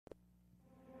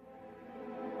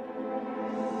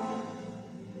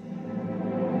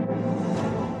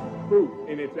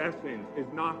its essence, is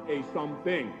not a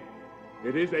something.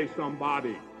 It is a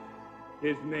somebody.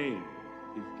 His name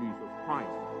is Jesus Christ.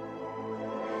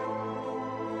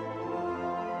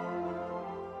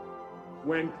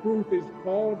 When truth is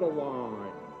called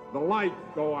alive, the lights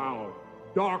go out,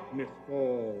 darkness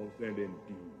falls, and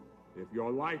indeed, if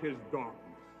your light is darkness,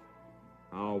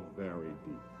 how very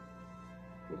deep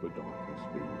will the darkness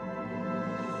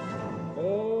be?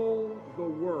 All the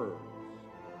words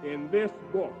in this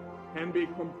book can be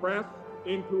compressed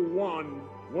into one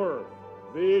word,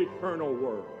 the eternal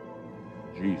word,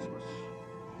 Jesus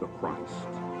the Christ.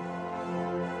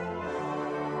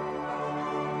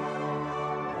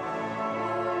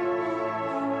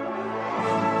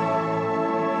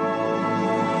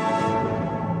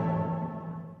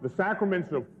 The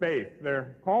sacraments of faith,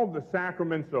 they're called the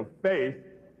sacraments of faith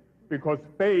because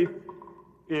faith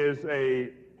is a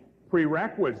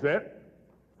prerequisite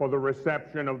for the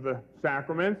reception of the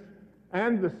sacraments,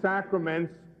 and the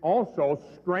sacraments also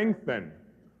strengthen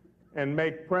and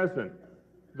make present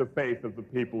the faith of the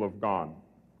people of God.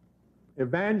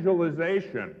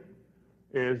 Evangelization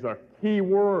is a key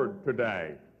word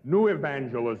today. New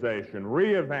evangelization,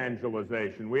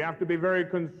 re-evangelization. We have to be very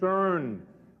concerned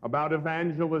about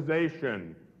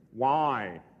evangelization.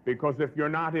 Why? Because if you're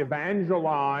not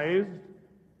evangelized,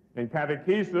 and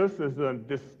catechesis is a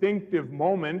distinctive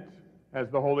moment, as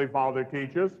the Holy Father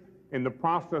teaches, in the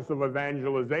process of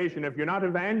evangelization. If you're not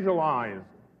evangelized,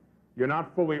 you're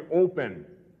not fully open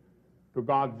to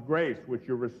God's grace, which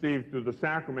you receive through the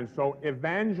sacraments. So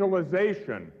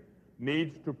evangelization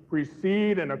needs to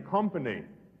precede and accompany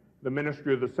the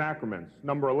ministry of the sacraments.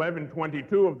 Number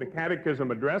 1122 of the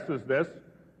Catechism addresses this.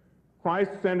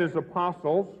 Christ sent his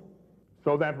apostles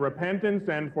so that repentance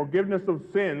and forgiveness of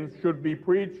sins should be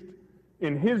preached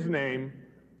in his name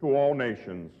to all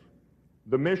nations.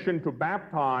 The mission to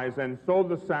baptize, and so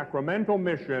the sacramental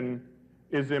mission,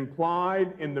 is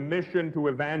implied in the mission to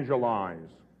evangelize,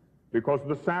 because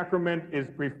the sacrament is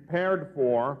prepared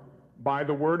for by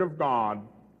the Word of God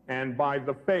and by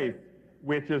the faith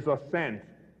which is assent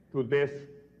to this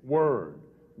Word.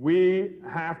 We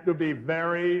have to be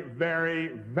very, very,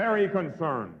 very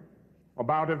concerned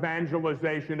about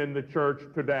evangelization in the church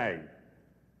today.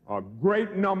 A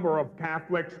great number of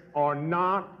Catholics are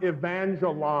not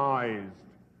evangelized.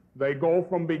 They go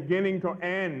from beginning to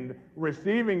end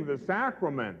receiving the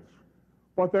sacraments,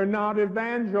 but they're not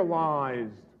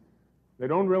evangelized. They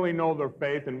don't really know their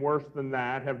faith, and worse than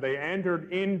that, have they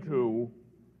entered into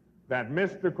that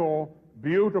mystical,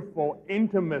 beautiful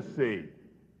intimacy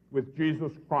with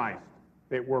Jesus Christ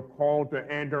that we're called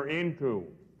to enter into.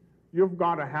 You've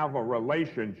got to have a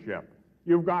relationship.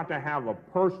 You've got to have a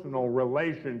personal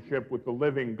relationship with the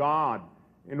living God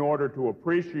in order to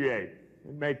appreciate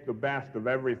and make the best of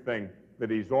everything that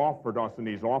he's offered us, and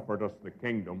he's offered us the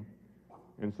kingdom.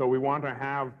 And so we want to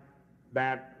have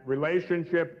that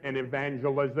relationship, and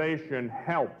evangelization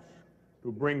helps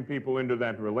to bring people into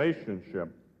that relationship.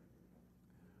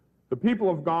 The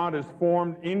people of God is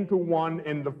formed into one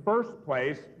in the first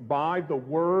place by the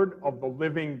word of the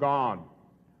living God.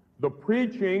 The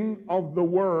preaching of the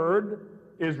word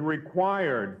is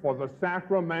required for the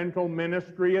sacramental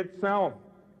ministry itself,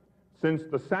 since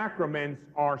the sacraments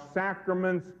are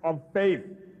sacraments of faith,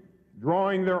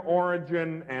 drawing their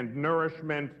origin and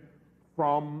nourishment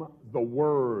from the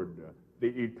Word, the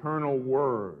eternal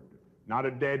Word, not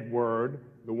a dead Word,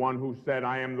 the one who said,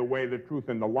 I am the way, the truth,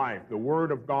 and the life. The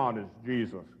Word of God is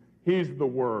Jesus. He's the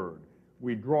Word.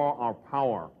 We draw our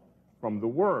power from the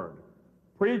Word.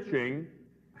 Preaching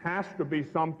has to be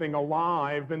something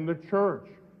alive in the church.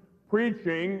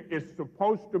 Preaching is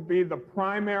supposed to be the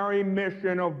primary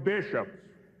mission of bishops.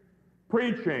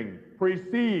 Preaching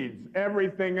precedes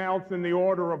everything else in the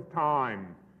order of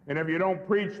time. And if you don't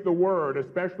preach the word,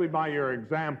 especially by your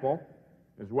example,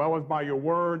 as well as by your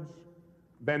words,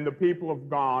 then the people of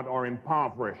God are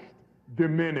impoverished,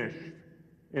 diminished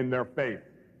in their faith.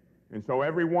 And so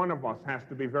every one of us has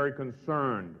to be very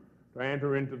concerned to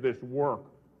enter into this work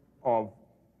of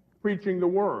preaching the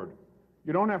word.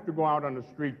 You don't have to go out on the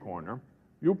street corner.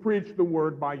 You preach the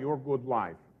word by your good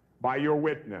life, by your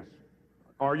witness.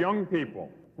 Our young people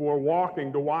who are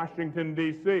walking to Washington,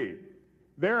 D.C.,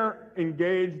 they're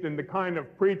engaged in the kind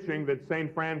of preaching that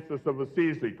St. Francis of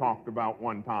Assisi talked about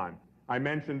one time. I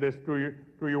mentioned this to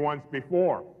you once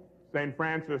before. St.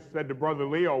 Francis said to Brother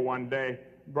Leo one day,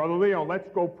 Brother Leo, let's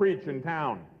go preach in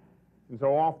town. And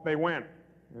so off they went.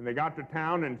 And they got to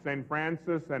town, and St.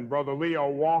 Francis and Brother Leo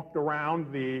walked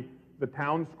around the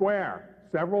town square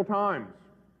several times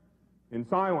in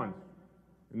silence.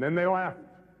 And then they left.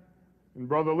 And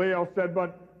Brother Leo said,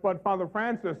 but Father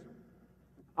Francis,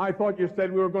 I thought you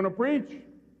said we were going to preach.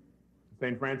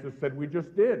 St. Francis said, we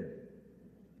just did.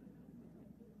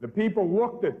 The people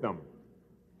looked at them.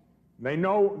 They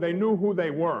knew who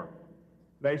they were.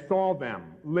 They saw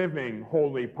them living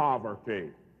holy poverty.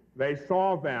 They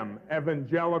saw them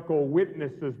evangelical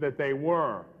witnesses that they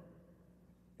were,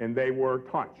 and they were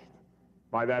touched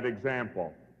by that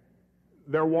example.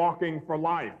 They're walking for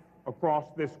life across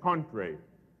this country,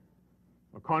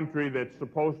 a country that's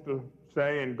supposed to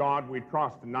say, in God we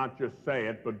trust, and not just say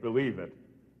it, but believe it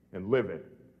and live it.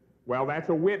 Well, that's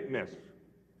a witness.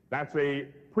 That's a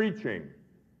preaching.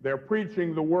 They're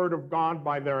preaching the Word of God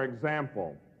by their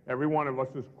example. Every one of us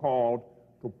is called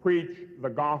to preach the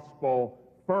gospel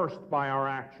first by our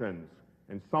actions,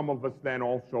 and some of us then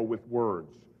also with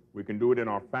words. We can do it in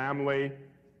our family,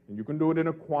 and you can do it in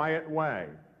a quiet way.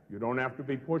 You don't have to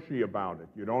be pushy about it.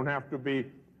 You don't have to be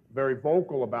very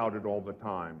vocal about it all the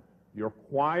time. Your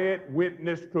quiet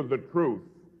witness to the truth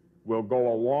will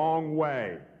go a long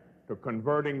way to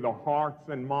converting the hearts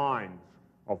and minds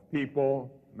of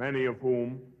people, many of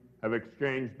whom have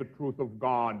exchanged the truth of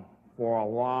God for a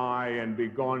lie and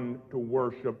begun to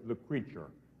worship the creature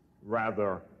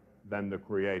rather than the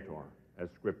Creator, as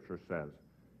Scripture says.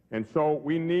 And so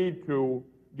we need to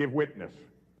give witness.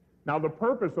 Now, the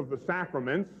purpose of the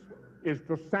sacraments is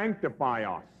to sanctify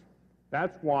us.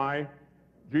 That's why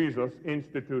Jesus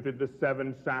instituted the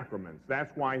 7 sacraments.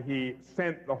 That's why he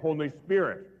sent the Holy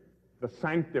Spirit, the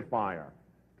sanctifier,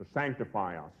 to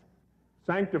sanctify us.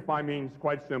 Sanctify means,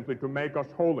 quite simply, to make us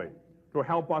holy, to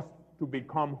help us to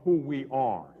become who we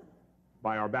are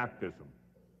by our baptism.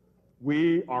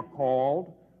 We are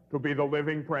called to be the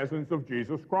living presence of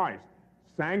Jesus Christ.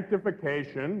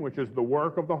 Sanctification, which is the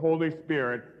work of the Holy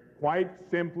Spirit, quite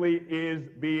simply is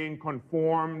being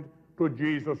conformed to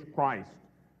Jesus Christ,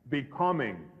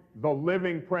 becoming the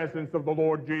living presence of the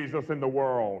Lord Jesus in the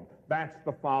world. That's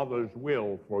the Father's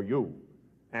will for you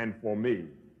and for me,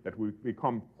 that we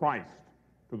become Christ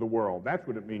to the world. That's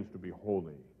what it means to be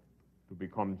holy, to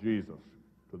become Jesus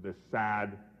to this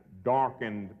sad,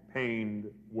 darkened, pained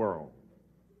world.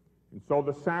 And so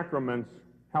the sacraments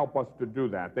help us to do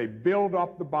that. They build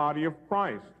up the body of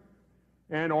Christ.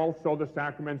 And also the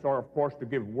sacraments are, of course, to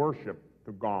give worship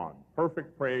to God,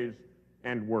 perfect praise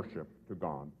and worship to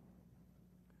God.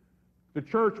 The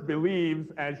Church believes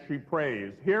as she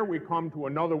prays. Here we come to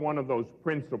another one of those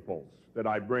principles that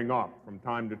I bring up from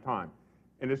time to time,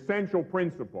 an essential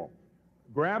principle.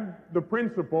 Grab the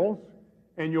principles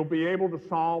and you'll be able to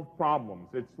solve problems.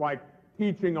 It's like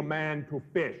teaching a man to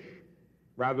fish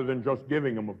rather than just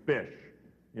giving him a fish.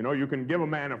 You know, you can give a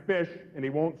man a fish and he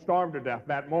won't starve to death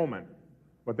that moment.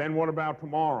 But then what about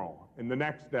tomorrow and the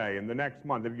next day and the next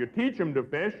month? If you teach him to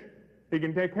fish, he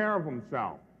can take care of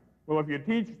himself. Well, if you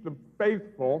teach the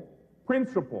faithful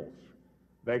principles,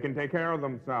 they can take care of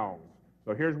themselves.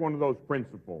 So here's one of those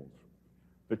principles.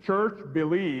 The Church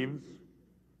believes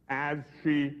as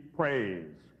she prays.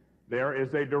 There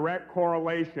is a direct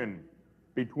correlation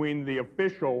between the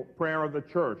official prayer of the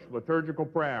Church, liturgical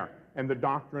prayer, and the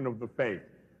doctrine of the faith.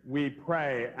 We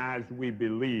pray as we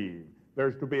believe.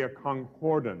 There's to be a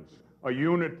concordance, a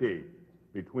unity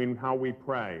between how we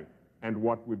pray and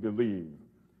what we believe.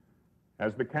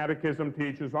 As the Catechism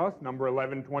teaches us, number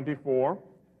 1124,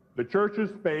 the Church's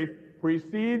faith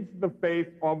precedes the faith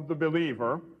of the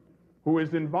believer who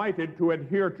is invited to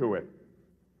adhere to it.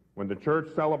 When the Church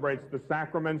celebrates the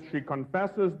sacraments, she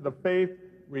confesses the faith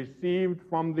received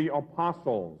from the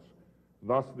apostles.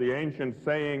 Thus the ancient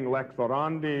saying, lex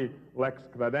orandi, lex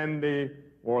credendi,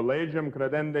 or legem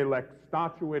credendi, lex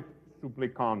statuit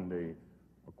supplicandi.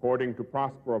 According to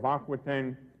Prosper of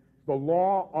Aquitaine, the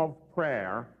law of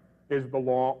prayer is the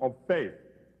law of faith.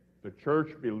 The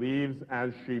Church believes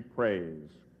as she prays.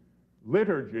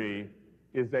 Liturgy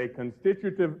is a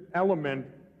constitutive element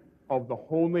of the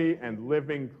holy and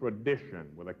living tradition,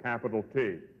 with a capital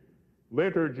T.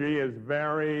 Liturgy is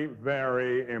very,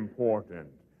 very important.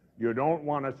 You don't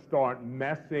want to start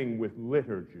messing with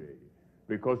liturgy,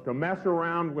 because to mess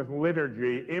around with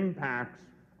liturgy impacts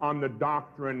on the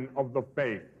doctrine of the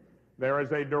faith. There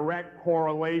is a direct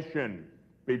correlation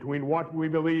between what we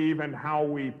believe and how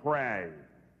we pray.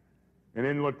 And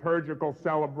in liturgical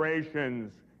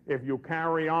celebrations, if you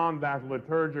carry on that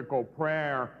liturgical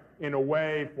prayer in a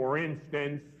way, for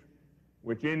instance,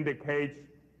 which indicates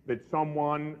that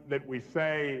someone that we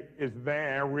say is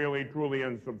there really, truly,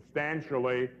 and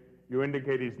substantially, you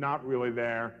indicate he's not really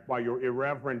there by your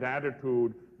irreverent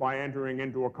attitude, by entering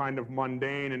into a kind of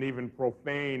mundane and even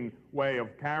profane way of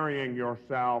carrying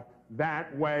yourself.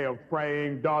 That way of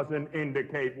praying doesn't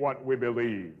indicate what we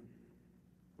believe.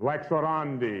 Lex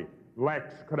orandi,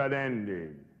 lex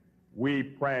credendi. We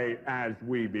pray as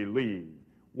we believe.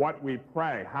 What we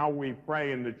pray, how we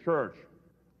pray in the church,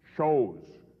 shows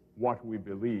what we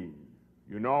believe.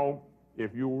 You know,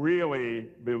 if you really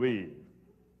believe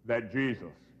that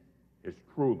Jesus is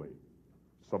truly,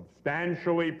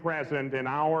 substantially present in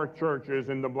our churches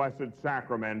in the Blessed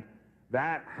Sacrament,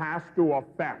 that has to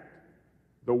affect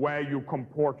the way you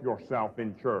comport yourself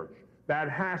in church. That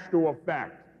has to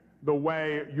affect the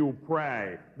way you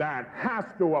pray. That has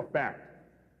to affect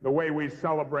the way we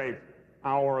celebrate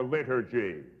our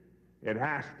liturgy. It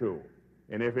has to.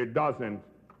 And if it doesn't,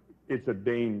 it's a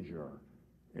danger.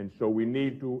 And so we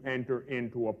need to enter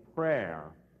into a prayer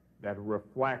that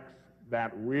reflects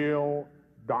that real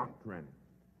doctrine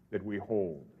that we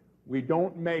hold. We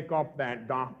don't make up that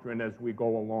doctrine as we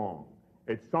go along.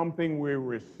 It's something we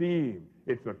receive.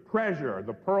 It's a treasure,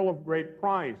 the pearl of great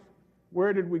price.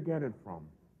 Where did we get it from?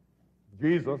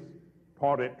 Jesus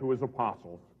taught it to his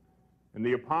apostles, and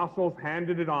the apostles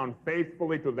handed it on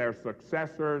faithfully to their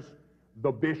successors,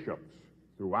 the bishops,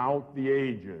 throughout the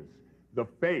ages. The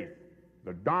faith,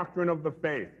 the doctrine of the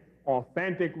faith,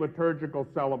 authentic liturgical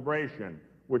celebration,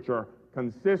 which are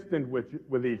consistent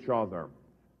with each other.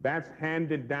 That's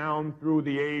handed down through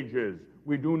the ages.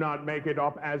 We do not make it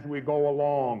up as we go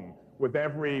along with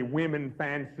every whim and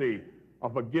fancy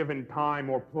of a given time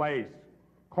or place.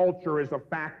 Culture is a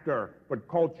factor, but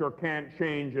culture can't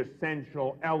change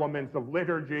essential elements of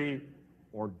liturgy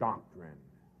or doctrine.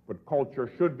 But culture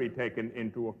should be taken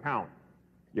into account.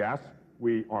 Yes,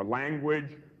 our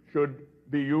language should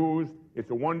be used.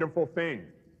 It's a wonderful thing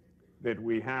that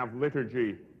we have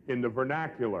liturgy in the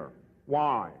vernacular.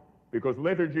 Why? Because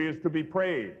liturgy is to be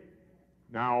prayed.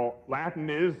 Now, Latin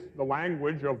is the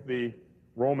language of the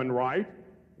Roman Rite,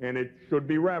 and it should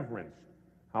be reverenced.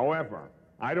 However,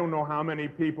 I don't know how many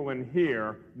people in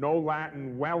here know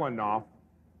Latin well enough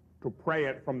to pray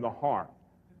it from the heart.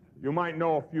 You might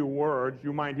know a few words.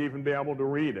 You might even be able to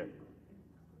read it.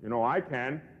 You know, I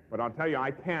can, but I'll tell you,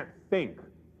 I can't think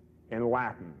in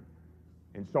Latin.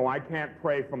 And so I can't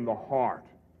pray from the heart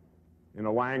in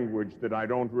a language that I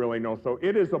don't really know. So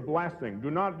it is a blessing. Do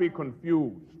not be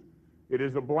confused. It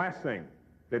is a blessing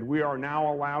that we are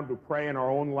now allowed to pray in our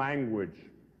own language,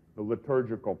 the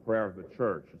liturgical prayer of the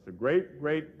church. It's a great,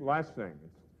 great blessing.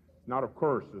 It's not a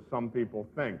curse, as some people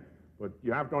think, but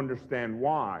you have to understand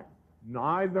why.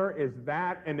 Neither is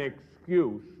that an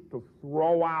excuse to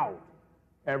throw out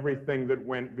everything that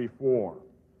went before.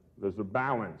 There's a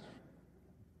balance.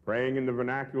 Praying in the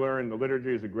vernacular and the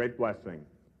liturgy is a great blessing,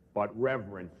 but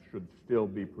reverence should still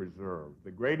be preserved.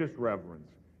 The greatest reverence,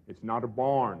 it's not a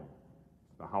barn,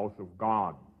 it's the house of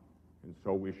God. And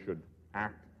so we should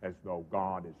act as though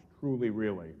God is truly,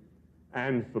 really,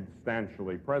 and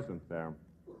substantially present there.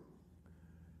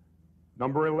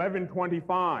 Number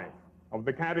 1125 of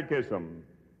the Catechism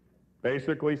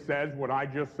basically says what I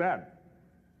just said.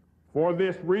 For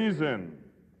this reason,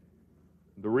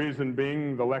 the reason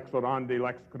being the lex orandi,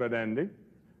 lex credendi,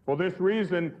 for this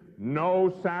reason,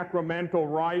 no sacramental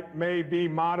rite may be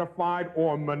modified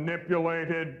or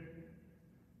manipulated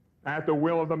at the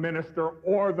will of the minister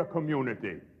or the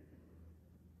community.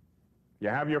 You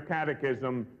have your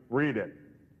catechism, read it.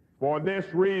 For this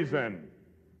reason,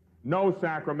 no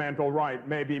sacramental rite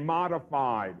may be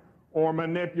modified or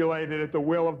manipulated at the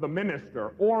will of the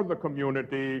minister or the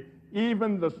community.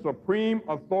 Even the supreme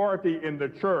authority in the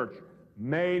church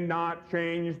may not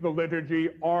change the liturgy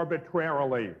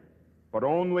arbitrarily, but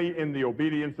only in the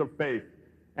obedience of faith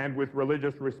and with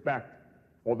religious respect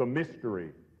for the mystery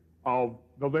of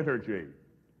the liturgy.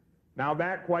 Now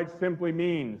that quite simply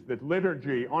means that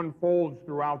liturgy unfolds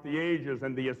throughout the ages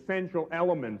and the essential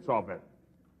elements of it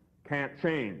can't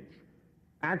change.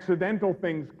 Accidental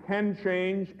things can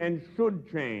change and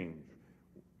should change.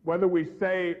 Whether we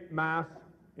say Mass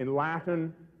in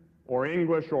Latin or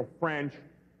English or French,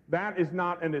 that is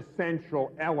not an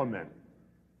essential element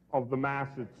of the Mass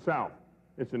itself.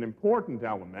 It's an important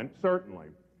element, certainly,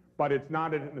 but it's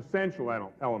not an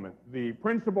essential element. The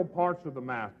principal parts of the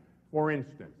Mass, for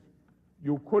instance,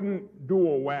 you couldn't do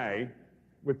away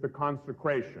with the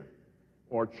consecration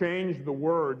or change the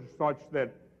words such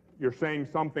that you're saying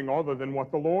something other than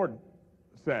what the Lord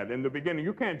said in the beginning.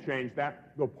 You can't change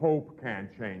that. The Pope can't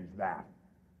change that.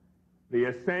 The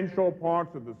essential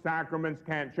parts of the sacraments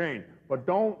can't change. But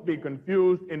don't be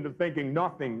confused into thinking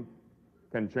nothing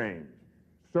can change.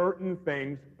 Certain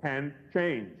things can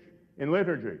change in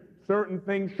liturgy. Certain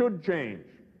things should change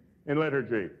in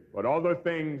liturgy, but other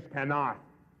things cannot.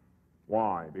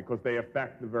 Why? Because they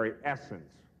affect the very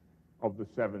essence of the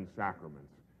seven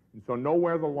sacraments. And so know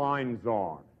where the lines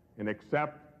are and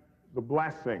accept the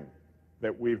blessing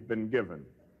that we've been given.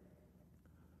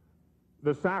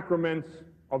 The sacraments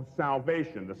of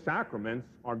salvation. The sacraments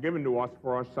are given to us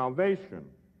for our salvation.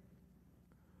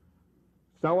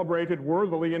 Celebrated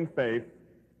worthily in faith,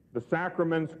 the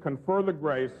sacraments confer the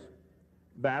grace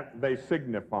that they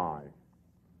signify.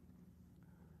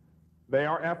 They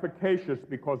are efficacious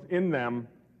because in them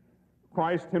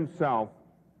Christ himself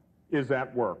is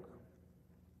at work.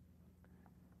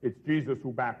 It's Jesus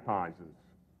who baptizes.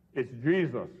 It's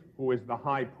Jesus who is the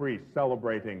high priest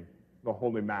celebrating the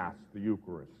Holy Mass, the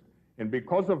Eucharist. And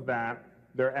because of that,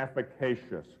 they're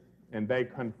efficacious, and they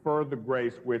confer the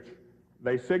grace which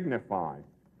they signify.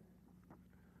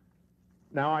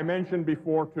 Now, I mentioned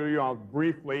before to you, I'll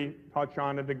briefly touch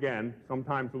on it again.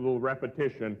 Sometimes a little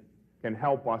repetition can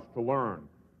help us to learn.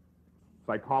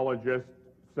 Psychologists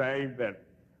say that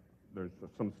there's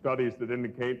some studies that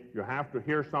indicate you have to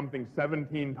hear something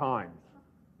 17 times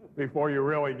before you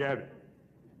really get it.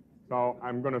 So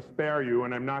I'm going to spare you,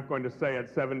 and I'm not going to say it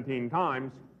 17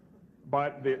 times,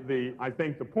 but I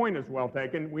think the point is well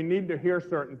taken. We need to hear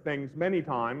certain things many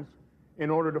times in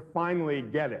order to finally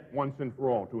get it once and for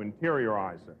all, to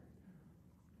interiorize it.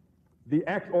 The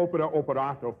ex opere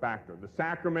operato factor. The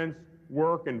sacraments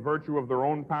work in virtue of their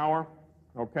own power,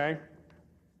 okay?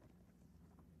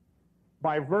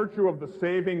 By virtue of the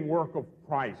saving work of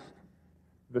Christ,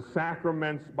 the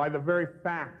sacraments, by the very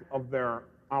fact of their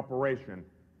operation,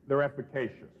 they're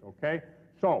efficacious, okay?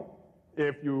 So,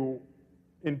 if you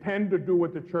intend to do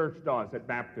what the church does at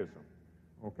baptism,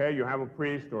 okay, you have a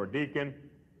priest or a deacon,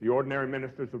 the ordinary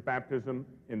ministers of baptism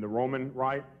in the Roman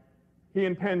rite, he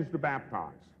intends to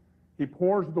baptize. He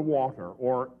pours the water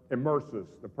or immerses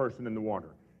the person in the water.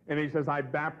 And he says, I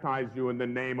baptize you in the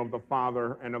name of the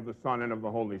Father and of the Son and of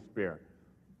the Holy Spirit.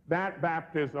 That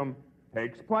baptism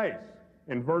takes place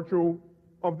in virtue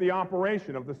of the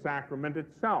operation of the sacrament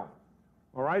itself.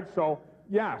 All right, so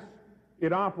yes,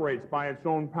 it operates by its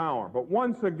own power. But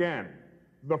once again,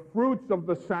 the fruits of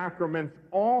the sacraments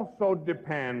also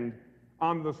depend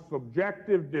on the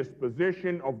subjective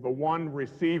disposition of the one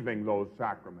receiving those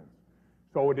sacraments.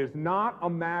 So it is not a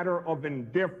matter of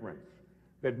indifference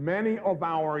that many of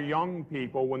our young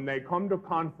people, when they come to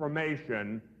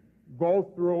confirmation,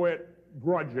 go through it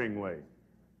grudgingly.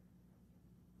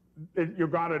 You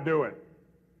got to do it.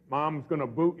 Mom's going to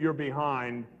boot your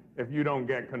behind if you don't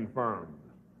get confirmed.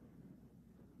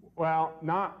 Well,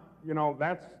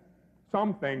 that's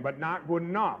something, but not good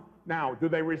enough. Now, do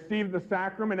they receive the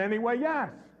sacrament anyway? Yes.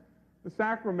 The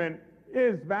sacrament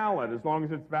is valid as long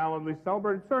as it's validly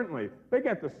celebrated, certainly. They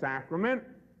get the sacrament.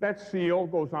 That seal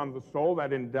goes on the soul,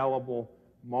 that indelible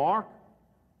mark.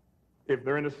 If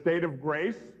they're in a state of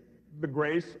grace, the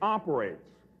grace operates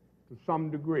to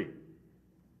some degree.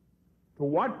 To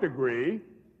what degree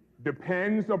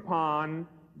depends upon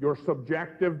your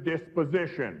subjective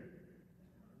disposition.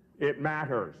 It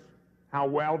matters how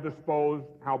well disposed,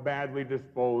 how badly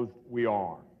disposed we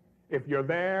are. If you're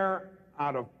there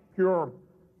out of pure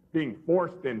being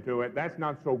forced into it, that's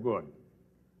not so good.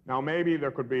 Now, maybe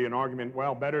there could be an argument,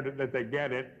 well, better that they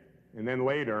get it, and then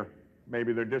later,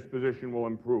 maybe their disposition will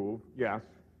improve. Yes,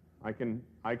 I can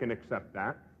accept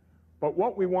that. But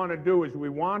what we want to do is we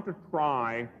want to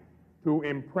try to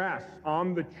impress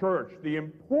on the church the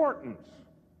importance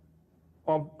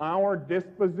of our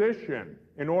disposition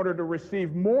in order to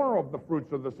receive more of the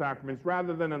fruits of the sacraments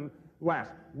rather than less.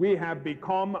 We have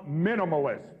become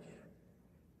minimalists.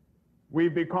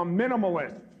 We've become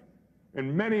minimalists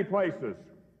in many places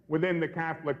within the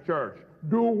Catholic Church.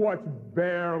 Do what's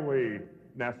barely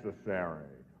necessary,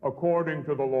 according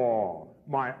to the law,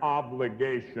 my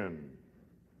obligation.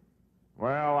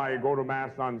 Well, I go to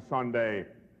Mass on Sunday,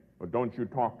 but don't you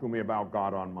talk to me about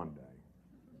God on Monday.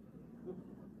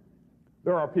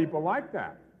 There are people like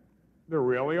that. There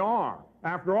really are.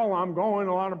 After all, I'm going.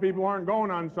 A lot of people aren't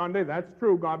going on Sunday. That's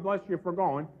true. God bless you for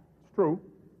going. It's true.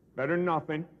 Better than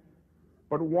nothing.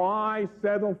 But why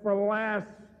settle for less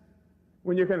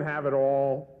when you can have it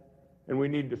all? And we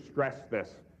need to stress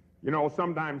this. You know,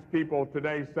 sometimes people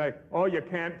today say, oh, you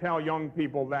can't tell young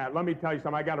people that. Let me tell you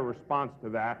something. I got a response to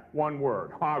that. One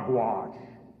word: hogwash.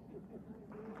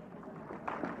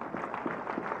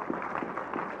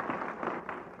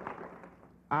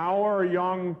 Our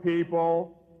young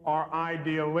people are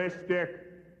idealistic,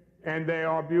 and they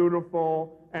are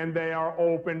beautiful, and they are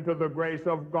open to the grace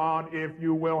of God if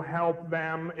you will help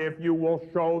them, if you will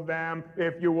show them,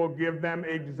 if you will give them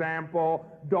example.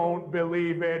 Don't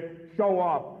believe it. Show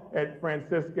up at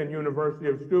Franciscan University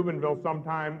of Steubenville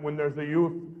sometime when there's a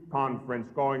youth conference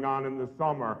going on in the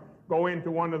summer. Go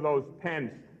into one of those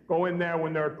tents. Go in there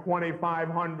when there are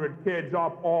 2,500 kids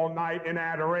up all night in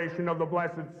adoration of the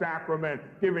Blessed Sacrament,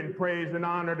 giving praise and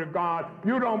honor to God.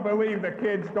 You don't believe the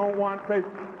kids don't want faith?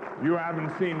 You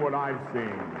haven't seen what I've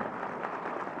seen.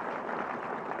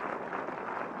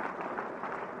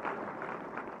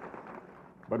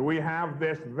 But we have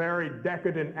this very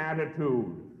decadent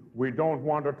attitude. We don't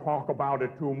want to talk about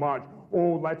it too much.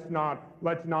 Oh, let's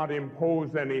not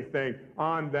impose anything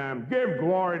on them. Give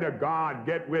glory to God.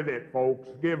 Get with it, folks.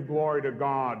 Give glory to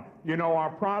God. You know, our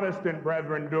Protestant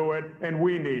brethren do it, and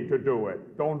we need to do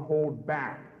it. Don't hold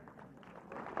back.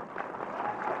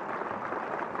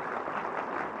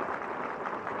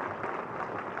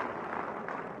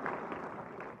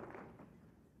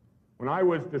 When I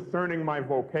was discerning my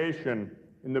vocation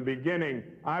in the beginning,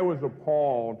 I was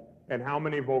appalled at how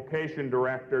many vocation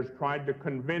directors tried to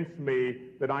convince me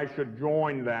that I should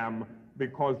join them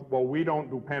because, well, we don't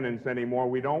do penance anymore,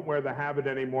 we don't wear the habit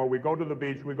anymore, we go to the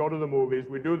beach, we go to the movies,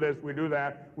 we do this, we do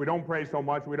that, we don't pray so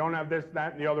much, we don't have this,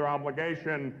 that, and the other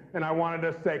obligation. And I wanted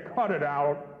to say, cut it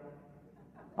out.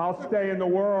 I'll stay in the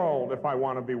world if I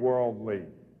want to be worldly.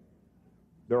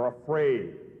 They're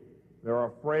afraid. They're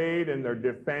afraid and they're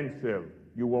defensive.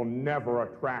 You will never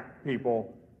attract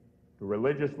people to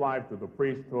religious life, to the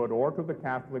priesthood, or to the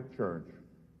Catholic Church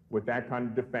with that kind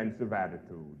of defensive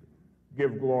attitude.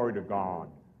 Give glory to God.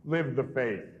 Live the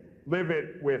faith. Live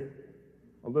it with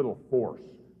a little force,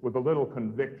 with a little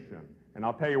conviction. And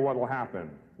I'll tell you what will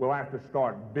happen. We'll have to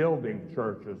start building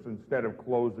churches instead of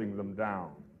closing them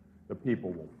down. The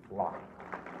people will flock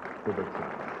to the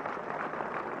church.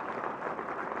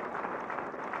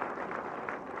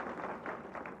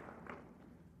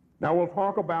 Now we'll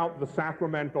talk about the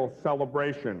sacramental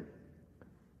celebration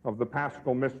of the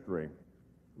Paschal Mystery.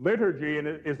 Liturgy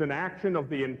is an action of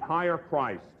the entire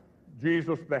Christ.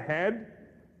 Jesus the head,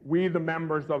 we the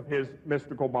members of his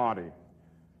mystical body.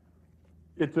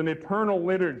 It's an eternal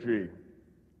liturgy.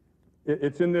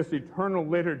 It's in this eternal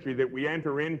liturgy that we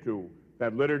enter into,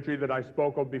 that liturgy that I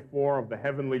spoke of before of the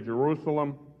heavenly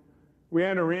Jerusalem. We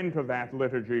enter into that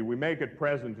liturgy. We make it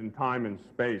present in time and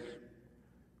space.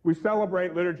 We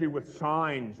celebrate liturgy with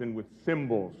signs and with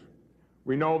symbols.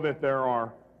 We know that there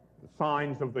are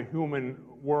signs of the human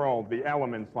world, the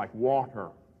elements like water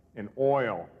and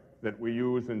oil that we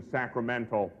use in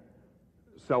sacramental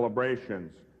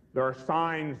celebrations. There are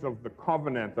signs of the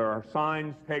covenant. There are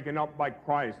signs taken up by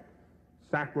Christ,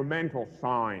 sacramental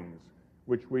signs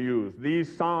which we use.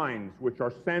 These signs, which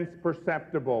are sense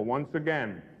perceptible, once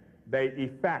again, they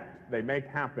effect, they make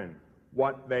happen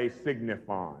what they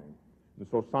signify. And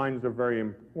so signs are very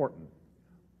important.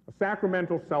 A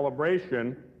sacramental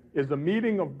celebration is a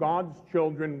meeting of God's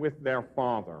children with their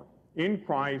Father in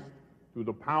Christ through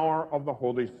the power of the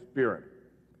Holy Spirit.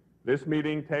 This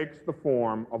meeting takes the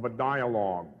form of a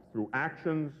dialogue through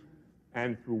actions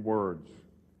and through words.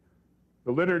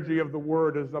 The liturgy of the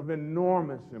Word is of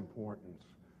enormous importance.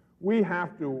 We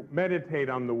have to meditate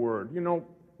on the Word. You know,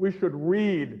 we should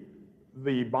read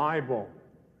the Bible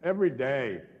every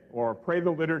day, or pray the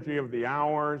liturgy of the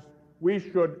hours. We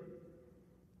should,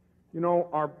 you know,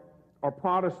 our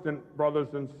Protestant brothers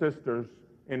and sisters,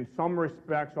 in some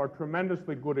respects, are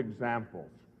tremendously good examples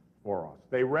for us.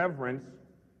 They reverence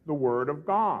the Word of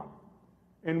God.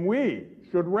 And we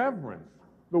should reverence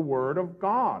the Word of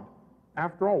God.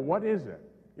 After all, what is it?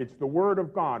 It's the Word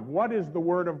of God. What is the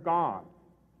Word of God?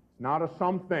 It's not a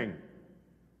something.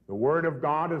 The Word of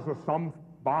God is a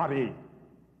somebody.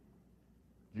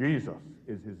 Jesus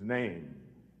is his name.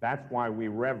 That's why we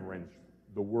reverence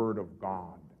the Word of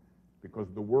God, because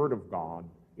the Word of God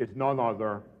is none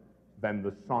other than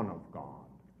the Son of God.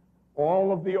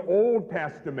 All of the Old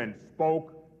Testament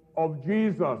spoke of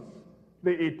Jesus,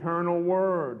 the eternal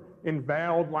Word, in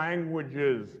veiled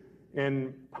languages,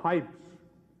 in types,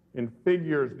 in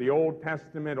figures. The Old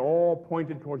Testament all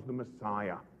pointed towards the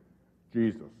Messiah.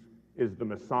 Jesus is the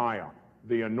Messiah,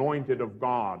 the anointed of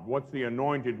God. What's he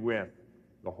anointed with?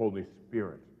 The Holy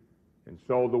Spirit. And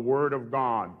so the Word of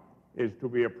God is to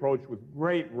be approached with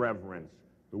great reverence.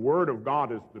 The Word of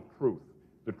God is the truth.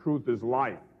 The truth is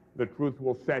life. The truth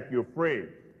will set you free.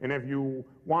 And if you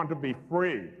want to be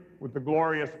free with the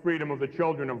glorious freedom of the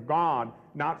children of God,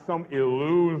 not some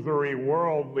illusory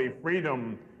worldly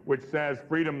freedom which says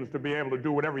freedom is to be able to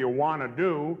do whatever you want to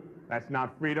do, that's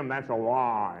not freedom, that's a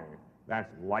lie.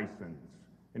 That's license,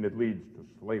 and it leads to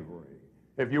slavery.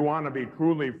 If you want to be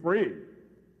truly free,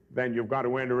 then you've got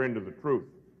to enter into the truth.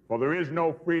 For there is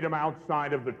no freedom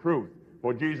outside of the truth.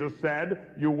 For Jesus said,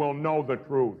 you will know the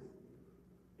truth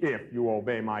if you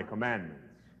obey my commandments.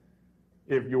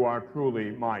 If you are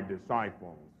truly my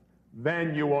disciples,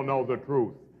 then you will know the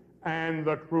truth, and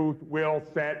the truth will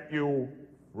set you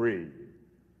free.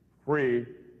 Free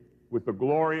with the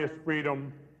glorious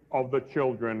freedom of the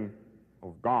children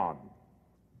of God.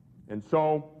 And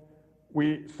so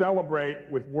we celebrate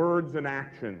with words and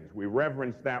actions. We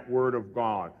reverence that word of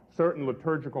God. Certain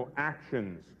liturgical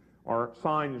actions are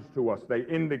signs to us. They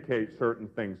indicate certain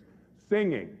things.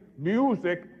 Singing.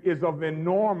 Music is of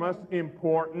enormous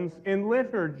importance in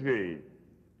liturgy.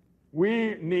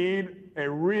 We need a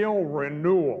real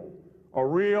renewal, a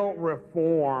real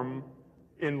reform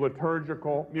in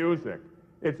liturgical music.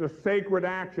 It's a sacred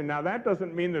action. Now, that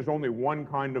doesn't mean there's only one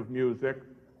kind of music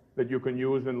that you can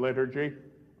use in liturgy.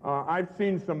 I've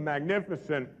seen some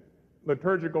magnificent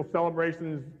liturgical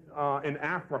celebrations in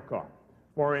Africa,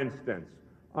 for instance.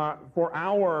 For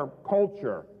our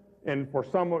culture, and for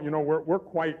some, we're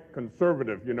quite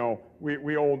conservative,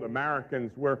 we old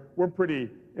Americans, we're pretty,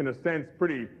 in a sense,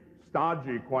 pretty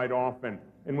stodgy quite often.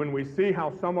 And when we see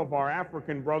how some of our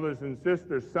African brothers and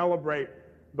sisters celebrate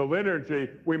the liturgy,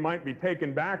 we might be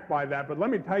taken back by that. But let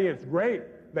me tell you, it's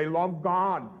great. They love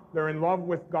God. They're in love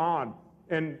with God.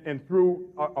 And through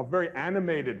a very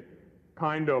animated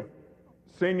kind of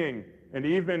singing and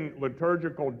even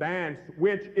liturgical dance,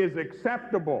 which is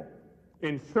acceptable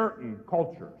in certain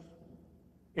cultures.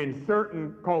 In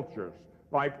certain cultures,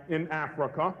 like in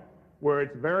Africa, where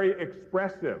it's very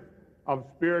expressive of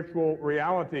spiritual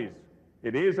realities,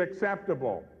 it is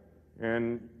acceptable.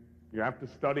 And you have to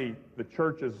study the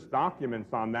church's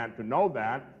documents on that to know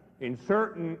that. In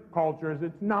certain cultures,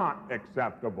 it's not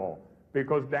acceptable,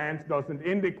 because dance doesn't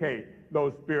indicate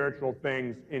those spiritual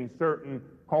things in certain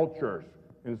cultures.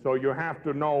 And so you have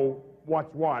to know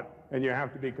what's what, and you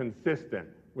have to be consistent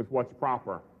with what's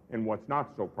proper and what's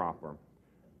not so proper.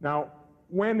 Now,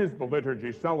 when is the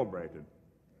liturgy celebrated?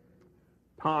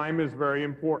 Time is very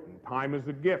important. Time is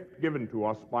a gift given to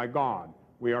us by God.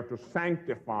 We are to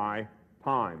sanctify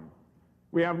time.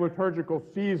 We have liturgical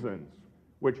seasons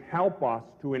which help us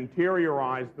to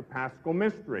interiorize the Paschal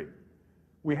mystery.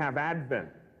 We have Advent,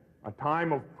 a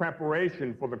time of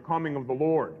preparation for the coming of the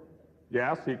Lord.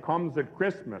 Yes, he comes at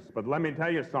Christmas, but let me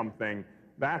tell you something.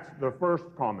 That's the first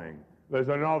coming. There's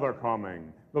another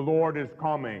coming. The Lord is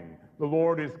coming. The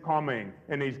Lord is coming,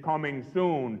 and he's coming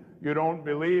soon. You don't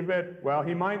believe it? Well,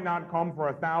 he might not come for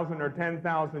 1,000 or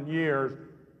 10,000 years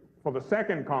for the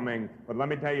second coming, but let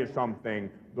me tell you something.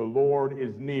 The Lord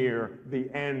is near. The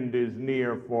end is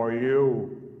near for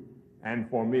you and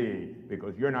for me,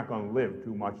 because you're not going to live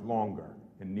too much longer,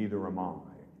 and neither am I.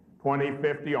 20,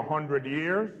 50, 100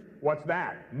 years? What's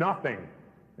that? Nothing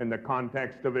in the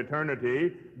context of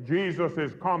eternity. Jesus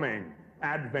is coming.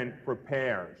 Advent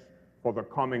prepares for the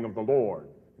coming of the Lord.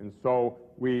 And so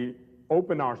we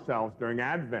open ourselves during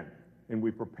Advent, and we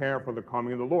prepare for the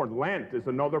coming of the Lord. Lent is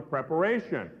another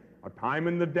preparation, a time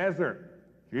in the desert.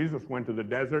 Jesus went to the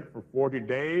desert for 40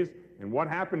 days, and what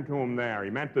happened to him there?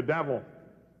 He met the devil.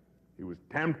 He was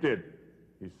tempted.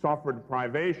 He suffered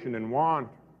privation and want.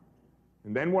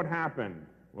 And then what happened?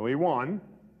 Well, he won.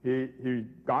 He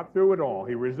got through it all.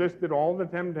 He resisted all the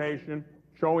temptation,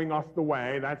 showing us the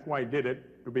way. That's why he did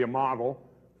it, to be a model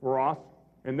for us.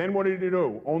 And then what did he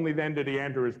do? Only then did he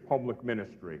enter his public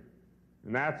ministry.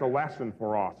 And that's a lesson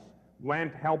for us.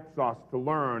 Lent helps us to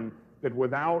learn that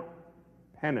without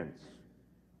penance,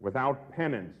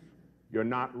 you're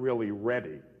not really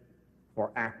ready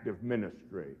for active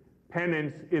ministry.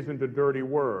 Penance isn't a dirty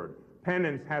word.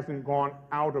 Penance hasn't gone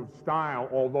out of style,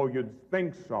 although you'd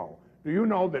think so. Do you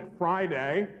know that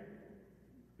Friday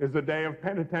is a day of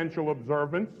penitential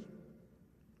observance?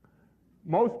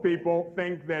 Most people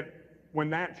think that when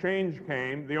that change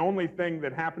came, the only thing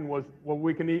that happened was, well,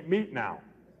 we can eat meat now.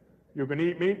 You can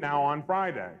eat meat now on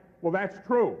Friday. Well, that's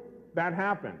true. That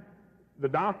happened. The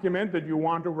document that you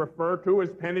want to refer to is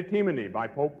Penitentiary by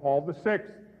Pope Paul VI.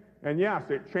 And yes,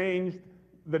 it changed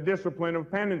the discipline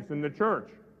of penance in the church.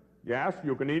 Yes,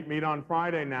 you can eat meat on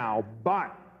Friday now,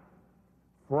 but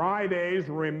Fridays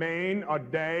remain a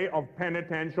day of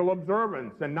penitential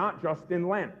observance, and not just in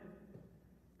Lent.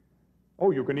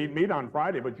 Oh, you can eat meat on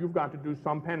Friday, but you've got to do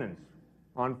some penance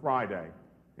on Friday.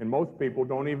 And most people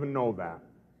don't even know that.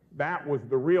 That was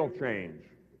the real change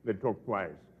that took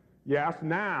place. Yes,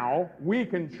 now we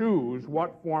can choose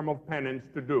what form of penance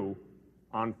to do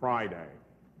on Friday.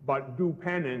 But do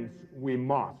penance we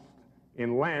must.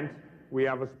 In Lent, we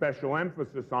have a special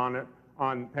emphasis on it,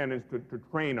 on penance to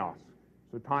train us.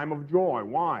 It's a time of joy.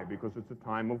 Why? Because it's a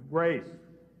time of grace.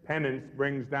 Penance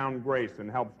brings down grace and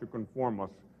helps to conform us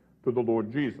to the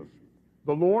Lord Jesus.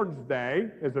 The Lord's Day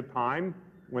is a time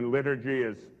when liturgy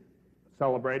is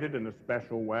celebrated in a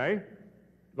special way.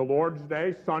 The Lord's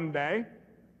Day, Sunday,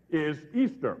 is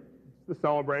Easter. It's the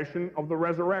celebration of the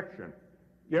resurrection.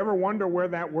 You ever wonder where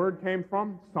that word came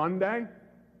from? Sunday?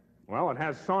 Well, it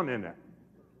has sun in it.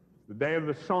 It's the day of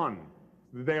the sun.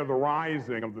 It's the day of the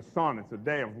rising of the sun. It's a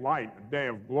day of light, a day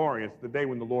of glory. It's the day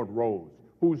when the Lord rose.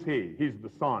 Who's he? He's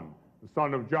the Son. The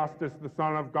Son of justice, the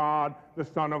Son of God, the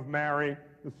Son of Mary,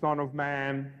 the Son of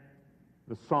Man,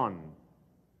 the Son.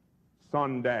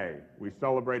 Sunday. We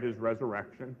celebrate his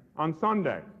resurrection on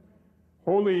Sunday.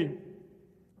 Holy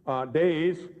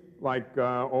days like,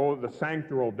 the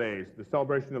sanctuary days, the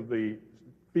celebration of the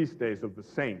feast days of the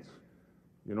saints.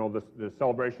 You know, the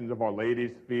celebrations of Our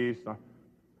Lady's Feast,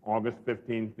 August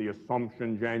 15th, the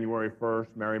Assumption, January 1st,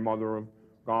 Mary Mother of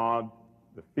God,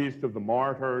 the Feast of the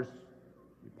Martyrs,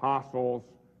 the Apostles,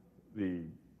 the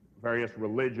various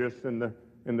religious in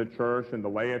the church and the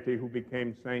laity who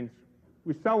became saints.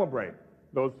 We celebrate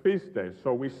those feast days,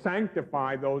 so we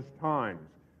sanctify those times.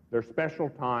 They're special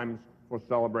times for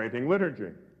celebrating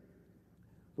liturgy.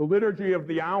 The liturgy of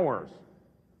the hours,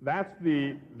 that's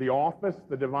the office,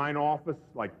 the divine office,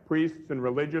 like priests and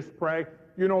religious pray.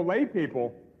 You know, lay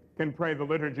people can pray the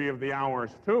liturgy of the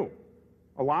hours too.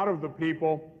 A lot of the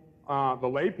people, the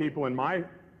lay people in my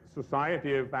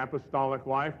society of apostolic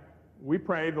life, we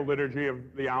pray the liturgy of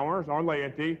the hours. Our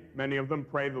laity, many of them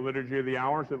pray the liturgy of the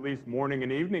hours, at least morning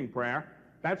and evening prayer.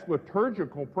 That's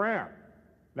liturgical prayer.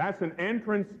 That's an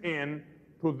entrance in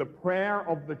to the prayer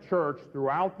of the church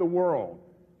throughout the world.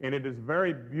 And it is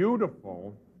very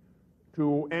beautiful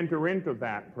to enter into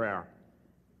that prayer.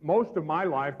 Most of my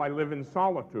life, I live in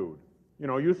solitude. You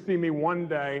know, you see me one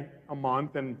day a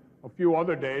month, and a few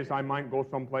other days I might go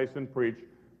someplace and preach.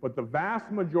 But the vast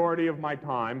majority of my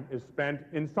time is spent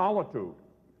in solitude,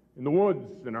 in the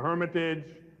woods, in a hermitage,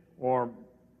 or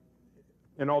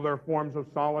in other forms of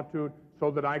solitude,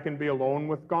 so that I can be alone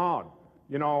with God.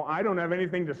 You know, I don't have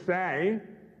anything to say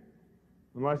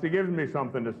unless he gives me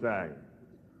something to say.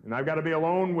 And I've got to be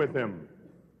alone with him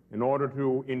in order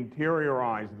to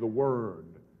interiorize the Word,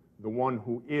 the one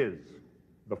who is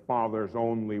the Father's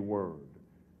only Word.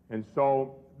 And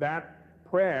so that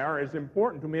prayer is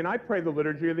important to me, and I pray the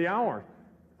liturgy of the hours.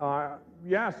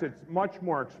 Yes, it's much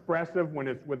more expressive when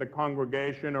it's with a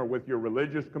congregation or with your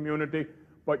religious community,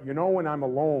 but you know, when I'm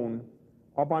alone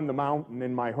up on the mountain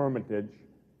in my hermitage,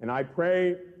 and I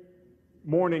pray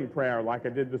morning prayer like I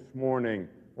did this morning,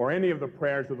 or any of the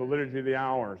prayers of the liturgy of the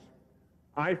hours,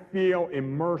 I feel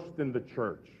immersed in the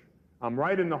church. I'm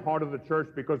right in the heart of the church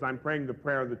because I'm praying the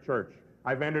prayer of the church.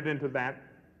 I've entered into that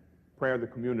prayer of the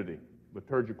community,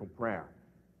 liturgical prayer.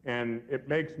 And it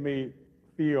makes me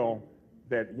feel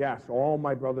that, yes, all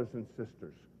my brothers and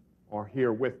sisters are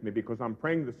here with me because I'm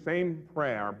praying the same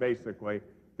prayer, basically,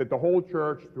 that the whole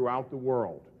church throughout the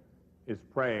world is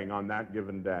praying on that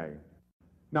given day.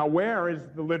 Now, where is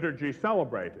the liturgy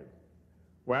celebrated?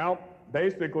 Well,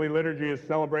 basically, liturgy is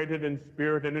celebrated in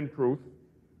spirit and in truth.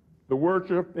 The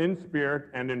worship in spirit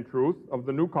and in truth of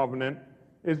the new covenant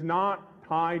is not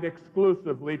tied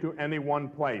exclusively to any one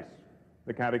place,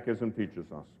 the Catechism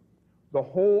teaches us. The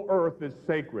whole earth is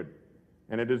sacred,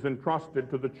 and it is entrusted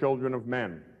to the children of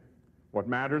men. What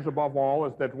matters above all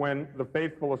is that when the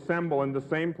faithful assemble in the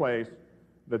same place,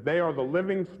 that they are the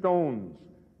living stones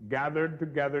gathered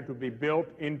together to be built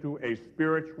into a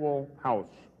spiritual house.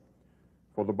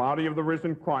 For the body of the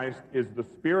risen Christ is the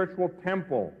spiritual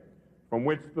temple from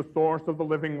which the source of the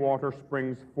living water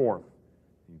springs forth.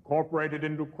 Incorporated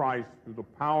into Christ through the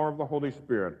power of the Holy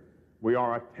Spirit, we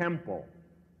are a temple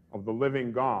of the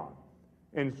living God.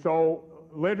 And so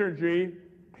liturgy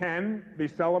can be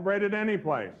celebrated any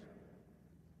place.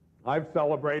 I've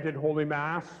celebrated Holy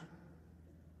Mass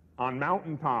on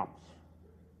mountaintops,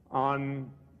 on,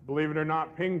 believe it or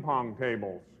not, ping pong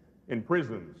tables in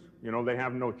prisons. You know, they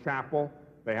have no chapel,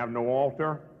 they have no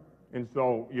altar, and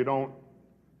so you don't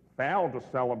fail to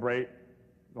celebrate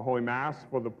the Holy Mass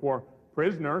for the poor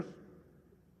prisoners.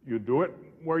 You do it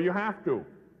where you have to.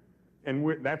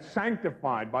 And that's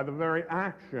sanctified by the very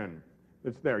action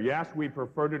that's there. Yes, we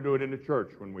prefer to do it in the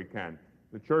church when we can.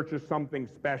 The church is something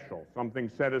special, something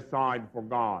set aside for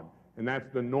God, and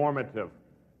that's the normative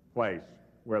place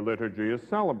where liturgy is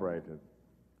celebrated.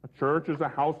 A church is a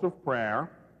house of prayer.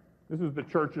 This is the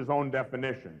church's own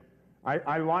definition.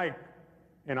 I like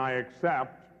and I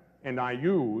accept and I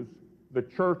use the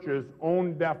church's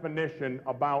own definition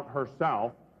about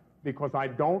herself because I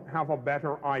don't have a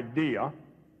better idea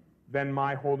than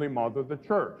my Holy Mother, the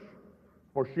Church.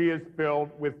 For she is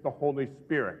filled with the Holy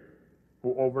Spirit,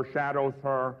 who overshadows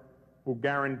her, who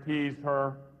guarantees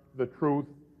her the truth,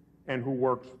 and who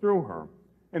works through her.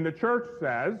 And the Church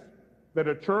says that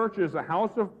a church is a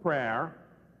house of prayer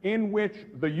in which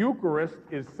the Eucharist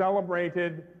is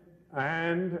celebrated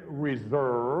and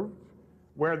reserved,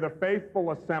 where the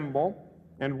faithful assemble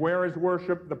and where is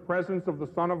worshiped the presence of the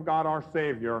Son of God our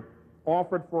Savior,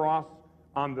 offered for us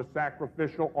on the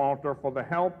sacrificial altar for the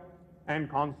help and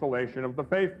consolation of the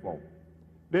faithful.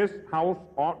 This house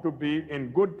ought to be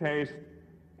in good taste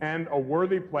and a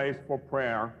worthy place for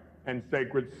prayer and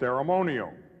sacred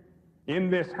ceremonial. In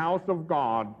this house of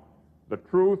God, the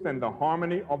truth and the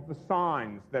harmony of the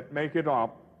signs that make it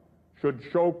up should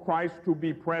show Christ to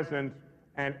be present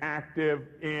and active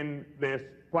in this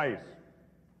place.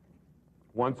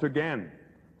 Once again,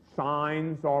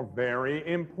 signs are very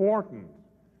important.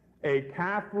 A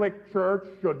Catholic church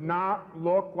should not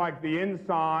look like the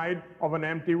inside of an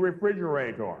empty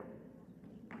refrigerator.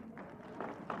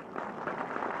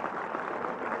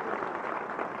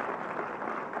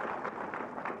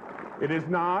 It is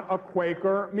not a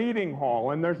Quaker meeting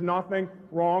hall, and there's nothing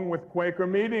wrong with Quaker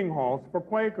meeting halls for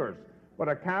Quakers. But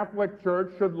a Catholic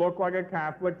church should look like a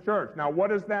Catholic church. Now, what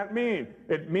does that mean?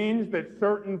 It means that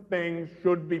certain things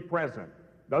should be present.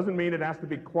 Doesn't mean it has to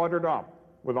be cluttered up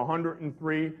with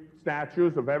 103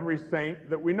 statues of every saint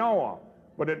that we know of.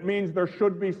 But it means there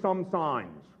should be some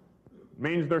signs. It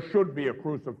means there should be a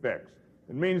crucifix.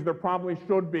 It means there probably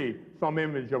should be some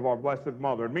image of our Blessed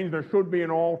Mother. It means there should be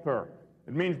an altar.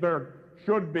 It means there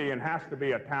should be and has to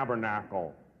be a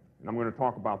tabernacle. And I'm going to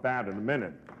talk about that in a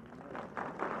minute.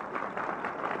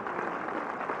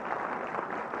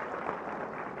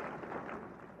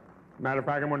 Matter of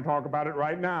fact, I'm going to talk about it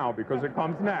right now because it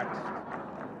comes next.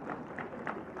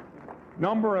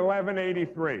 Number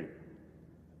 1183.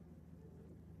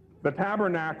 The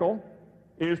tabernacle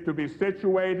is to be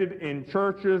situated in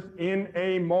churches in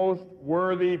a most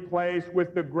worthy place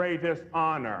with the greatest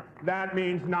honor. That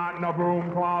means not in a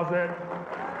broom closet.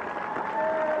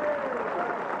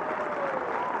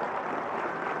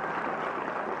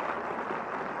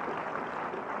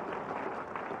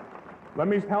 Let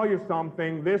me tell you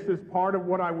something. This is part of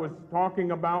what I was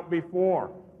talking about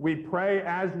before. We pray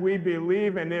as we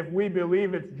believe, and if we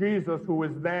believe it's Jesus who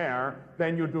is there,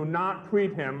 then you do not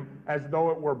treat him as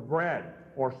though it were bread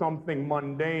or something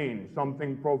mundane,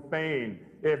 something profane.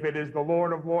 If it is the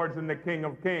Lord of Lords and the King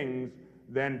of Kings,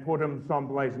 then put him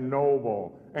someplace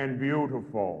noble and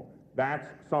beautiful. That's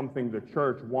something the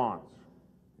church wants.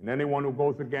 And anyone who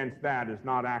goes against that is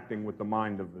not acting with the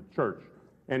mind of the church.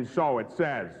 And so it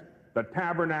says, the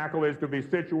tabernacle is to be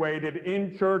situated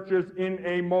in churches in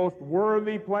a most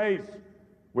worthy place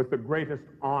with the greatest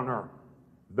honor.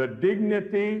 The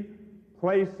dignity,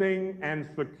 placing, and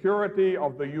security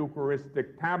of the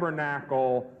Eucharistic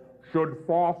tabernacle should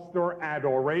foster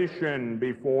adoration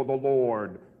before the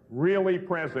Lord, really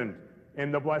present in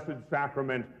the Blessed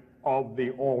Sacrament of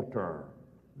the altar.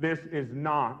 This is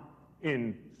not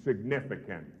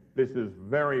insignificant. This is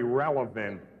very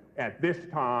relevant at this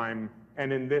time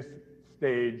and in this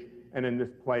stage and in this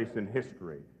place in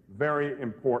history. Very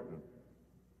important.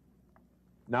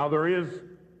 Now, there is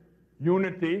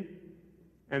unity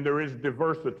and there is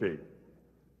diversity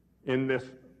in this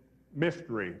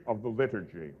mystery of the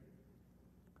liturgy.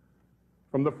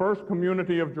 From the first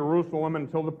community of Jerusalem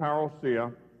until the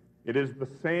parousia, it is the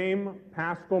same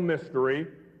paschal mystery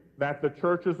that the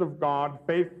churches of God,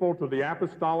 faithful to the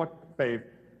apostolic faith,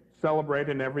 celebrate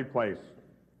in every place.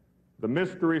 The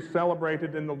mystery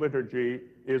celebrated in the liturgy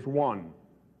is one,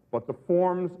 but the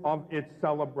forms of its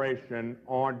celebration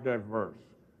are diverse.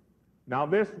 Now,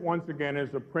 this, once again,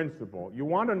 is a principle. You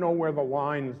want to know where the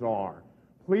lines are.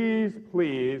 Please,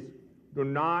 please do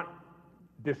not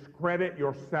discredit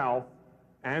yourself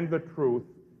and the truth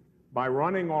by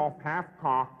running off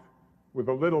half-cocked with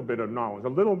a little bit of knowledge. A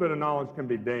little bit of knowledge can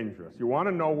be dangerous. You want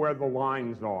to know where the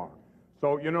lines are.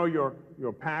 So, you know, your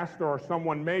pastor or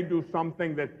someone may do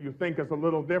something that you think is a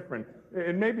little different.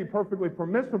 It may be perfectly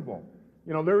permissible.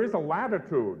 You know, there is a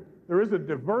latitude. There is a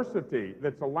diversity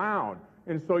that's allowed.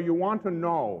 And so you want to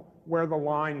know where the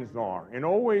lines are. And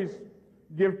always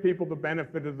give people the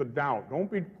benefit of the doubt.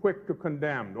 Don't be quick to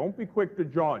condemn. Don't be quick to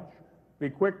judge. Be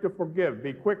quick to forgive.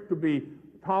 Be quick to be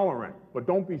tolerant. But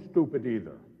don't be stupid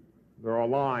either. There are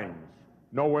lines.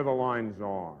 Know where the lines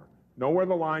are. Know where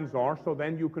the lines are, so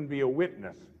then you can be a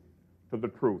witness to the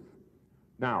truth.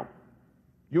 Now,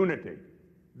 unity.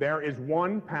 There is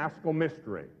one paschal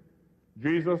mystery.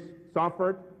 Jesus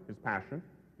suffered his passion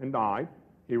and died.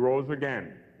 He rose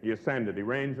again. He ascended. He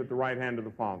reigns at the right hand of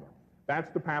the Father.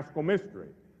 That's the paschal mystery.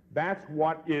 That's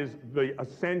what is the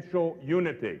essential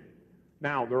unity.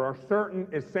 Now, there are certain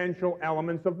essential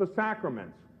elements of the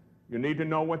sacraments. You need to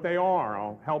know what they are.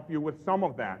 I'll help you with some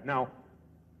of that. Now,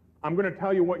 I'm going to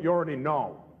tell you what you already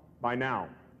know by now.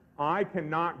 I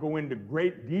cannot go into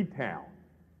great detail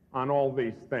on all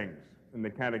these things in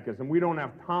the Catechism. We don't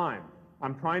have time.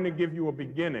 I'm trying to give you a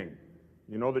beginning.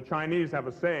 You know, the Chinese have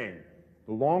a saying,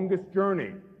 the longest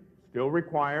journey still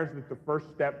requires that the first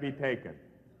step be taken.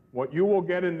 What you will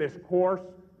get in this course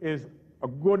is a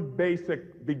good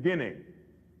basic beginning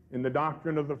in the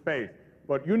doctrine of the faith.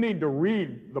 But you need to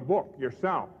read the book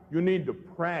yourself. You need to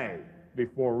pray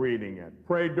before reading it.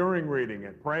 Pray during reading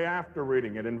it. Pray after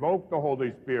reading it. Invoke the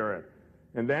Holy Spirit.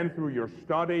 And then through your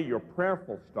study, your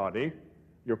prayerful study,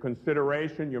 your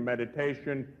consideration, your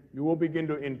meditation, you will begin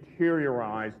to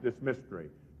interiorize this mystery.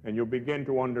 And you'll begin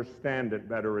to understand it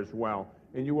better as well.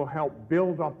 And you will help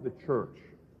build up the church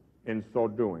in so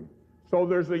doing. So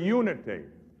there's a unity.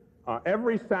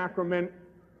 Every sacrament,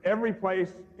 every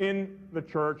place in the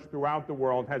church throughout the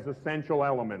world has essential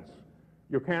elements.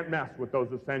 You can't mess with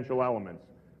those essential elements.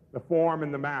 The form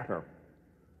and the matter,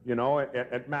 you know,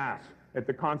 at Mass, at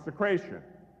the consecration,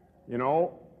 you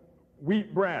know,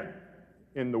 wheat bread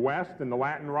in the West, in the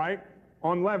Latin Rite,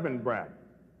 unleavened bread,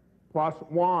 plus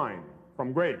wine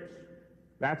from grapes.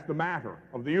 That's the matter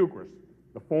of the Eucharist.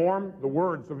 The form, the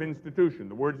words of institution,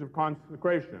 the words of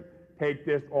consecration. Take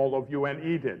this, all of you, and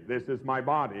eat it. This is my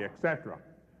body, etc.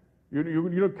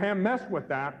 You can't mess with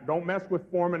that. Don't mess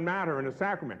with form and matter in a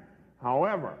sacrament.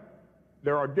 However,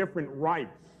 there are different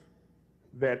rites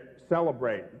that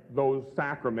celebrate those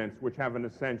sacraments which have an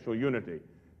essential unity.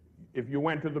 If you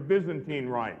went to the Byzantine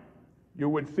Rite, you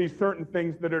would see certain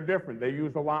things that are different. They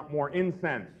use a lot more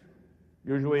incense.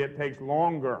 Usually it takes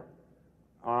longer,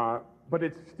 but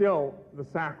it's still the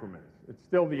sacrament. It's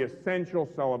still the essential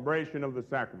celebration of the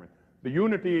sacrament. The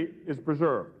unity is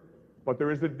preserved, but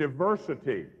there is a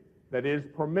diversity that is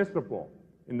permissible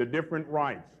in the different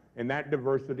rites, and that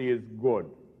diversity is good.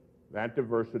 That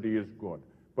diversity is good.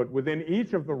 But within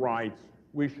each of the rites,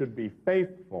 we should be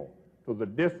faithful to the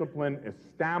discipline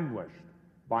established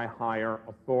by higher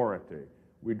authority.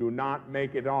 We do not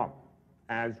make it up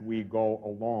as we go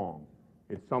along.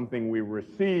 It's something we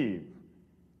receive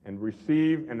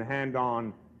and hand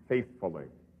on faithfully.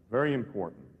 Very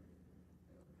important.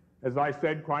 As I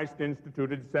said, Christ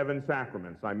instituted 7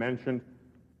 sacraments. I mentioned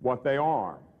what they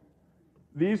are.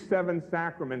 These 7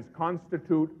 sacraments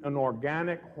constitute an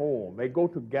organic whole. They go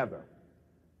together.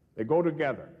 They go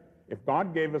together. If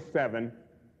God gave us 7,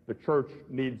 the church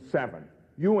needs 7.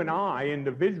 You and I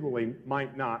individually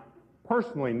might not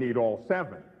personally need all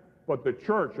 7, but the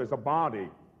church as a body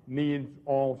needs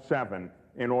all 7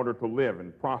 in order to live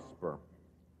and prosper.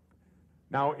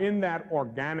 Now, in that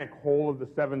organic whole of the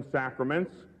 7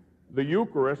 sacraments, the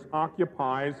Eucharist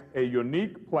occupies a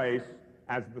unique place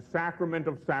as the sacrament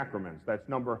of sacraments. That's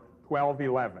number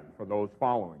 1211 for those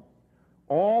following.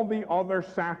 All the other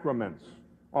sacraments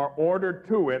are ordered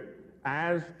to it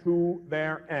as to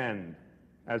their end,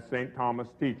 as St. Thomas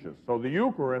teaches. So the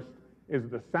Eucharist is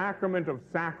the sacrament of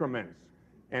sacraments,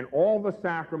 and all the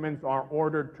sacraments are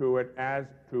ordered to it as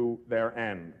to their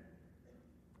end.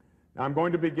 Now I'm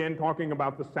going to begin talking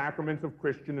about the sacraments of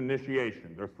Christian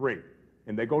initiation. There are 3,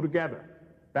 and they go together: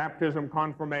 baptism,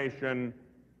 confirmation,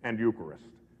 and Eucharist.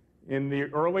 In the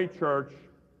early church,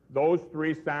 those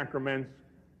 3 sacraments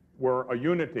were a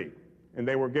unity, and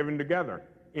they were given together.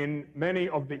 In many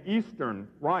of the Eastern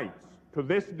rites, to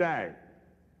this day,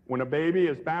 when a baby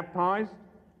is baptized,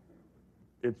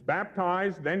 it's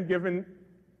baptized, then given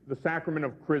the sacrament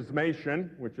of chrismation,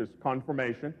 which is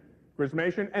confirmation,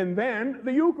 chrismation, and then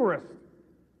the Eucharist.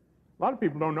 A lot of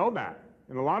people don't know that.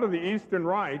 In a lot of the Eastern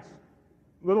rites,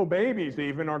 little babies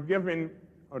even are given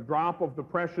a drop of the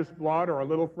precious blood or a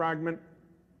little fragment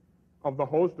of the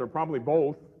host, or probably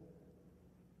both.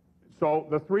 So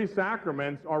the 3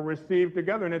 sacraments are received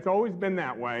together, and it's always been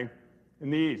that way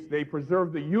in the East. They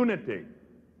preserve the unity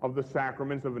of the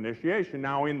sacraments of initiation.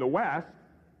 Now in the West,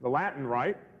 the Latin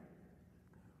Rite,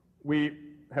 we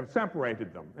have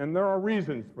separated them, and there are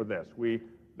reasons for this.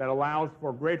 That allows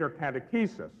for greater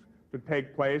catechesis to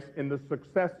take place in the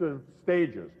successive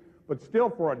stages. But still,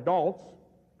 for adults,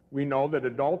 we know that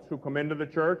adults who come into the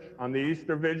church on the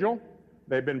Easter Vigil,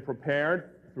 they've been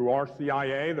prepared through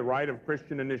RCIA, the rite of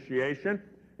Christian initiation,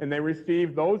 and they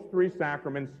receive those 3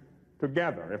 sacraments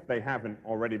together if they haven't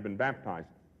already been baptized.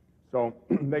 So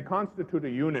they constitute a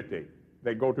unity.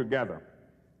 They go together.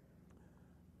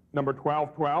 Number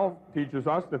 1212 teaches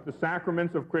us that the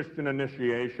sacraments of Christian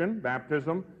initiation,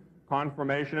 baptism,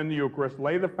 confirmation, and the Eucharist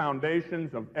lay the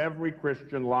foundations of every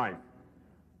Christian life.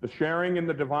 The sharing in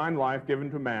the divine life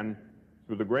given to men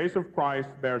through the grace of Christ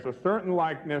bears a certain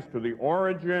likeness to the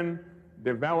origin,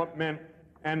 development,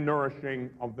 and nourishing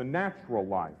of the natural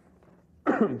life.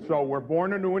 So we're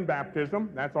born anew in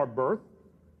baptism. That's our birth.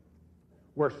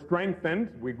 We're strengthened.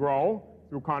 We grow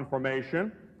through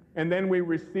confirmation. And then we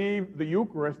receive the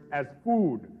Eucharist as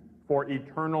food for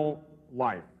eternal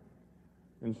life.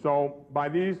 And so by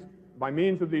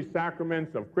means of these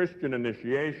sacraments of Christian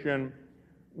initiation,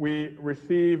 we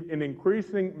receive in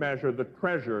increasing measure the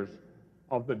treasures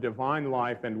of the divine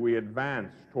life, and we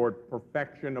advance toward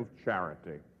perfection of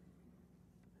charity.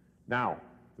 Now,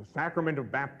 the sacrament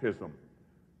of baptism.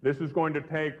 This is going to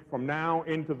take from now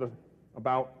into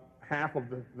about half of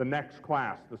the next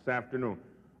class this afternoon.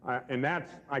 And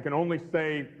that's, I can only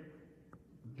say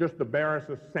just the barest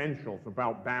essentials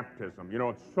about baptism. You know,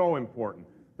 it's so important.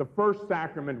 The first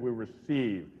sacrament we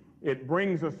receive, it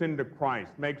brings us into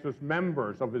Christ, makes us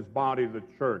members of his body, the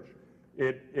church.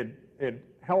 It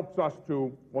helps us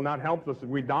to, well, not helps us,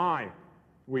 we die.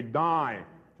 We die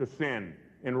to sin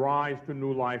and rise to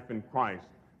new life in Christ.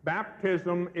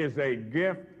 Baptism is a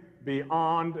gift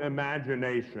beyond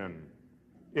imagination.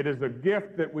 It is a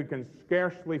gift that we can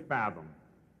scarcely fathom.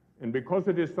 And because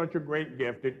it is such a great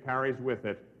gift, it carries with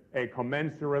it a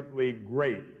commensurately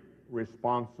great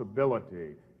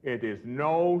responsibility. It is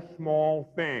no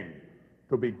small thing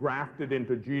to be grafted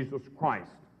into Jesus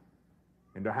Christ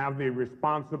and to have the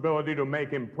responsibility to make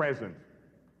him present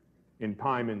in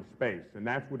time and space. And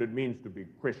that's what it means to be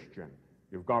Christian.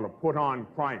 You've got to put on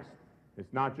Christ.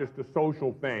 It's not just a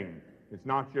social thing. It's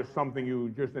not just something you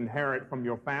just inherit from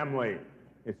your family.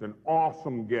 It's an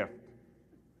awesome gift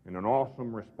and an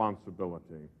awesome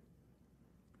responsibility.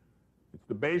 It's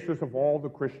the basis of all the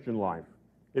Christian life.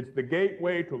 It's the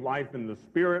gateway to life in the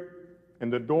Spirit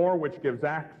and the door which gives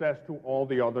access to all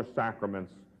the other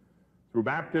sacraments. Through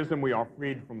baptism, we are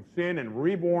freed from sin and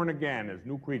reborn again as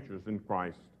new creatures in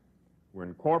Christ. We're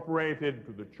incorporated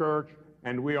to the church,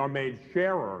 and we are made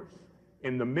sharers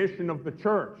in the mission of the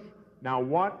church. Now,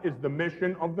 what is the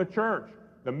mission of the church?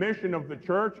 The mission of the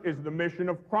church is the mission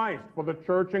of Christ, for the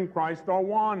church and Christ are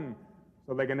one.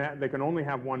 So they can only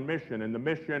have one mission, and the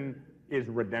mission is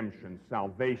redemption,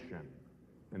 salvation,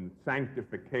 and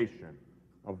sanctification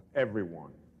of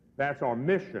everyone. That's our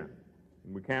mission,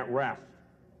 and we can't rest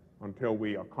until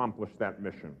we accomplish that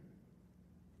mission.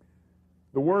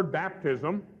 The word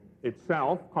baptism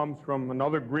itself comes from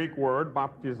another Greek word,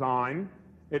 baptizein.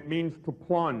 It means to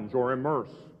plunge or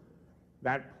immerse.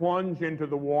 That plunge into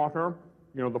the water,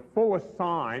 you know, the fullest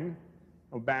sign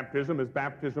of baptism is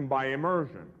baptism by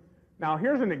immersion. Now,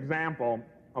 here's an example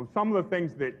of some of the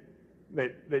things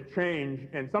that change,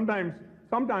 and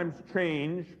sometimes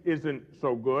change isn't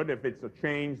so good if it's a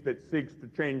change that seeks to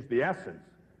change the essence.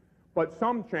 But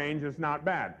some change is not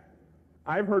bad.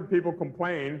 I've heard people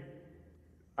complain.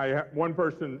 One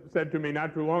person said to me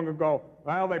not too long ago,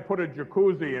 well, they put a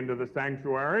jacuzzi into the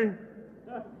sanctuary.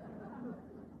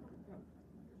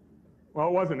 Well,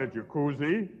 it wasn't a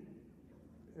jacuzzi.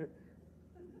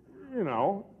 You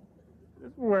know,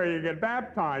 it's where you get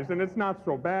baptized, and it's not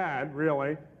so bad,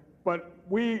 really. But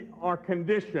we are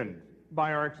conditioned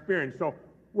by our experience. So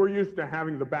we're used to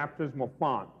having the baptismal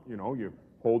font. You know, you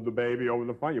hold the baby over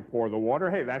the font, you pour the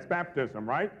water. Hey, that's baptism,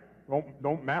 right?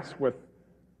 Don't mess with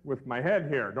my head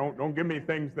here. Don't give me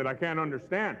things that I can't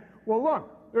understand. Well,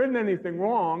 look, there isn't anything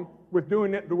wrong with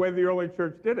doing it the way the early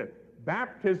church did it.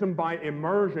 Baptism by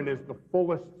immersion is the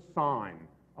fullest sign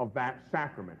of that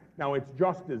sacrament. Now, it's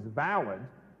just as valid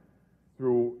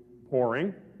through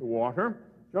pouring the water,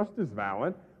 just as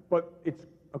valid, but it's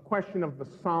a question of the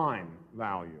sign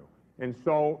value. And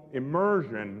so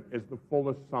immersion is the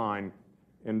fullest sign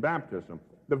in baptism.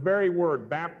 The very word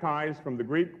baptize from the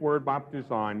Greek word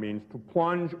baptizein means to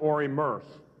plunge or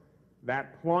immerse.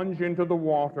 That plunge into the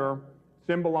water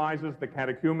symbolizes the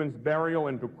catechumen's burial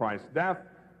into Christ's death,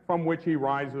 from which he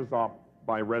rises up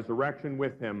by resurrection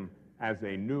with him as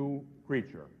a new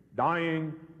creature.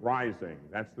 Dying, rising.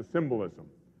 That's the symbolism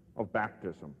of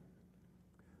baptism.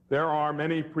 There are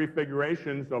many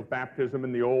prefigurations of baptism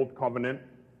in the Old Covenant.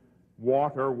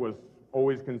 Water was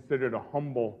always considered a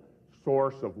humble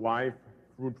source of life,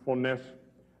 fruitfulness,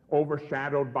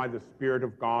 overshadowed by the Spirit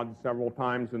of God several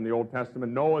times in the Old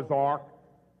Testament. Noah's Ark,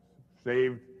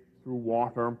 saved through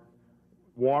water.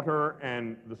 Water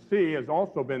and the sea has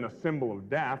also been a symbol of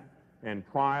death and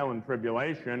trial and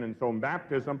tribulation, and so in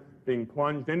baptism, being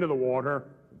plunged into the water,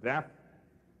 death,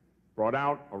 brought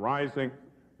out, arising.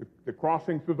 The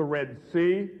crossing through the Red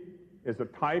Sea is a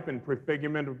type and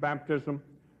prefigurement of baptism.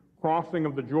 Crossing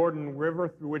of the Jordan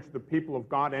River, through which the people of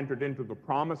God entered into the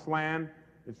Promised Land.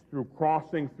 It's through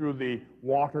crossing through the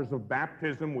waters of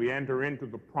baptism we enter into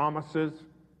the promises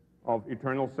of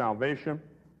eternal salvation.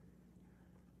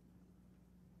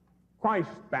 Christ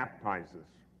baptizes.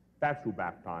 That's who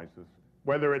baptizes.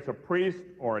 Whether it's a priest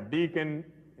or a deacon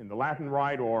in the Latin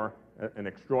rite or an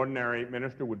extraordinary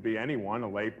minister, would be anyone, a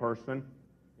lay person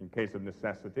in case of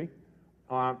necessity.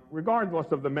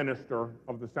 Regardless of the minister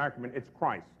of the sacrament, it's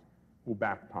Christ who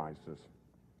baptizes.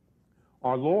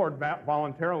 Our Lord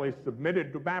voluntarily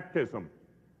submitted to baptism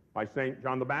by St.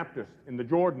 John the Baptist in the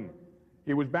Jordan.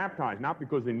 He was baptized, not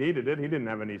because he needed it. He didn't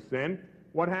have any sin.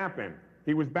 What happened?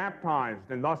 He was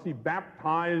baptized, and thus he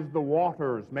baptized the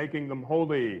waters, making them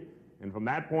holy. And from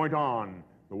that point on,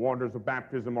 the waters of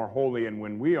baptism are holy, and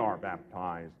when we are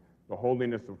baptized, the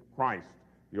holiness of Christ,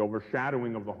 the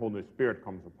overshadowing of the Holy Spirit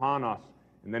comes upon us,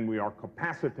 and then we are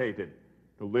capacitated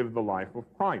to live the life of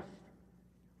Christ.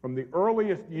 From the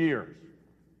earliest years,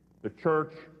 the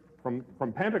church, from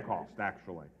Pentecost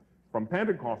actually, from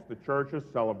Pentecost the church has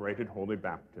celebrated holy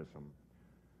baptism.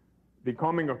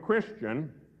 Becoming a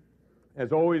Christian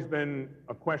has always been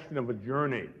a question of a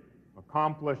journey,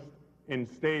 accomplished in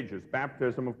stages.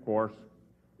 Baptism, of course,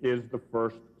 is the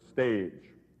first stage.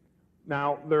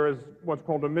 Now, there is what's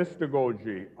called a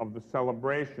mystagogy of the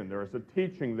celebration. There is a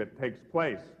teaching that takes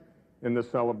place in the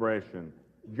celebration.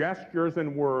 Gestures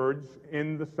and words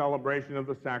in the celebration of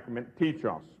the sacrament teach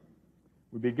us.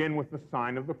 We begin with the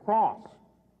sign of the cross.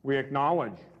 We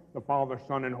acknowledge the Father,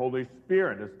 Son, and Holy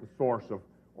Spirit as the source of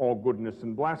all goodness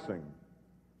and blessing.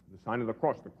 The sign of the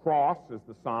cross. The cross is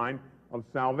the sign of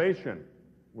salvation.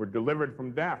 We're delivered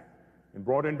from death and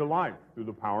brought into life through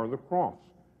the power of the cross.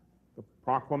 The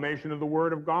proclamation of the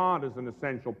Word of God is an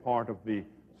essential part of the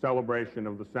celebration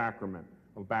of the sacrament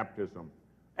of baptism.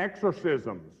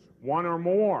 Exorcisms, one or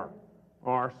more,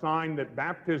 are a sign that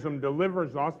baptism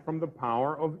delivers us from the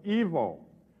power of evil.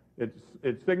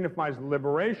 It signifies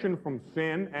liberation from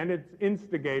sin and its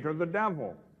instigator, the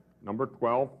devil. Number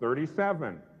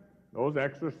 1237. Those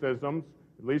exorcisms,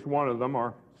 at least one of them,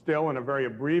 are still in a very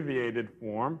abbreviated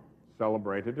form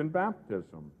celebrated in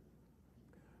baptism.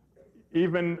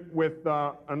 Even with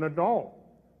an adult,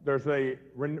 there's a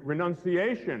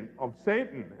renunciation of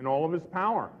Satan and all of his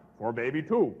power. For baby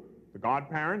too. The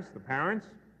godparents, the parents,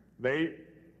 they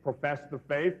profess the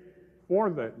faith for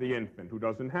the infant who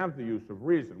doesn't have the use of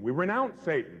reason. We renounce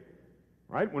Satan,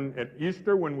 right? At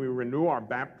Easter, when we renew our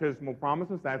baptismal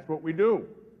promises, that's what we do.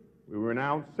 We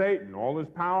renounce Satan, all his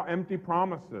power, empty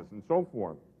promises, and so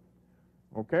forth.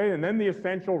 Okay, and then the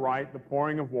essential rite, the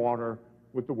pouring of water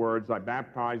with the words, I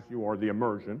baptize you, or the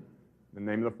immersion, in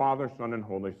the name of the Father, Son, and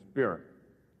Holy Spirit.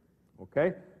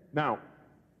 Okay, now,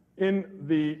 in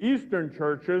the Eastern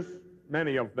churches,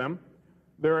 many of them,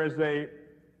 there is a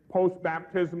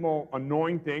post-baptismal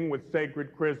anointing with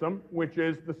sacred chrism, which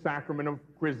is the sacrament of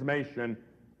chrismation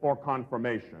or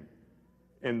confirmation.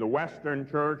 In the Western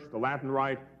church, the Latin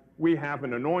Rite, we have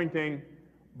an anointing,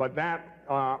 but that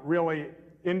really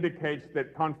indicates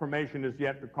that confirmation is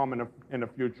yet to come in a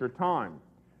future time.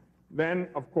 Then,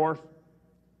 of course,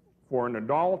 for an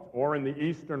adult or in the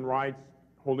Eastern rites,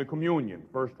 Holy Communion,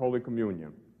 First Holy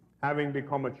Communion. Having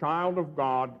become a child of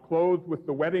God, clothed with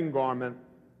the wedding garment,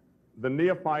 the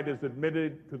neophyte is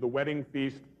admitted to the wedding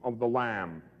feast of the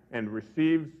Lamb and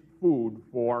receives food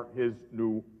for his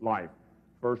new life,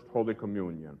 First Holy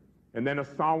Communion. And then a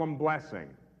solemn blessing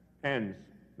ends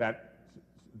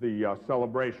the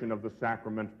celebration of the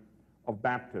sacrament of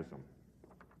baptism.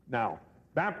 Now,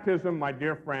 baptism, my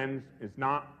dear friends, is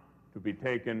not to be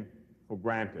taken for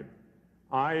granted.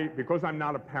 Because I'm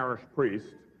not a parish priest,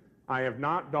 I have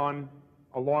not done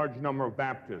a large number of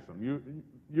baptisms.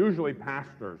 Usually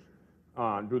pastors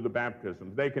do the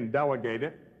baptisms. They can delegate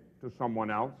it to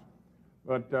someone else.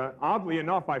 But oddly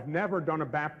enough, I've never done a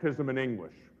baptism in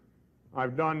English.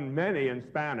 I've done many in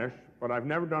Spanish, but I've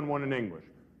never done one in English.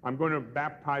 I'm going to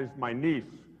baptize my niece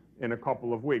in a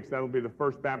couple of weeks. That'll be the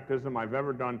first baptism I've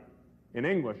ever done in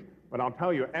English. But I'll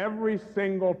tell you, every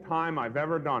single time I've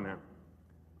ever done it,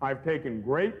 I've taken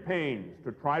great pains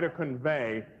to try to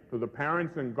convey to the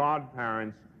parents and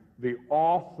godparents the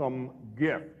awesome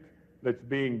gift that's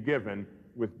being given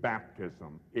with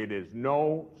baptism. It is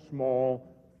no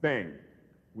small thing.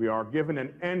 We are given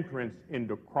an entrance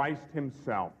into Christ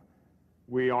himself.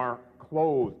 We are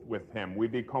clothed with him. We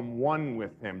become one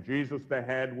with him. Jesus the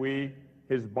head, we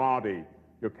his body.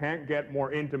 You can't get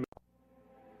more intimate.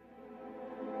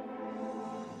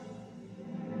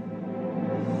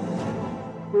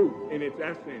 Truth in its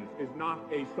essence is not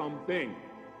a something.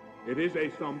 It is a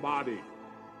somebody.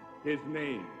 His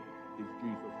name is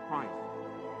Jesus Christ.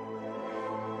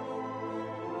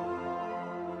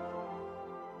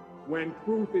 When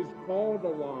truth is called a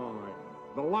lie,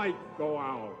 the lights go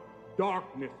out,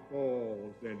 darkness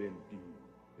falls, and indeed,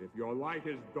 if your light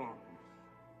is darkness,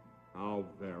 how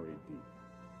very deep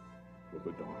will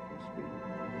the darkness be?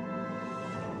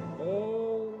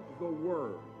 All the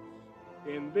words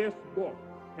in this book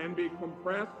can be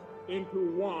compressed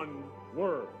into one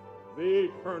word, the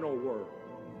eternal word,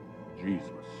 Jesus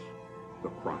the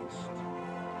Christ.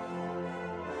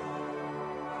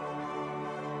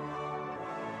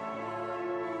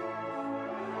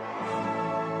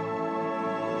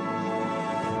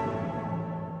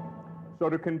 So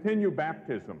to continue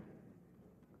baptism,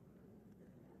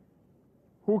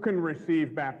 who can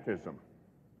receive baptism?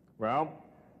 Well,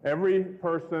 every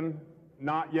person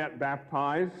not yet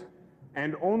baptized,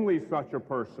 and only such a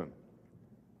person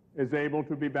is able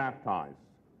to be baptized.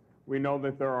 We know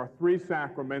that there are 3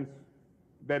 sacraments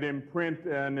that imprint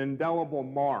an indelible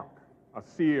mark, a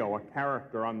seal, a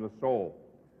character on the soul: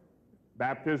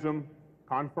 baptism,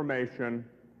 confirmation,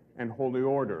 and holy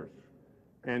orders.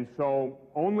 And so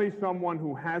only someone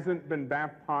who hasn't been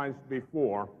baptized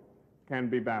before can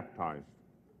be baptized.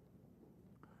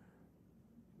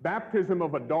 Baptism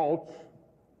of adults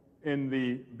in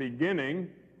the beginning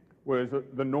was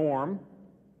the norm.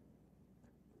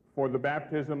 For the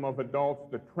baptism of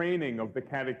adults, the training of the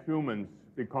catechumens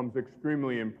becomes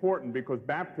extremely important, because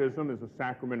baptism is a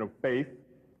sacrament of faith,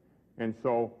 and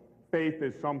so faith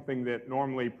is something that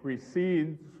normally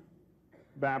precedes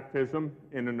baptism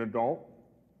in an adult.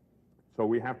 So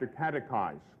we have to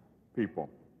catechize people.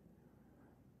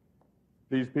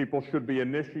 These people should be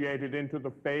initiated into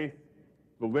the faith,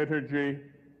 the liturgy,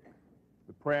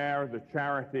 the prayer, the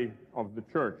charity of the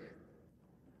church.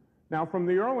 Now, from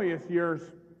the earliest years,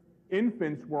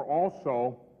 infants were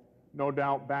also, no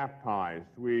doubt, baptized.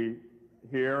 We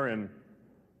hear in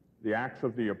the Acts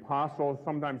of the Apostles,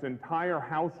 sometimes entire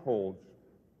households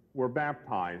were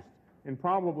baptized, and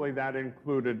probably that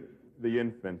included the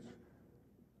infants.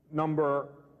 Number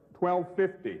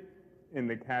 1250 in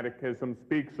the Catechism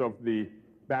speaks of the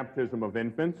baptism of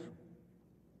infants.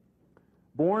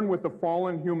 Born with a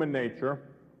fallen human nature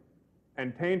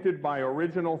and tainted by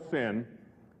original sin,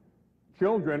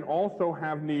 children also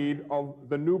have need of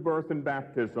the new birth and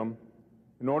baptism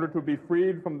in order to be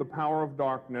freed from the power of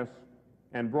darkness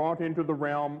and brought into the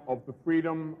realm of the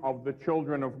freedom of the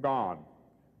children of God,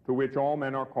 to which all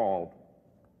men are called.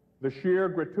 The sheer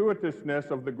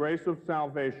gratuitousness of the grace of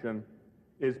salvation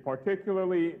is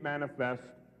particularly manifest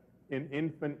in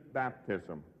infant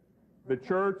baptism. The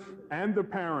church and the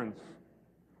parents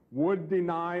would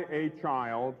deny a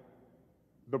child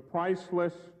the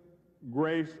priceless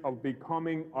grace of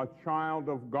becoming a child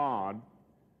of God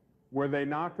were they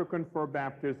not to confer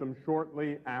baptism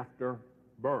shortly after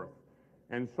birth.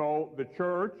 And so the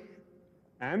church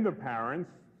and the parents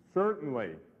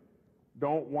certainly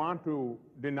don't want to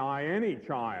deny any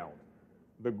child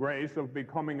the grace of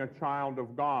becoming a child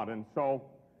of God. And so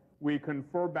we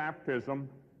confer baptism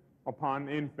upon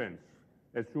infants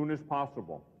as soon as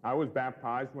possible. I was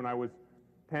baptized when I was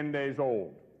 10 days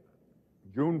old.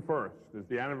 June 1st is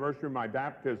the anniversary of my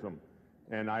baptism,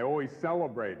 and I always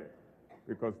celebrate it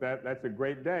because that's a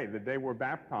great day. The day we're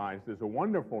baptized is a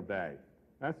wonderful day.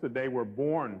 That's the day we're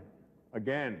born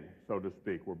again, so to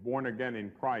speak. We're born again in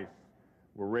Christ.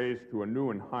 We're raised to a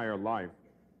new and higher life.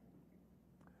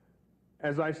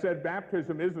 As I said,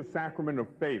 baptism is a sacrament of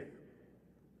faith,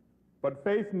 but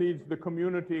faith needs the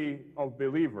community of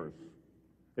believers.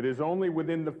 It is only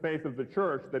within the faith of the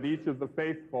church that each of the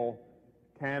faithful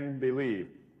can believe.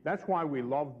 That's why we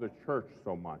love the church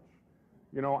so much.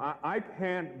 You know, I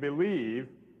can't believe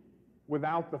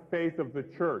without the faith of the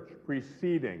church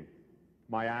preceding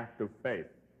my act of faith.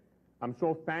 I'm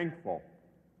so thankful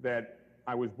that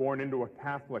I was born into a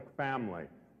Catholic family,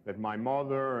 that my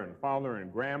mother and father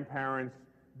and grandparents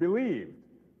believed.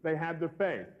 They had the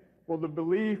faith. Well, the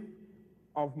belief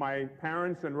of my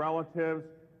parents and relatives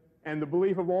and the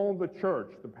belief of all the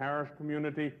church, the parish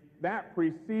community, that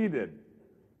preceded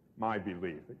my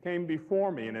belief. It came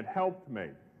before me and it helped me.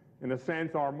 In a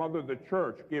sense, our mother, the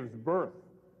church, gives birth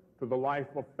to the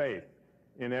life of faith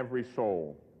in every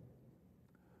soul.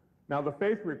 Now, the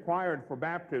faith required for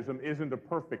baptism isn't a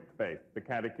perfect faith, the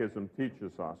Catechism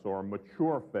teaches us, or a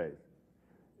mature faith.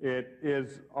 It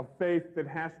is a faith that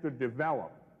has to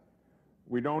develop.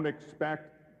 We don't expect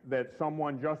that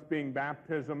someone just being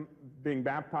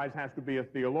baptized has to be a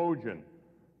theologian,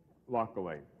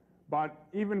 luckily. But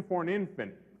even for an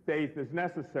infant, faith is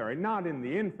necessary. Not in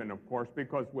the infant, of course,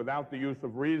 because without the use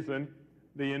of reason,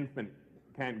 the infant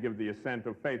can't give the assent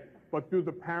of faith. But through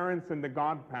the parents and the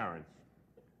godparents,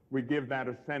 we give that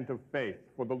assent of faith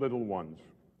for the little ones.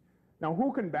 Now,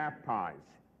 who can baptize?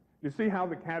 You see how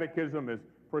the Catechism is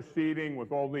proceeding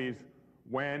with all these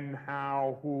when,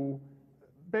 how, who,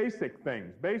 basic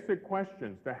things, basic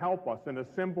questions to help us in a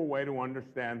simple way to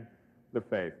understand the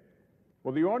faith.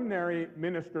 Well, the ordinary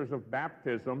ministers of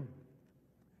baptism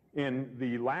in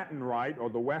the Latin Rite or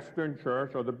the Western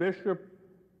Church are the bishop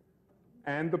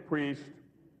and the priest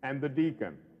and the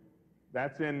deacon.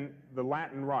 That's in the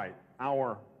Latin Rite,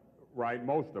 our Rite,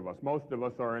 most of us. Most of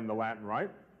us are in the Latin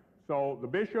Rite. So the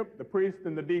bishop, the priest,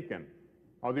 and the deacon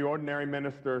are the ordinary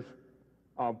ministers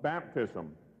of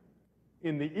baptism.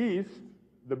 In the East,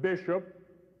 the bishop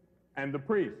and the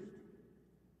priest,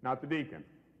 not the deacon,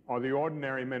 are the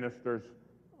ordinary ministers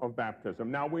of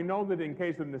baptism. Now, we know that in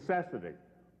case of necessity,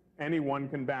 anyone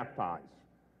can baptize.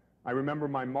 I remember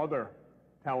my mother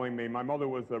telling me, my mother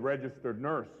was a registered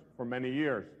nurse for many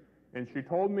years, and she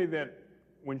told me that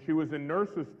when she was in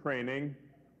nurses training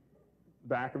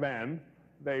back then,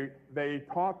 they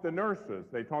taught the nurses,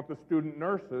 they taught the student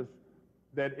nurses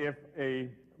that if a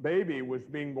baby was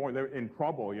being born, they're in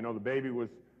trouble, you know, the baby was,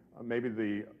 maybe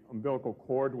the umbilical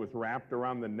cord was wrapped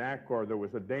around the neck, or there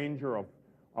was a danger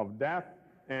of death,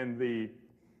 and the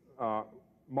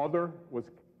mother was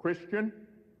Christian,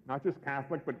 not just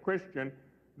Catholic, but Christian,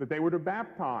 that they were to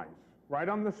baptize right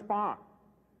on the spot.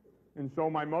 And so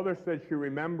my mother said she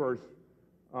remembers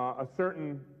a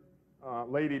certain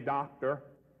lady doctor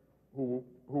who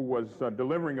was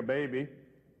delivering a baby,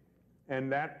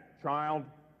 and that child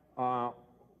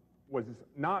was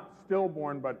not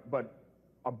stillborn, but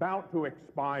about to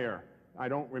expire. I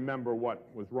don't remember what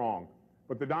was wrong,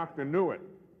 but the doctor knew it,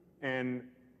 and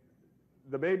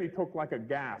the baby took like a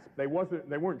gasp. They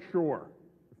weren't sure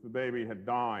if the baby had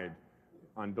died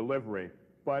on delivery,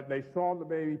 but they saw the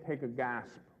baby take a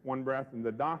gasp, one breath, and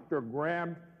the doctor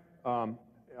grabbed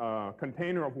a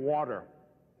container of water,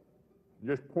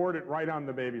 just poured it right on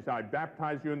the baby's eye.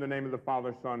 Baptize you in the name of the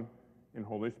Father, Son, and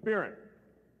Holy Spirit.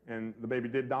 And the baby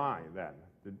did die then.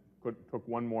 Took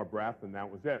one more breath, and that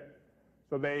was it.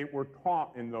 So they were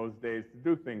taught in those days to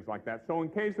do things like that. So in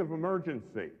case of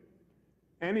emergency,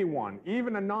 anyone,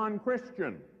 even a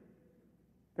non-Christian,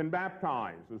 can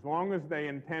baptize as long as they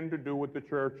intend to do what the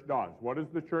church does. What does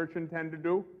the church intend to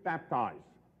do? Baptize.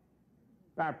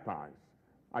 Baptize.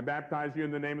 I baptize you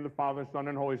in the name of the Father, Son,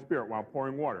 and Holy Spirit while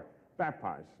pouring water.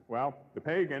 Baptize. Well, the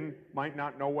pagan might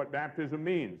not know what baptism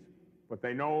means, but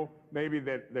they know maybe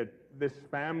that this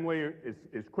family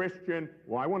is Christian.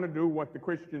 Well, I want to do what the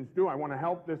Christians do. I want to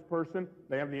help this person.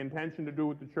 They have the intention to do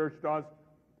what the church does.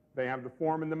 They have the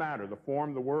form and the matter. The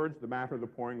form, the words, the matter, the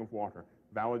pouring of water.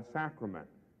 Valid sacrament.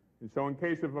 And so in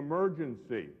case of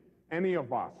emergency, any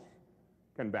of us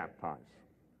can baptize.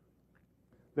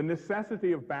 The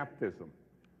necessity of baptism.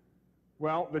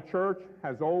 Well, the church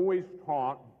has always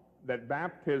taught that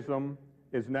baptism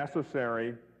is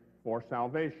necessary for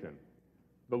salvation.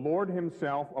 The Lord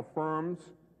himself affirms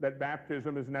that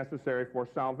baptism is necessary for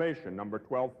salvation, number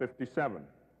 1257.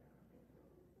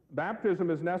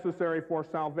 Baptism is necessary for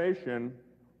salvation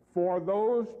for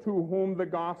those to whom the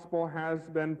gospel has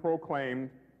been proclaimed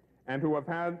and who have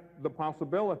had the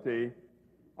possibility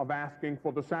of asking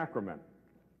for the sacrament.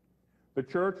 The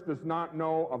church does not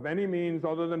know of any means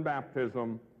other than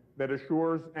baptism that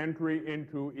assures entry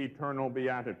into eternal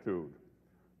beatitude.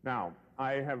 Now,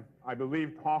 I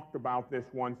believe, talked about this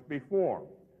once before.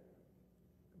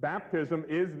 Baptism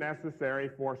is necessary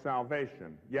for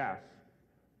salvation, yes.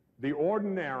 The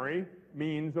ordinary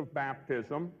means of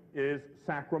baptism is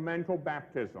sacramental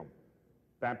baptism,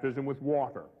 baptism with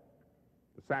water,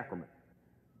 the sacrament.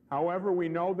 However, we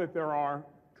know that there are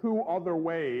two other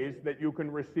ways that you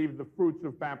can receive the fruits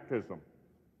of baptism.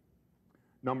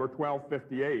 Number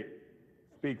 1258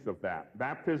 speaks of that.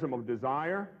 Baptism of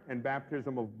desire and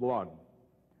baptism of blood.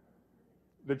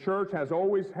 The church has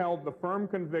always held the firm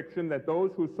conviction that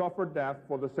those who suffer death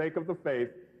for the sake of the faith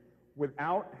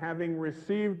without having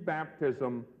received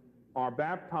baptism are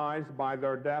baptized by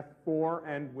their death for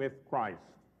and with Christ.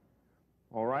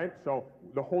 All right? So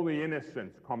the holy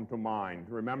innocents come to mind.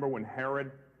 Remember when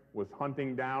Herod was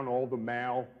hunting down all the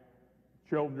male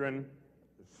children,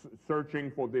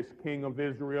 searching for this king of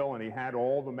Israel, and he had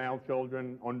all the male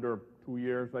children under 2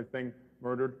 years, I think,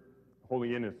 murdered?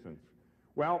 Holy innocents.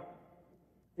 Well,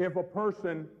 if a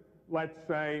person, let's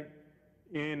say,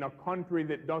 in a country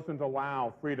that doesn't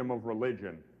allow freedom of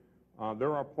religion,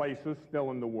 there are places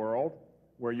still in the world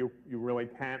where you really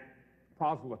can't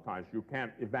proselytize, you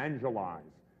can't evangelize.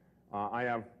 I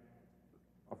have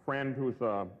a friend who's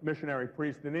a missionary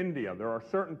priest in India. There are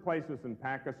certain places in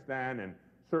Pakistan and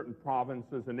certain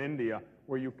provinces in India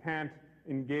where you can't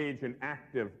engage in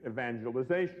active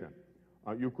evangelization.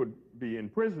 You could be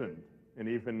imprisoned and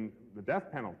even the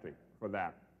death penalty for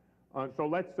that. So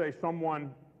let's say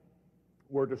someone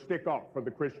were to stick up for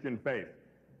the Christian faith,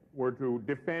 were to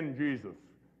defend Jesus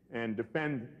and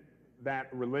defend that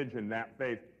religion, that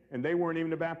faith, and they weren't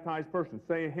even a baptized person,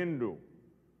 say a Hindu,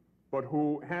 but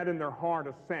who had in their heart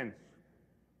a sense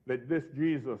that this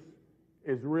Jesus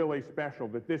is really special,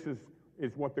 that this is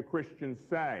what the Christians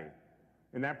say,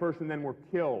 and that person then were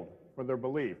killed for their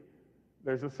belief.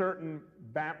 There's a certain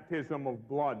baptism of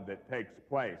blood that takes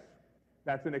place.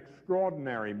 That's an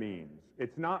extraordinary means.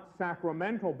 It's not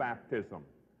sacramental baptism,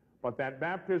 but that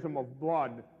baptism of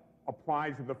blood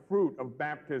applies the fruit of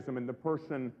baptism, and the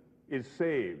person is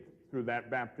saved through that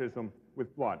baptism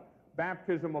with blood.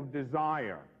 Baptism of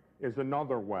desire is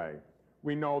another way.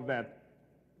 We know that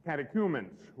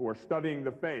catechumens who are studying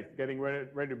the faith, getting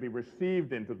ready to be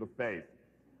received into the faith,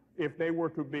 if they were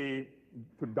to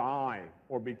die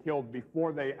or be killed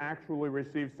before they actually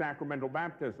receive sacramental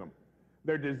baptism,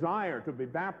 their desire to be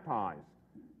baptized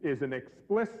is an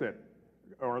explicit,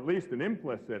 or at least an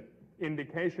implicit,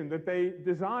 indication that they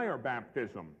desire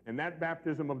baptism. And that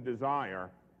baptism of desire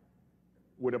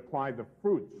would apply the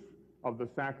fruits of the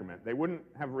sacrament. They wouldn't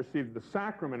have received the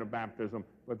sacrament of baptism,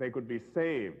 but they could be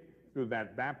saved through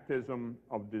that baptism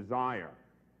of desire.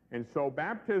 And so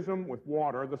baptism with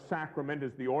water, the sacrament,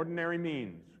 is the ordinary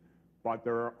means, but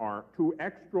there are two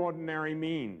extraordinary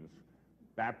means,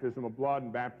 baptism of blood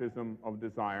and baptism of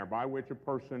desire, by which a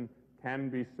person can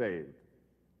be saved.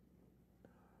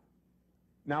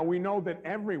 Now we know that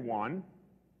everyone,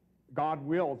 God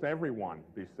wills everyone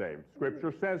be saved.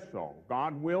 Scripture says so.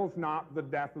 God wills not the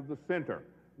death of the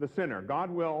sinner. God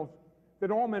wills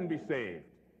that all men be saved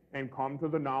and come to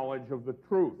the knowledge of the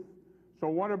truth. So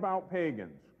what about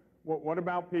pagans? What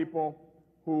about people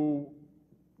who,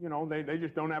 they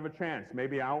just don't have a chance,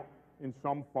 maybe out in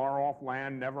some far-off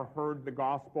land, never heard the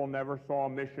gospel, never saw a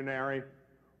missionary?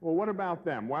 Well, what about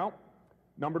them? Well,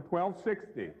 number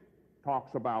 1260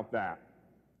 talks about that.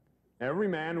 Every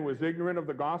man who is ignorant of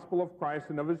the gospel of Christ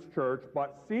and of his church,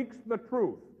 but seeks the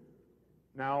truth.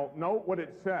 Now, note what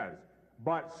it says.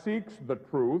 But seeks the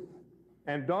truth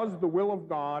and does the will of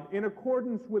God in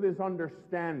accordance with his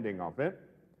understanding of it,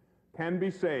 can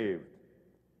be saved.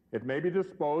 It may be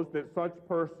disposed that such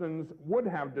persons would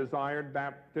have desired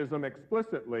baptism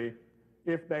explicitly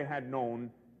if they had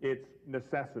known its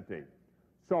necessity.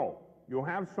 So, you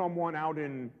have someone out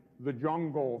in the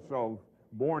jungles of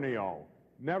Borneo,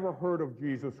 never heard of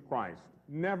Jesus Christ,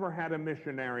 never had a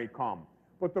missionary come,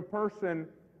 but the person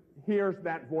hears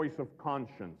that voice of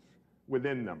conscience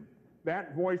within them.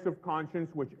 That voice of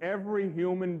conscience which every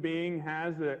human being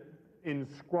has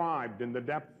inscribed in the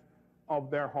depths of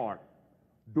their heart.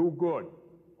 Do good,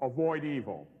 avoid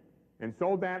evil. And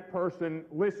so that person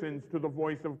listens to the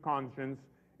voice of conscience,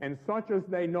 and such as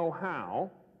they know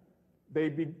how, they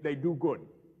do good,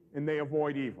 and they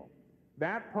avoid evil.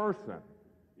 That person,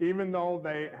 even though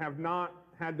they have not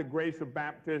had the grace of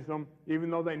baptism, even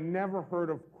though they never heard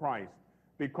of Christ,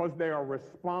 because they are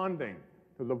responding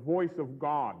to the voice of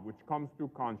God which comes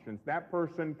through conscience, that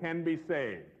person can be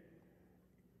saved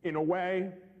in a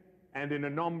way and in a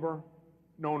number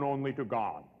known only to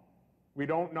God. We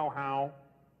don't know how,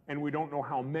 and we don't know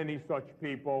how many such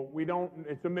people.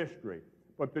 It's a mystery.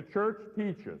 But the church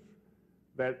teaches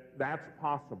that that's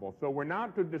possible. So we're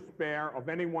not to despair of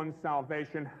anyone's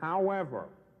salvation. However,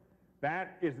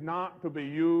 that is not to be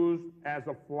used as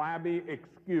a flabby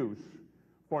excuse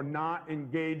for not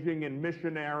engaging in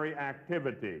missionary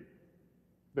activity.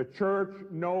 The church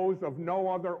knows of no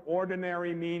other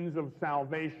ordinary means of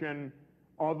salvation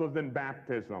other than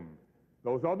baptism.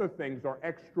 Those other things are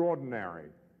extraordinary.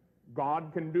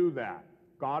 God can do that.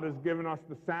 God has given us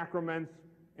the sacraments,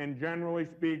 and generally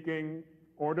speaking,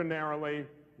 ordinarily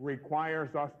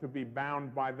requires us to be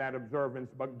bound by that observance,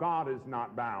 but God is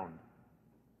not bound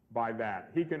by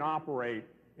that. He can operate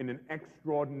in an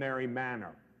extraordinary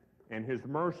manner, and his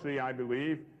mercy, I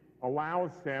believe,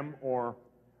 allows him, or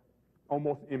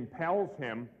almost impels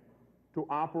him, to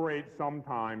operate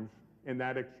sometimes in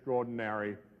that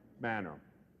extraordinary manner.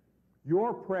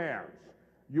 Your prayers,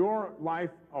 your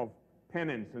life of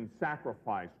penance and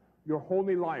sacrifice, your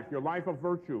holy life, your life of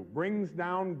virtue, brings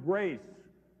down grace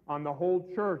on the whole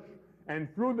church, and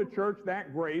through the church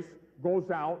that grace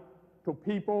goes out to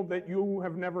people that you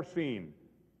have never seen.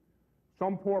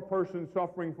 Some poor person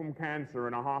suffering from cancer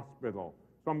in a hospital,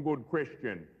 some good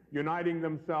Christian, uniting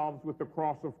themselves with the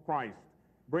cross of Christ,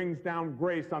 brings down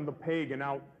grace on the pagan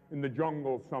out in the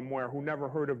jungle somewhere who never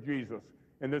heard of Jesus.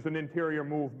 And there's an interior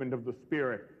movement of the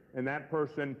Spirit, and that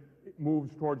person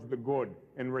moves towards the good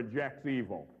and rejects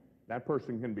evil. That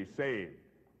person can be saved.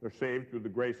 They're saved through the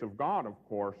grace of God, of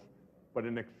course, but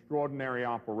an extraordinary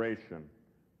operation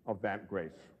of that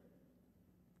grace.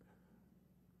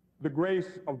 The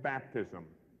grace of baptism.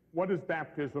 What does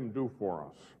baptism do for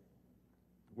us?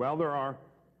 Well, there are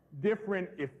different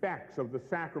effects of the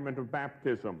sacrament of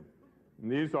baptism.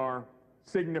 And these are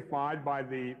signified by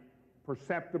the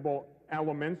perceptible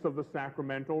elements of the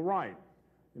sacramental rite.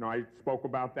 I spoke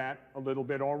about that a little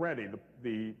bit already,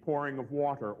 the pouring of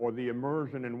water or the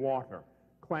immersion in water,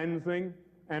 cleansing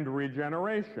and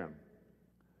regeneration.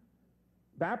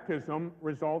 Baptism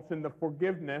results in the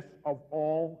forgiveness of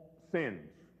all sins.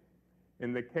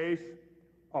 In the case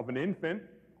of an infant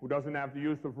who doesn't have the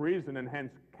use of reason and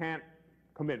hence can't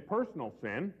commit personal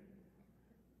sin,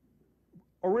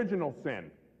 original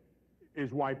sin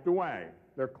is wiped away.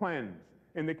 They're cleansed.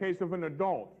 In the case of an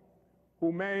adult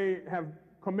who may have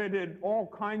committed all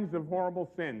kinds of horrible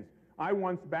sins, I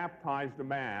once baptized a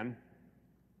man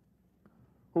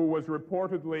who was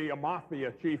reportedly a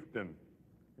mafia chieftain,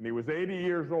 and he was 80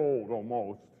 years old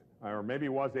almost, or maybe he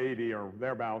was 80 or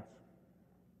thereabouts.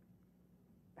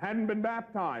 Hadn't been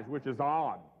baptized, which is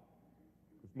odd,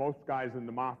 because most guys in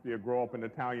the mafia grow up in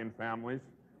Italian families,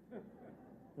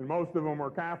 and most of them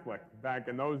were Catholic back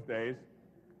in those days.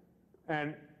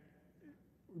 And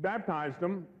baptized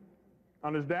him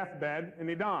on his deathbed, and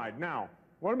he died. Now,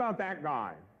 what about that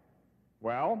guy?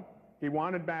 Well, he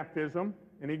wanted baptism,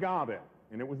 and he got it,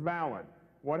 and it was valid.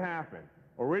 What happened?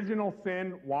 Original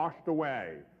sin washed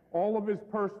away. All of his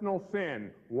personal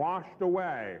sin washed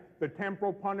away. The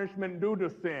temporal punishment due to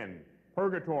sin,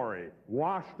 purgatory,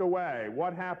 washed away.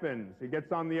 What happens? He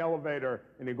gets on the elevator,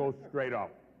 and he goes straight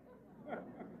up.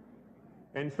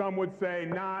 And some would say,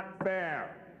 not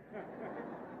fair.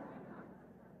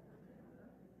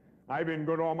 I've been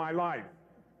good all my life.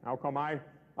 How come I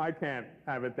can't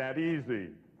have it that easy?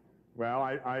 Well,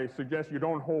 I suggest you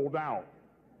don't hold out.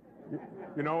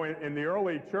 You know, in the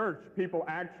early church, people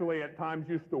actually at times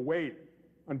used to wait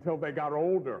until they got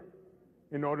older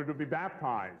in order to be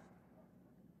baptized.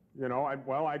 You know,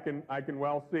 I can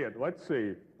well see it. Let's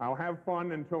see. I'll have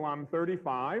fun until I'm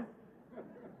 35,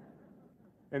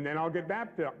 and then I'll get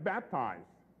baptized,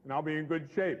 and I'll be in good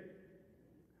shape.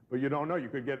 But you don't know. You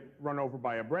could get run over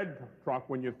by a bread truck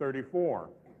when you're 34,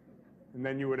 and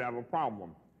then you would have a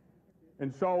problem.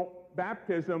 And so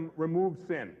baptism removes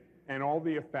sin and all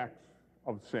the effects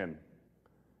of sin.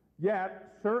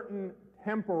 Yet certain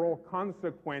temporal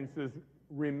consequences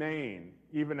remain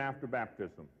even after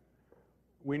baptism.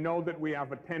 We know that we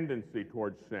have a tendency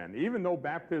towards sin. Even though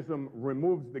baptism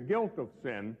removes the guilt of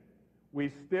sin, we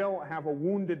still have a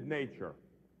wounded nature.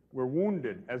 We're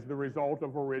wounded as the result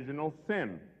of original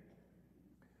sin.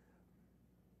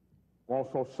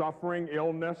 Also, suffering,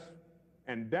 illness,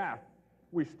 and death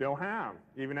we still have,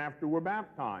 even after we're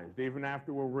baptized, even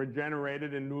after we're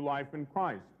regenerated in new life in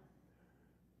Christ.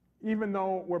 Even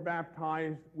though we're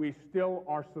baptized, we still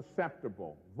are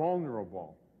susceptible,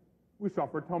 vulnerable. We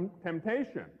suffer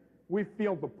temptation. We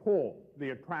feel the pull,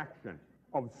 the attraction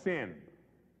of sin.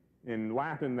 In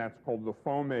Latin, that's called the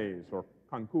fomes, or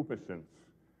concupiscence.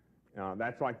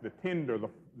 That's like the tinder,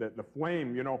 the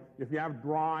flame. You know, if you have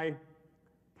dry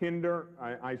tinder,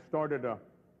 I started a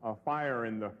fire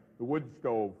in the wood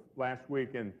stove last week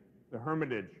in the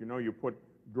Hermitage. You know, you put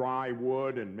dry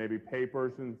wood and maybe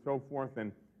papers and so forth,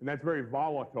 and that's very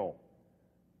volatile,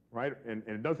 right? And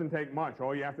it doesn't take much.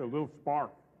 All you have to do is a little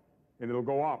spark, and it'll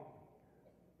go up.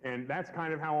 And that's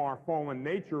kind of how our fallen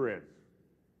nature is.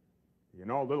 You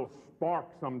know, a little spark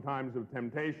sometimes of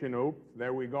temptation, oops,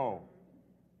 there we go.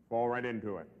 Fall right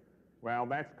into it. Well,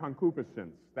 that's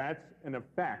concupiscence. That's an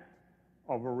effect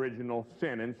of original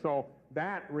sin. And so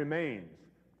that remains.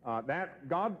 That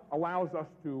God allows us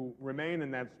to remain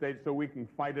in that state so we can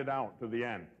fight it out to the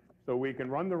end. So we can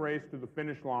run the race to the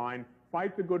finish line,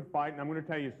 fight the good fight, and I'm going to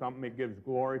tell you something, it gives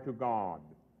glory to God.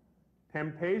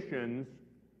 Temptations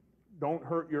don't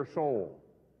hurt your soul.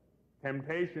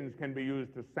 Temptations can be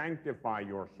used to sanctify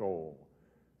your soul.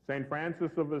 St.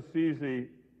 Francis of Assisi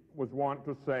was wont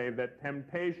to say that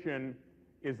temptation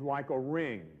is like a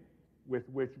ring with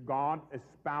which God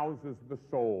espouses the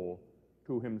soul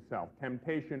to himself.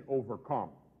 Temptation overcome,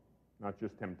 not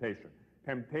just temptation.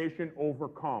 Temptation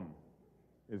overcome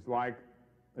is like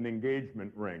an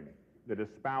engagement ring that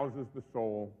espouses the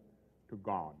soul to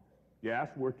God. Yes,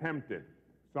 we're tempted.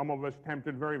 Some of us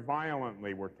tempted very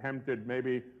violently. We're tempted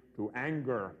maybe to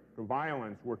anger, to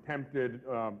violence. We're tempted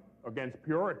against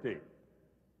purity.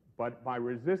 But by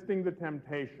resisting the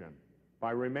temptation,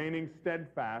 by remaining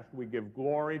steadfast, we give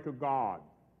glory to God.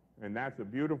 And that's a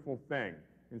beautiful thing.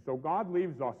 And so God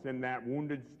leaves us in that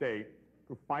wounded state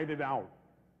to fight it out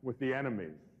with the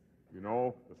enemies. You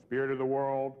know, the spirit of the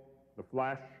world, the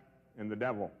flesh, and the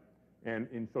devil. And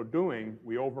in so doing,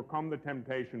 we overcome the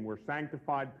temptation. We're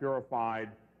sanctified, purified,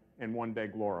 and one day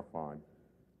glorified.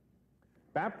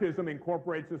 Baptism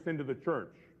incorporates us into the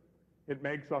church. It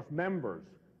makes us members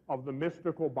of the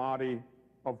mystical body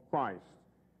of Christ.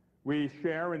 We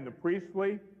share in the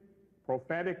priestly,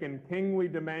 prophetic, and kingly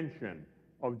dimension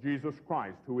of Jesus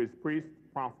Christ, who is priest,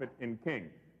 prophet, and king.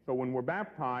 So when we're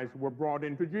baptized, we're brought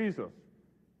into Jesus.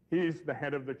 He's the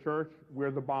head of the church.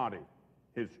 We're the body,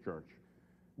 his church.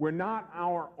 We're not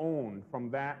our own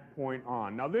from that point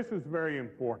on. Now, this is very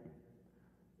important.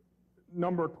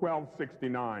 Number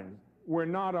 1269 we're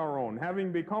not our own.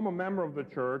 Having become a member of the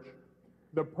church,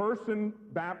 the person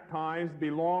baptized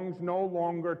belongs no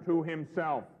longer to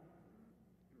himself,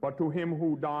 but to him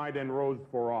who died and rose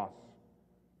for us.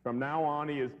 From now on,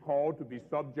 he is called to be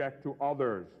subject to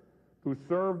others, to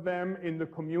serve them in the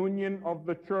communion of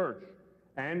the church,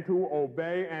 and to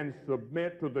obey and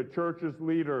submit to the church's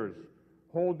leaders,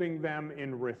 holding them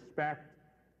in respect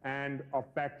and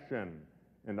affection.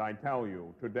 And I tell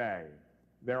you today,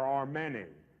 there are many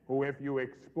who, if you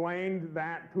explained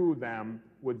that to them,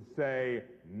 would say,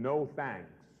 no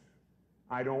thanks.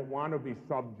 I don't want to be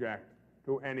subject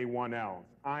to anyone else.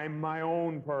 I'm my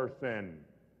own person.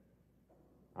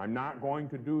 I'm not going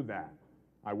to do that.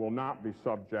 I will not be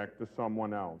subject to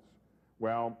someone else.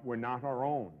 Well, we're not our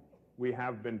own. We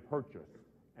have been purchased,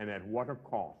 and at what a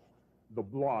cost. The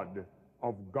blood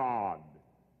of God.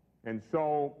 And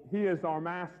so he is our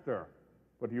master.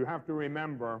 But you have to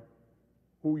remember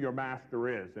who your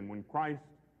master is. And when Christ,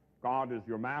 God, is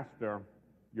your master,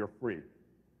 you're free.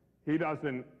 He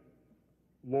doesn't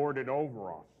lord it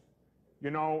over us. You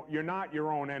know, you're not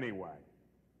your own anyway.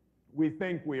 We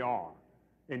think we are.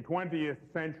 In 20th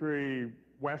century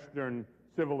Western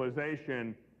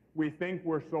civilization, we think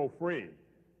we're so free.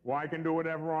 Well, I can do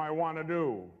whatever I want to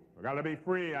do. I got to be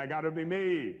free. I got to be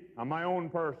me. I'm my own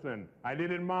person. I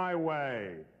did it my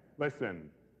way. Listen,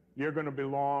 you're going to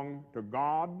belong to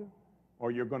God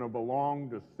or you're going to belong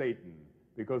to Satan,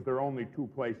 because there are only two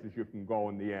places you can go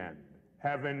in the end,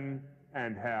 heaven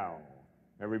and hell.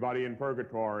 Everybody in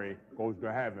purgatory goes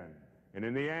to heaven. And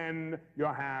in the end,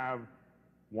 you'll have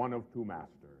one of two masters.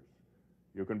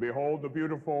 You can behold the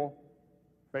beautiful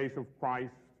face of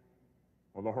Christ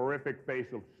or the horrific face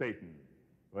of Satan.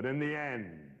 But in the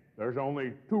end, there's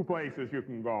only two places you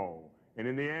can go. And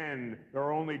in the end, there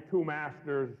are only two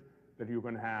masters that you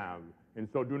can have. And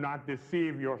so do not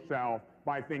deceive yourself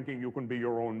by thinking you can be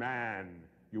your own man.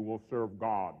 You will serve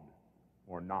God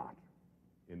or not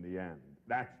in the end.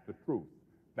 That's the truth.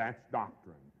 That's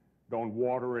doctrine. Don't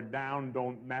water it down.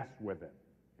 Don't mess with it.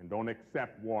 And don't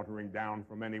accept watering down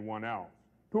from anyone else.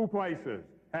 Two places,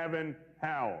 heaven,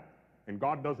 hell. And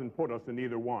God doesn't put us in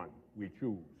either one. We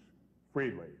choose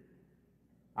freely.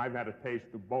 I've had a taste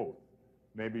of both.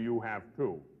 Maybe you have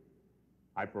too.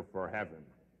 I prefer heaven.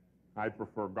 I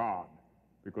prefer God,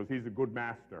 because he's a good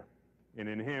master. And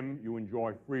in him you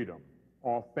enjoy freedom,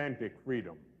 authentic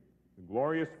freedom, the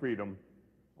glorious freedom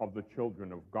of the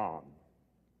children of God.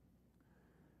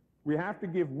 We have to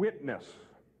give witness.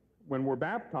 When we're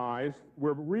baptized,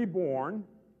 we're reborn,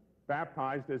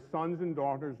 baptized as sons and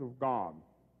daughters of God.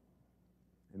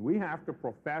 And we have to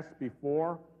profess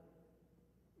before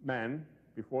men,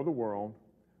 before the world,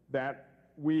 that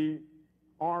we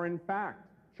are in fact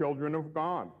children of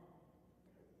God.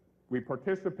 We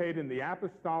participate in the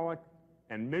apostolic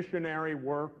and missionary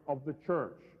work of the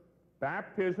church.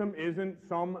 Baptism isn't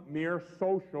some mere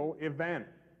social event.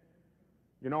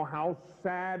 You know how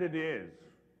sad it is,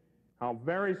 how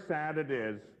very sad it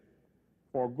is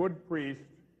for a good priest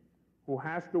who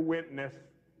has to witness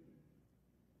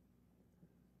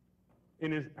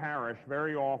in his parish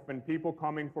very often people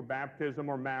coming for baptism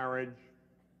or marriage,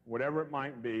 whatever it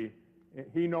might be.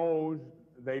 He knows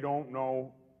they don't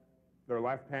know their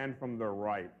left hand from their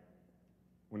right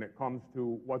when it comes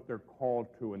to what they're called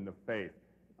to in the faith.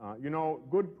 You know,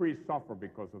 good priests suffer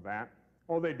because of that.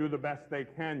 Oh, they do the best they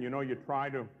can. You know, you try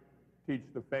to teach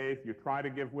the faith, you try to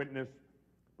give witness,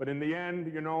 but in the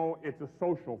end, you know, it's a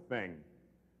social thing.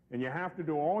 And you have to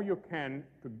do all you can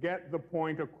to get the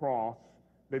point across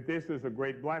that this is a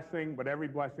great blessing, but every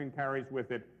blessing carries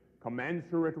with it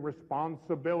commensurate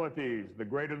responsibilities. The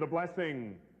greater the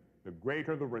blessing, the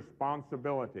greater the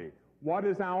responsibility. What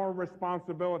is our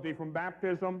responsibility from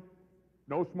baptism?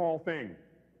 No small thing.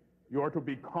 You are to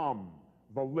become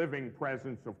the living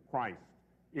presence of Christ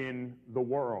in the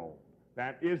world.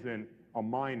 That isn't a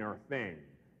minor thing.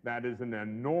 That is an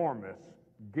enormous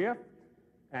gift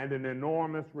and an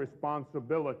enormous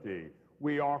responsibility.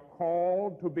 We are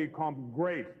called to become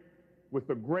great with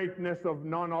the greatness of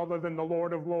none other than the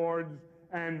Lord of Lords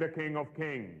and the King of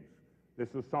Kings. This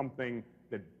is something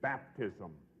that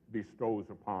baptism bestows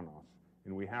upon us.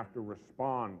 And we have to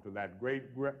respond to that great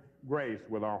grace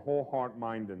with our whole heart,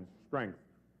 mind, and strength.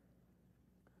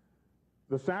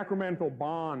 The sacramental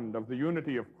bond of the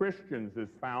unity of Christians is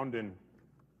found in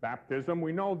baptism.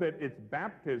 We know that it's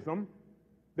baptism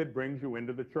that brings you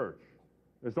into the church.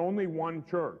 There's only one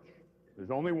church.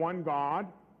 There's only one God.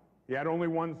 He had only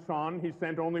one Son. He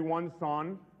sent only one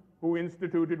Son who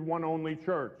instituted one only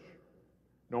church.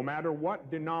 No matter what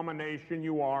denomination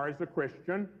you are as a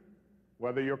Christian,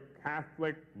 whether you're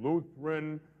Catholic,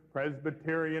 Lutheran,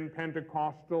 Presbyterian,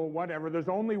 Pentecostal, whatever. There's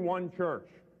only one church,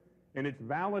 and it's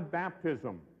valid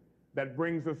baptism that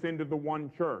brings us into the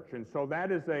one church. And so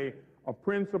that is a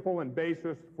principle and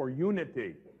basis for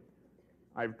unity.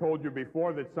 I've told you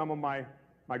before that some of my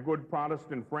good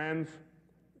Protestant friends,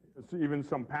 even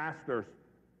some pastors,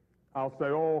 I'll say,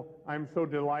 "Oh, I'm so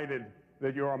delighted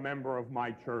that you're a member of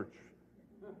my church.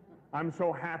 I'm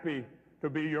so happy to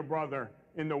be your brother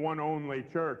in the one only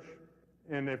church."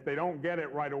 And if they don't get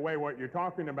it right away what you're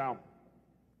talking about,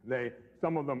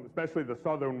 some of them, especially the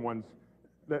southern ones,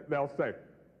 they'll say,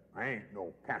 "I ain't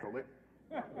no Catholic."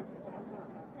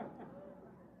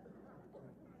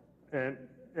 and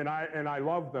I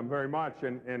love them very much,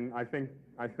 and I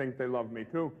think they love me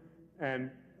too. And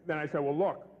then I say, "Well,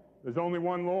 look, there's only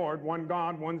one Lord, one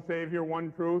God, one Savior,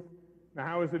 one truth. Now,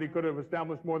 how is it he could have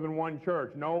established more than one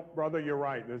church?" "No, brother, you're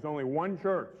right. There's only one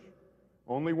church.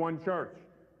 Only one church."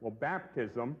 Well,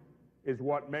 baptism is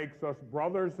what makes us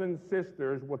brothers and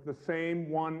sisters with the same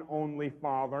one only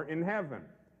Father in heaven.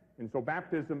 And so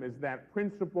baptism is that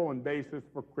principle and basis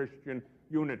for Christian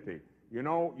unity. You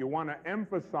know, you want to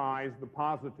emphasize the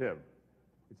positive.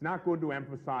 It's not good to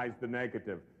emphasize the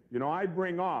negative. You know, I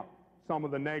bring up some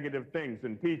of the negative things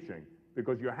in teaching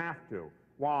because you have to.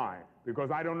 Why?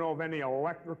 Because I don't know of any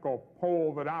electrical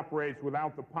pole that operates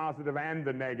without the positive and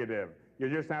the negative. You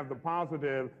just have the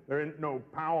positive, there ain't no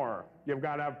power. You've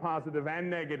got to have positive and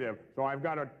negative. So I've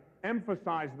got to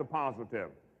emphasize the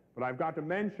positive, but I've got to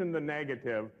mention the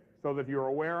negative so that you're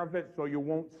aware of it so you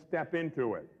won't step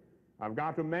into it. I've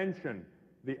got to mention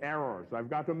the errors. I've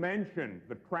got to mention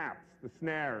the traps, the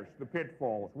snares, the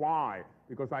pitfalls. Why?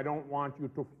 Because I don't want you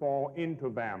to fall into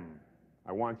them.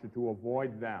 I want you to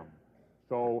avoid them.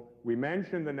 So we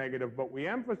mention the negative, but we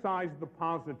emphasize the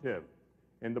positive.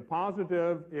 And the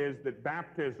positive is that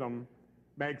baptism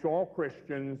makes all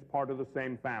Christians part of the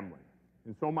same family.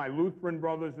 And so my Lutheran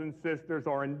brothers and sisters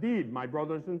are indeed my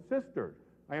brothers and sisters.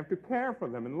 I have to care for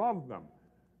them and love them.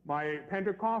 My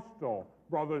Pentecostal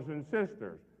brothers and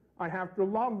sisters, I have to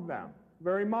love them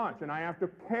very much, and I have to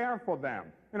care for them.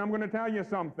 And I'm going to tell you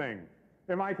something.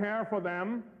 If I care for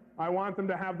them, I want them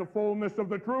to have the fullness of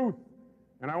the truth.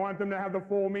 And I want them to have the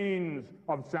full means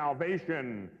of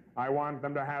salvation. I want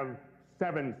them to have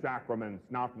 7 sacraments,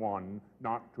 not 1,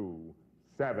 not 2,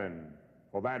 7.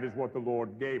 Well, that is what the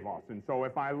Lord gave us. And so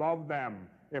if I love them,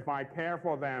 if I care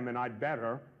for them, and I'd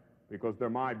better, because they're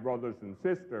my brothers and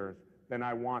sisters, then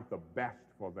I want the best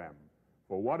for them.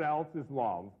 For what else is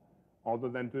love other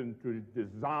than to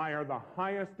desire the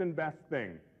highest and best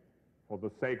thing for the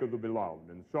sake of the beloved?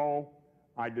 And so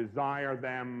I desire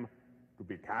them to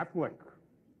be Catholic.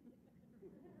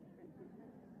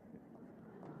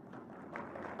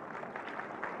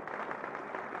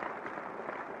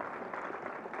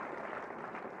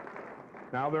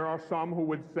 Now, there are some who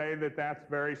would say that that's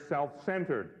very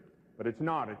self-centered, but it's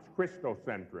not. It's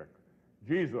Christocentric.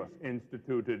 Jesus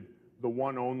instituted the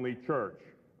one only church.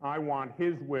 I want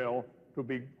his will to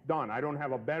be done. I don't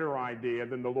have a better idea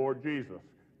than the Lord Jesus.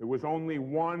 There was only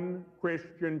one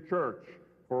Christian church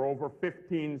for over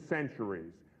 15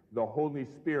 centuries. The Holy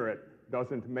Spirit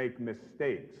doesn't make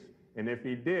mistakes. And if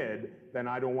he did, then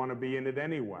I don't want to be in it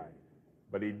anyway.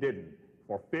 But he didn't.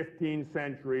 For 15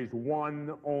 centuries,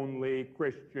 one only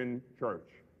Christian church.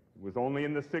 It was only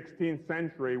in the 16th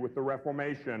century with the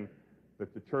Reformation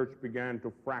that the church began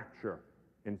to fracture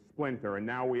and splinter, and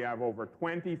now we have over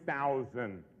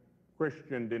 20,000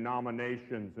 Christian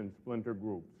denominations and splinter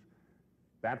groups.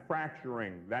 That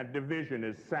fracturing, that division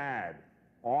is sad.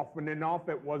 Often enough,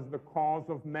 it was the cause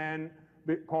of men,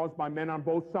 caused by men on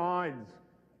both sides.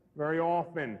 Very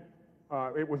often,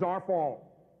 it was our fault.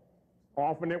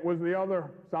 Often it was the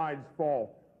other side's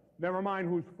fault. Never mind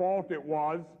whose fault it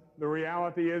was, the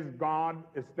reality is God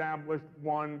established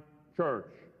one church,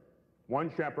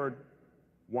 one shepherd,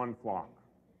 one flock.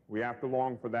 We have to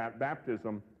long for that.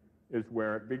 Baptism is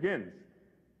where it begins.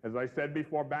 As I said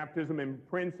before, baptism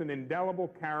imprints an indelible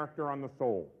character on the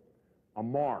soul, a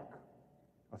mark,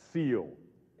 a seal.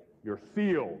 You're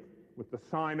sealed with the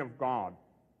sign of God.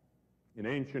 In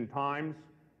ancient times,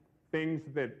 things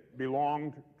that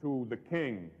belonged to the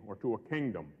king or to a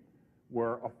kingdom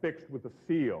were affixed with a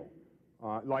seal,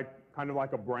 kind of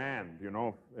like a brand. You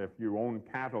know, if you own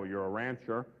cattle, you're a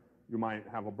rancher, you might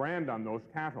have a brand on those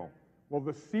cattle. Well,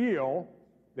 the seal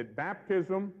that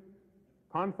baptism,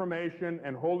 confirmation,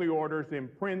 and holy orders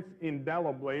imprints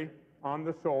indelibly on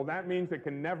the soul, that means it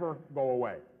can never go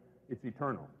away. It's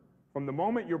eternal. From the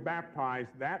moment you're baptized,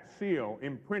 that seal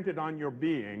imprinted on your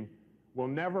being will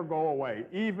never go away,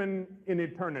 even in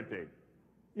eternity.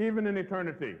 Even in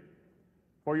eternity.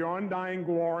 For your undying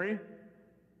glory,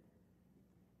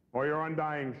 or your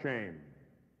undying shame,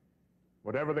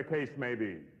 whatever the case may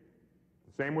be.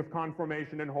 The same with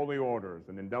confirmation and holy orders,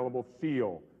 an indelible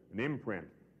seal, an imprint.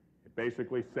 It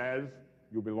basically says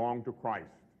you belong to Christ.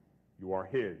 You are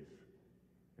His.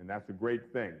 And that's a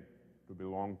great thing, to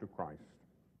belong to Christ.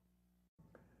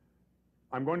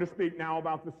 I'm going to speak now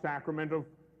about the sacrament of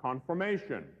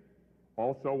confirmation,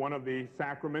 also one of the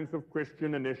sacraments of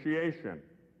Christian initiation.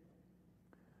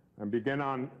 And begin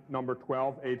on number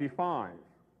 1285.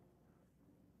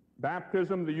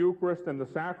 Baptism, the Eucharist, and the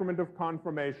sacrament of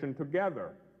confirmation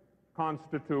together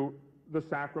constitute the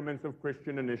sacraments of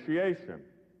Christian initiation,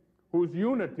 whose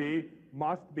unity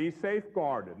must be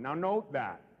safeguarded. Now note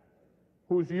that.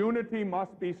 Whose unity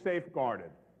must be safeguarded.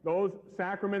 Those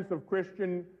sacraments of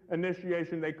Christian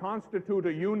initiation, they constitute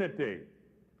a unity,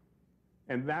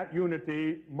 and that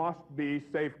unity must be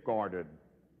safeguarded.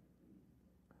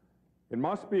 It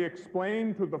must be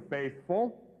explained to the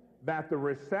faithful that the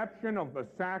reception of the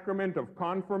sacrament of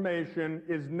confirmation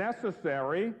is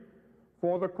necessary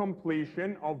for the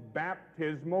completion of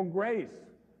baptismal grace.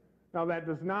 Now, that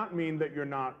does not mean that you're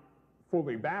not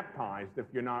fully baptized if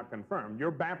you're not confirmed.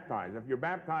 You're baptized. If you're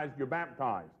baptized, you're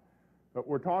baptized. But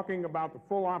we're talking about the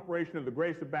full operation of the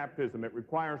grace of baptism. It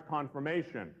requires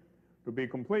confirmation to be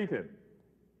completed.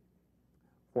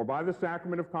 For by the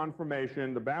sacrament of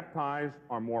confirmation, the baptized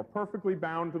are more perfectly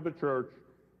bound to the church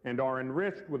and are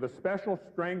enriched with the special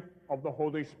strength of the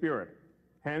Holy Spirit.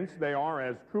 Hence, they are,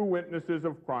 as true witnesses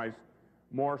of Christ,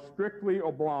 more strictly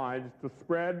obliged to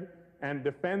spread and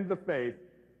defend the faith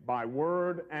by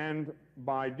word and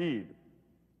by deed.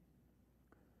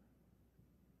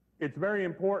 It's very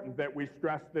important that we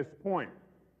stress this point.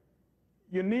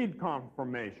 You need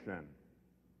confirmation.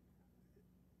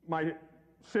 My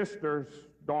sister's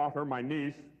daughter, my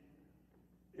niece,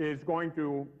 is going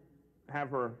to have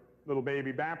her little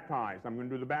baby baptized. I'm going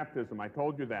to do the baptism. I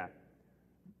told you that.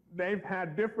 They've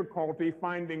had difficulty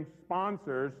finding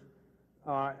sponsors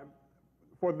for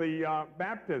the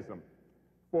baptism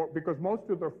because most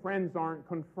of their friends aren't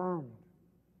confirmed.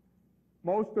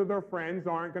 Most of their friends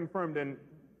aren't confirmed. And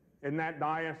in that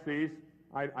diocese,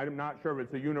 I'm not sure if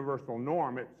it's a universal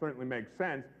norm. It certainly makes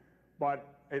sense. But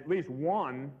at least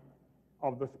one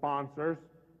of the sponsors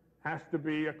has to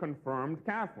be a confirmed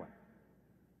Catholic.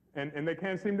 And they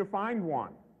can't seem to find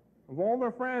one. Of all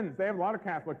their friends, they have a lot of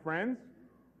Catholic friends,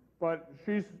 but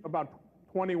she's about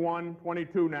 21,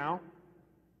 22 now,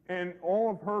 and all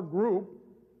of her group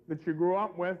that she grew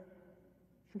up with,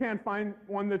 she can't find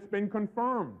one that's been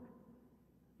confirmed.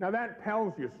 Now that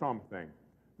tells you something.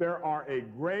 There are a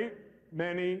great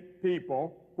many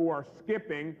people who are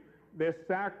skipping this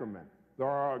sacrament. There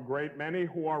are a great many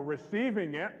who are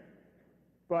receiving it,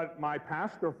 but my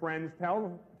pastor friends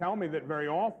tell me that very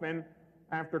often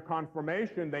after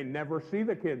confirmation they never see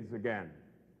the kids again.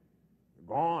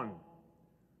 They're gone.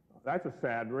 That's a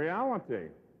sad reality.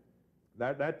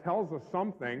 That tells us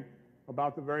something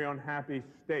about the very unhappy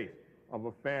state of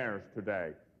affairs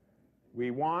today. We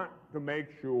want to make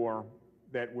sure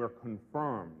that we're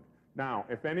confirmed. Now,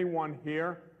 if anyone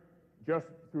here, just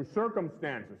through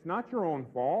circumstances, not your own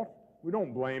fault, we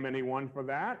don't blame anyone for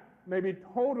that, maybe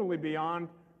totally beyond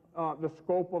the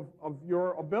scope of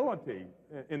your ability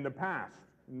in the past.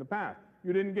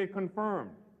 You didn't get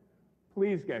confirmed.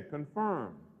 Please get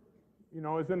confirmed. You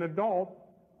know, as an adult,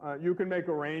 you can make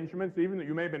arrangements, even that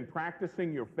you may have been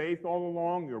practicing your faith all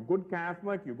along. You're a good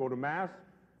Catholic. You go to Mass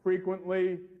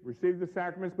frequently, receive the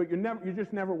sacraments, but you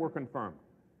just never were confirmed.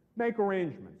 Make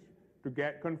arrangements to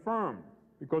get confirmed,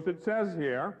 because it says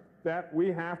here that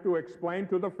we have to explain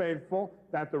to the faithful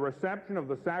that the reception of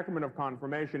the sacrament of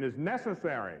confirmation is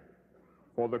necessary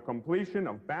for the completion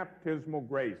of baptismal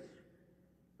grace.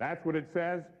 That's what it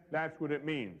says, that's what it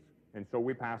means, and so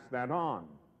we pass that on.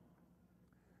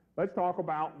 Let's talk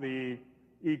about the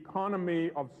economy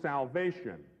of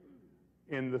salvation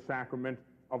in the sacrament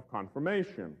of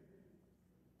confirmation.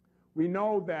 We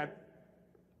know that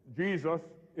Jesus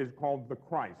is called the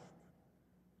Christ.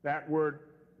 That word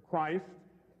Christ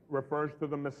refers to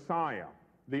the Messiah,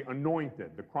 the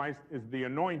anointed. The Christ is the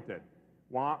anointed.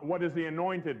 What is he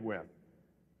anointed with?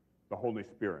 The Holy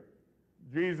Spirit.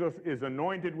 Jesus is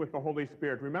anointed with the Holy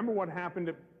Spirit. Remember what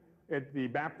happened at the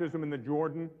baptism in the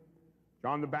Jordan?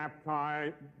 John the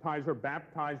Baptizer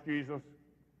baptized Jesus.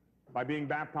 By being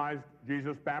baptized,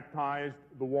 Jesus baptized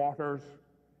the waters.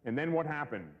 And then what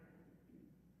happened?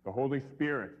 The Holy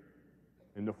Spirit,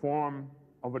 in the form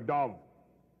of a dove,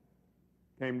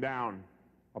 came down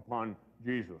upon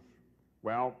Jesus.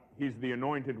 Well, he's the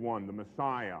anointed one, the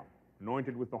Messiah,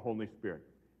 anointed with the Holy Spirit.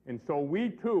 And so we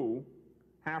too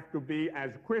have to be,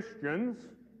 as Christians,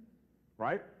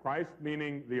 right? Christ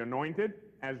meaning the anointed,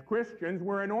 as Christians,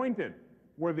 we're anointed.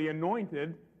 We're the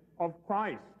anointed of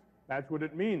Christ. That's what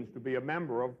it means to be a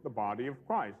member of the body of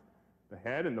Christ. The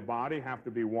head and the body have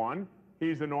to be one.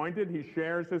 He's anointed. He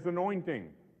shares his anointing.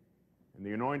 And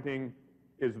the anointing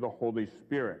is the Holy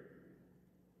Spirit.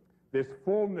 This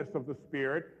fullness of the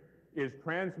Spirit is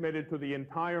transmitted to the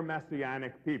entire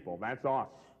Messianic people. That's us,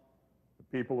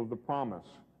 the people of the promise.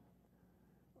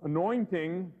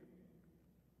 Anointing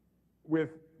with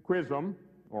chrism,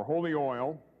 or holy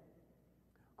oil,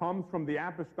 comes from the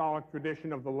apostolic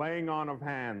tradition of the laying on of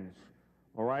hands.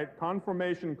 All right?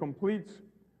 Confirmation completes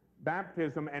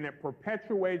baptism, and it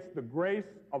perpetuates the grace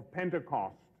of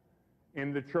Pentecost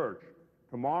in the church.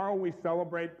 Tomorrow we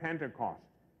celebrate Pentecost.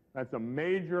 That's a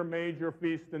major, major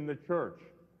feast in the church.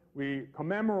 We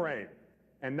commemorate,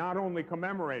 and not only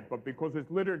commemorate, but because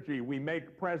it's liturgy, we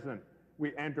make present,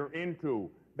 we enter into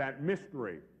that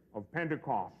mystery of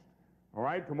Pentecost. All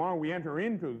right, tomorrow we enter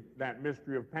into that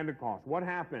mystery of Pentecost. What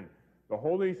happened? The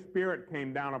Holy Spirit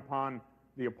came down upon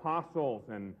the apostles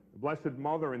and the Blessed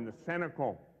Mother in the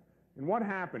cenacle. And what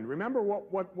happened? Remember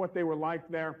what they were like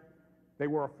there? They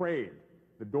were afraid.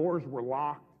 The doors were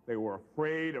locked. They were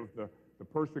afraid of the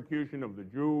persecution of the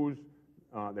Jews.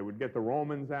 They would get the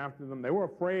Romans after them. They were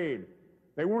afraid.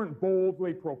 They weren't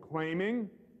boldly proclaiming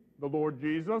the Lord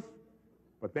Jesus.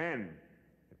 But then,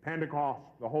 at Pentecost,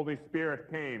 the Holy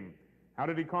Spirit came. How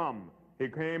did he come? He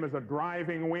came as a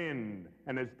driving wind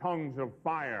and as tongues of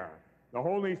fire. The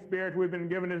Holy Spirit we've been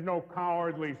given is no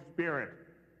cowardly spirit.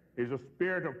 He's a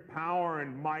spirit of power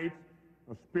and might,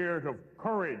 a spirit of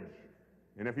courage.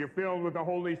 And if you're filled with the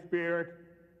Holy Spirit,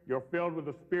 you're filled with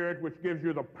the Spirit which gives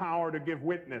you the power to give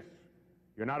witness.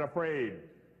 You're not afraid.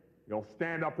 You'll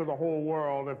stand up to the whole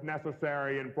world if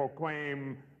necessary and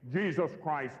proclaim Jesus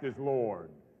Christ is Lord.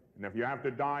 And if you have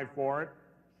to die for it,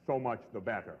 so much the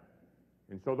better.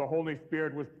 And so the Holy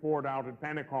Spirit was poured out at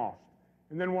Pentecost.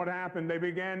 And then what happened? They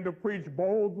began to preach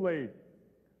boldly.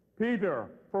 Peter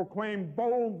proclaimed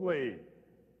boldly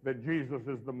that Jesus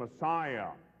is the Messiah.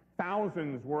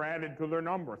 Thousands were added to their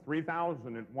number,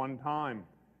 3,000 at one time.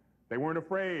 They weren't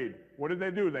afraid. What did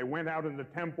they do? They went out in the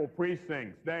temple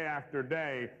precincts day after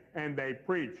day, and they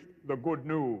preached the good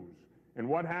news. And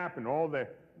what happened?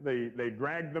 They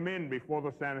dragged them in before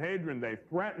the Sanhedrin. They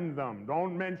threatened them.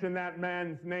 Don't mention that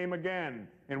man's name again.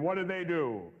 And what did they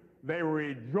do? They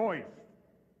rejoiced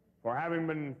for having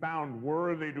been found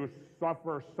worthy to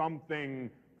suffer something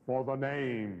for the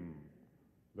name,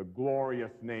 the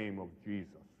glorious name of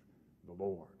Jesus, the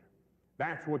Lord.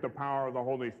 That's what the power of the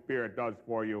Holy Spirit does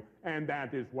for you, and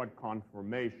that is what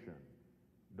confirmation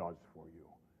does for you.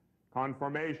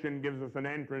 Confirmation gives us an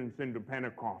entrance into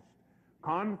Pentecost.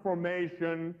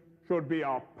 Confirmation should be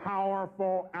a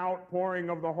powerful outpouring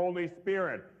of the Holy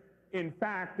Spirit. In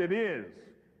fact, it is.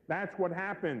 That's what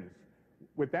happens.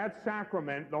 With that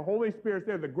sacrament, the Holy Spirit's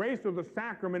there. The grace of the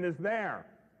sacrament is there.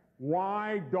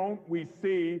 Why don't we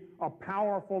see a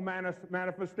powerful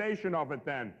manifestation of it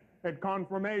then at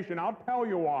confirmation? I'll tell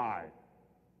you why.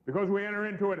 Because we enter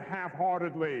into it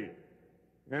half-heartedly,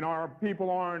 and our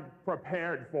people aren't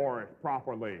prepared for it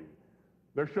properly.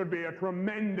 There should be a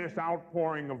tremendous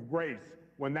outpouring of grace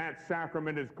when that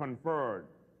sacrament is conferred.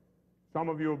 Some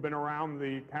of you have been around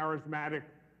the charismatic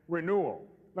renewal.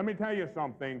 Let me tell you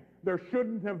something. There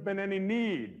shouldn't have been any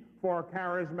need for a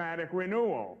charismatic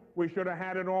renewal. We should have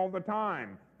had it all the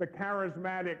time. The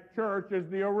charismatic church is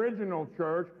the original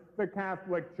church, the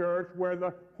Catholic Church, where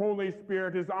the Holy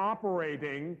Spirit is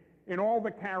operating in all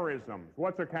the charisms.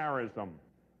 What's a charism?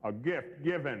 A gift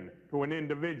given to an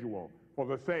individual for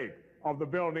the sake of the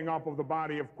building up of the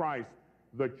body of Christ,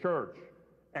 the church.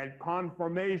 At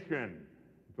confirmation,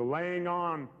 the laying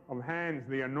on of hands,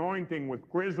 the anointing with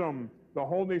chrism, the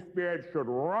Holy Spirit should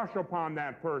rush upon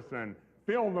that person,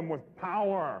 fill them with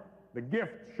power. The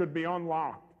gifts should be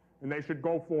unlocked, and they should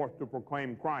go forth to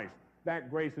proclaim Christ.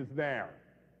 That grace is there.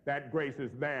 That grace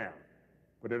is there.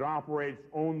 But it operates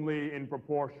only in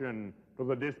proportion to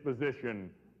the disposition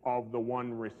of the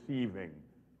one receiving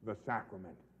the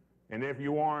sacrament. And if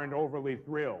you aren't overly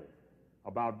thrilled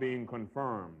about being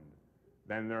confirmed,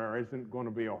 then there isn't going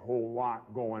to be a whole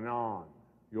lot going on.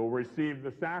 You'll receive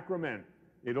the sacrament.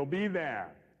 It'll be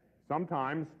there.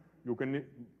 Sometimes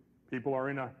people are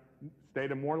in a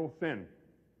state of mortal sin.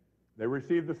 They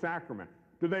receive the sacrament.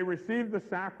 Do they receive the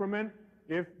sacrament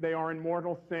if they are in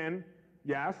mortal sin?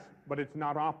 Yes, but it's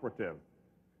not operative.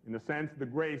 In the sense, the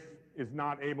grace is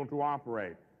not able to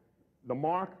operate. The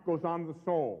mark goes on the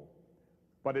soul,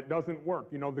 but it doesn't work.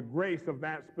 You know, the grace of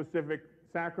that specific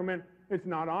sacrament, it's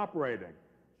not operating.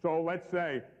 So let's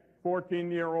say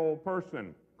 14-year-old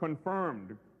person,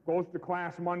 confirmed, goes to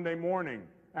class Monday morning,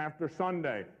 after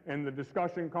Sunday, and the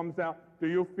discussion comes out, do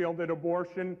you feel that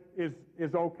abortion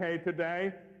is okay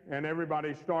today? And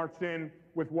everybody starts in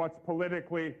with what's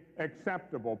politically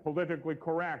acceptable, politically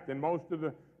correct. And most of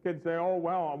the kids say, oh,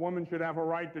 well, a woman should have a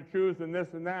right to choose and this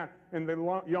and that. And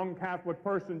the young Catholic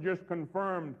person just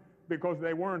confirmed, because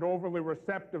they weren't overly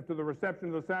receptive to the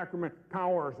reception of the sacrament,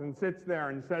 cowers and sits there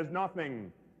and says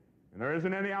nothing. And there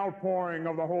isn't any outpouring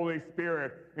of the Holy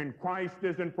Spirit, and Christ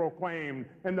isn't proclaimed,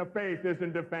 and the faith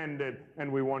isn't defended,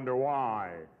 and we wonder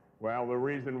why. Well, the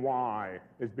reason why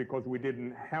is because we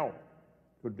didn't help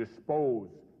to dispose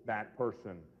that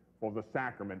person for the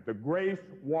sacrament. The grace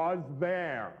was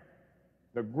there.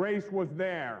 The grace was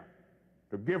there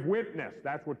to give witness.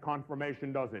 That's what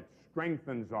confirmation does. It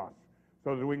strengthens us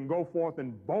so that we can go forth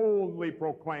and boldly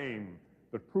proclaim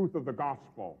the truth of the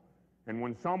gospel. And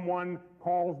when someone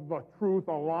calls the truth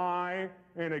a lie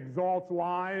and exalts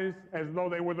lies as though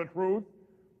they were the truth,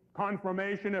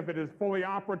 confirmation, if it is fully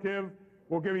operative,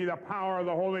 will give you the power of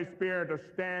the Holy Spirit to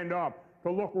stand up,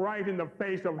 to look right in the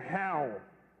face of hell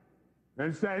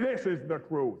and say, this is the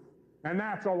truth, and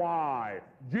that's a lie.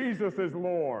 Jesus is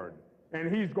Lord,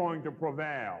 and he's going to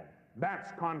prevail.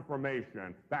 That's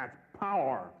confirmation. That's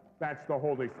power. That's the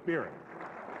Holy Spirit.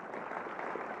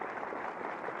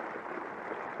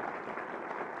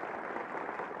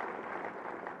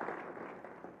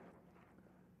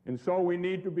 And so we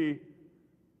need to be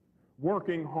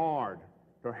working hard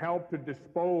to help to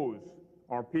dispose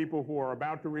our people who are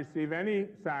about to receive any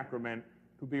sacrament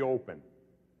to be open.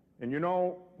 And you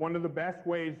know, one of the best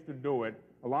ways to do it,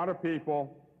 a lot of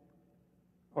people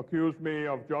accuse me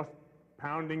of just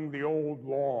pounding the old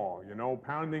law, you know,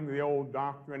 pounding the old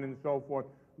doctrine and so forth.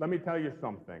 Let me tell you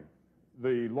something.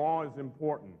 The law is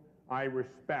important. I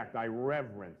respect, I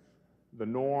reverence the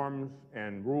norms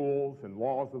and rules and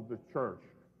laws of the church.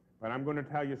 But I'm going to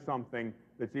tell you something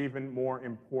that's even more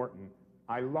important.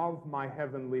 I love my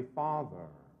Heavenly Father.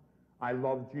 I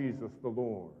love Jesus the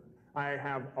Lord. I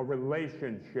have a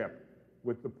relationship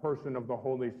with the person of the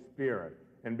Holy Spirit.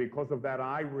 And because of that,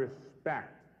 I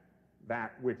respect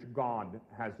that which God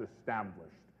has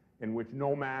established, in which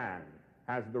no man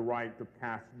has the right to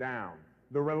cast down.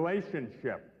 The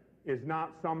relationship is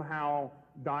not somehow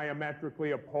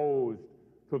diametrically opposed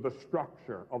to the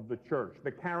structure of the church.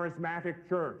 The charismatic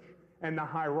church and the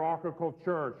hierarchical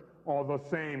church are the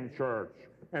same church.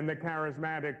 And the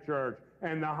charismatic church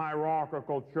and the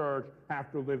hierarchical church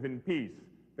have to live in peace.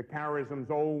 The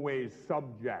charism's always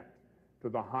subject to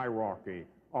the hierarchy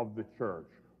of the church,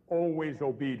 always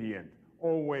obedient,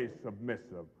 always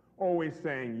submissive, always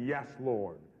saying, yes,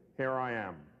 Lord, here I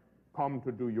am, come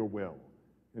to do your will.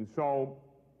 And so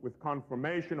with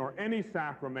confirmation or any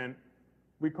sacrament,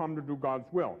 we come to do God's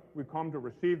will. We come to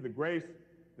receive the grace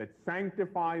that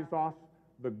sanctifies us,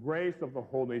 the grace of the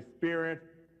Holy Spirit,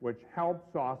 which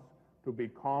helps us to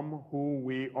become who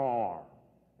we are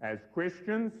as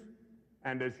Christians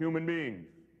and as human beings.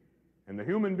 And the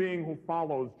human being who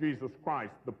follows Jesus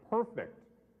Christ, the perfect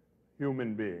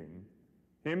human being,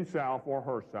 himself or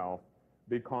herself,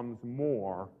 becomes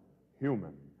more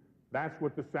human. That's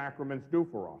what the sacraments do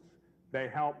for us. They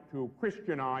help to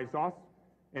Christianize us,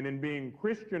 and in being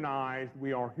Christianized,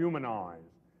 we are humanized.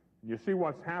 You see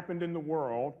what's happened in the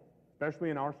world, especially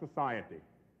in our society.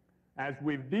 As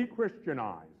we've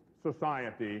de-Christianized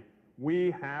society,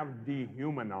 we have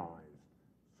dehumanized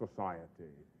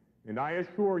society. And I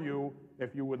assure you,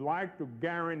 if you would like to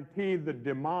guarantee the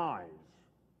demise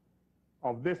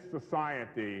of this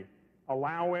society,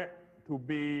 allow it to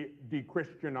be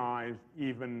de-Christianized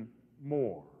even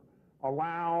more.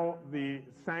 Allow the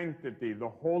sanctity, the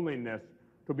holiness,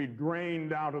 to be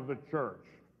drained out of the church.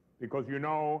 Because you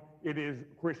know, it is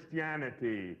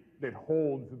Christianity that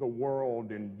holds the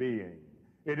world in being.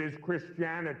 It is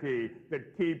Christianity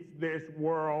that keeps this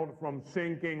world from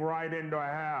sinking right into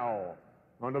hell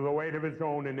under the weight of its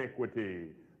own iniquity.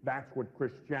 That's what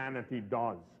Christianity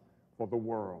does for the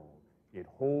world. It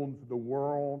holds the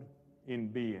world in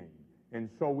being. And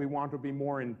so we want to be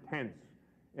more intense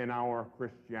in our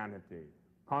Christianity.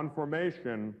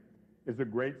 Confirmation is a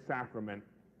great sacrament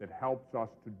that helps us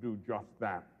to do just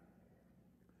that.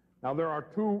 Now, there are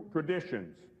two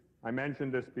traditions. I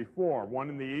mentioned this before, one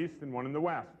in the East and one in the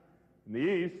West. In the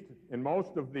East, in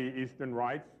most of the Eastern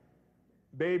rites,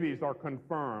 babies are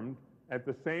confirmed at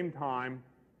the same time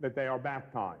that they are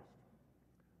baptized.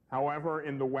 However,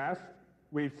 in the West,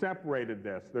 we've separated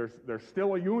this. There's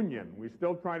still a union. We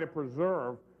still try to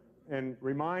preserve and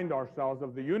remind ourselves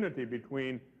of the unity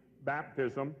between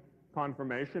baptism,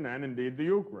 confirmation, and indeed the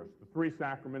Eucharist, the three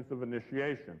sacraments of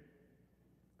initiation.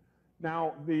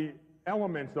 Now, the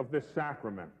elements of this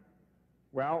sacrament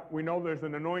Well, we know there's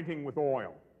an anointing with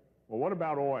oil. Well, what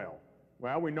about oil?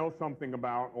 Well, we know something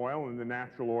about oil in the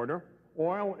natural order.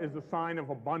 Oil is a sign of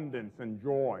abundance and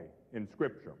joy in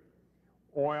Scripture.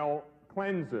 Oil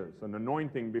cleanses, an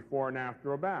anointing before and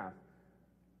after a bath.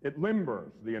 It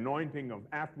limbers, the anointing of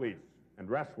athletes and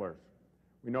wrestlers.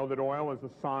 We know that oil is a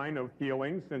sign of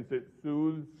healing since it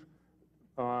soothes,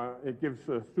 it gives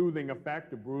a soothing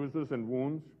effect to bruises and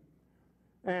wounds.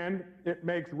 And it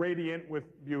makes radiant with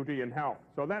beauty and health.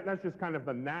 So that's just kind of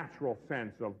the natural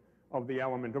sense of the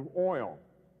element of oil.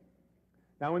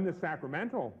 Now in the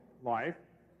sacramental life,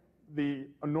 the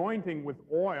anointing with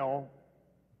oil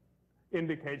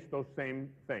indicates those same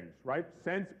things, right?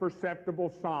 Sense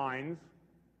perceptible signs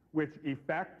which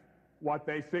effect what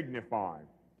they signify.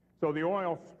 So the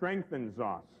oil strengthens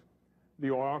us.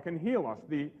 The oil can heal us.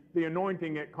 The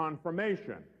anointing at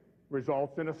confirmation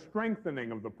results in a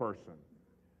strengthening of the person.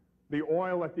 The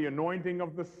oil at the anointing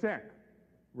of the sick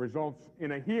results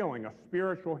in a healing, a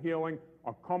spiritual healing,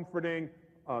 a comforting,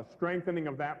 a strengthening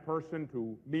of that person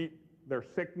to meet their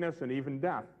sickness and even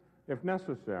death, if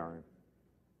necessary.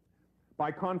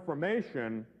 By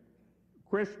confirmation,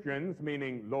 Christians,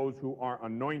 meaning those who are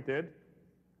anointed,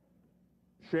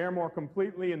 share more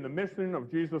completely in the mission of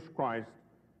Jesus Christ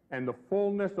and the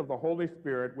fullness of the Holy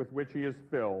Spirit with which he is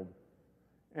filled.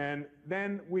 And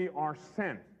then we are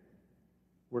sent.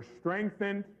 We're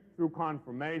strengthened through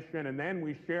confirmation, and then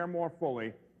we share more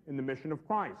fully in the mission of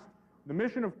Christ. The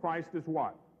mission of Christ is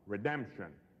what? Redemption.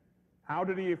 How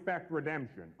did he effect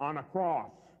redemption? On a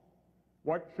cross.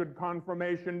 What should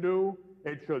confirmation do?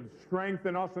 It should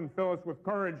strengthen us and fill us with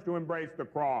courage to embrace the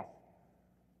cross.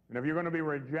 And if you're going to be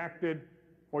rejected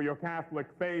for your Catholic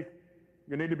faith,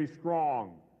 you need to be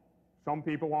strong. Some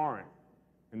people aren't,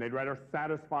 and they'd rather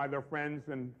satisfy their friends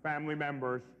and family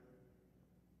members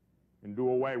and do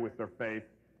away with their faith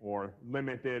or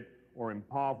limit it or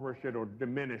impoverish it or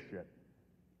diminish it.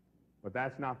 But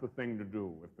that's not the thing to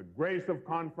do. If the grace of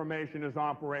confirmation is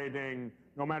operating,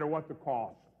 no matter what the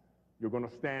cost, you're going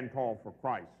to stand tall for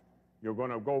Christ. You're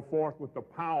going to go forth with the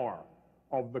power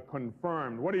of the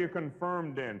confirmed. What are you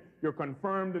confirmed in? You're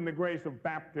confirmed in the grace of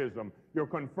baptism. You're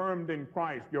confirmed in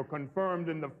Christ. You're confirmed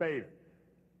in the faith.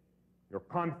 You're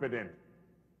confident,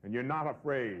 and you're not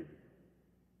afraid.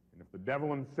 And if the devil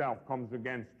himself comes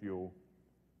against you,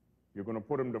 you're going to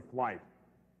put him to flight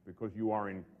because you are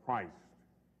in Christ,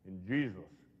 and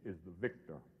Jesus is the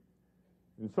victor.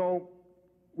 And so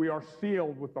we are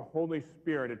sealed with the Holy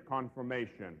Spirit at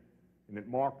confirmation, and it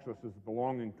marks us as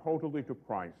belonging totally to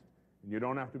Christ. And you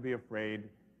don't have to be afraid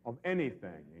of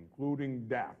anything, including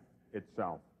death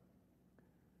itself.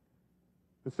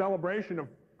 The celebration of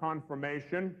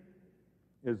confirmation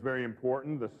is very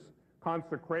important. The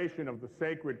consecration of the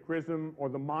sacred chrism, or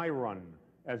the myron,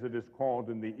 as it is called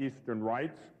in the Eastern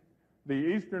rites. The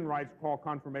Eastern rites call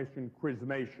confirmation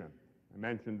chrismation. I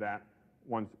mentioned that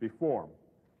once before.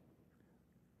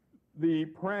 The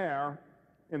prayer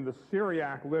in the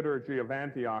Syriac liturgy of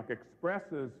Antioch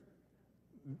expresses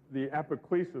the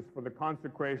epiclesis for the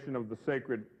consecration of the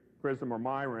sacred chrism or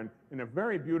myron in a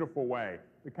very beautiful way.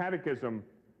 The Catechism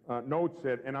notes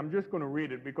it, and I'm just going to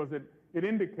read it because it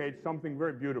indicates something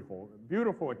very beautiful,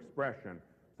 beautiful expression.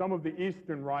 Some of the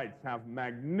Eastern rites have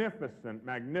magnificent,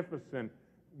 magnificent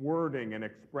wording and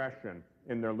expression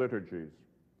in their liturgies.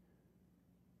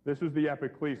 This is the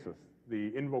epiclesis,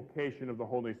 the invocation of the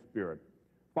Holy Spirit.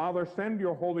 Father, send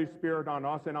your Holy Spirit on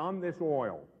us and on this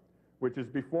oil, which is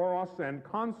before us, and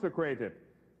consecrate it,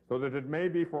 so that it may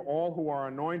be for all who are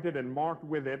anointed and marked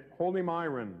with it, holy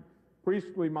myron,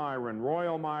 priestly myron,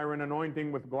 royal myron,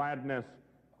 anointing with gladness,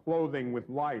 clothing with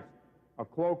light, a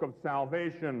cloak of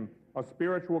salvation, a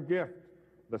spiritual gift,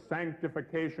 the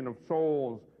sanctification of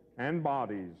souls and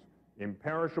bodies,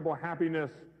 imperishable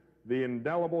happiness, the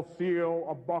indelible seal,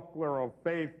 a buckler of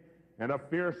faith, and a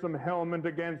fearsome helmet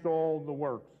against all the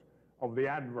works of the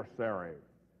adversary.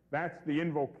 That's the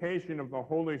invocation of the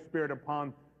Holy Spirit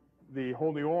upon the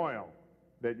holy oil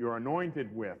that you're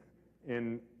anointed with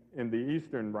in the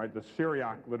Eastern rite, the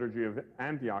Syriac liturgy of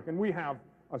Antioch. And we have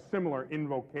a similar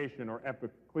invocation or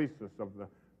epiclesis of the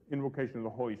invocation of the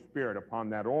Holy Spirit upon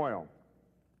that oil.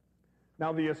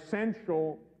 Now, the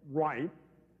essential rite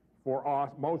for us,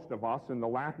 most of us in the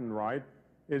Latin rite,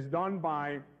 is done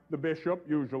by the bishop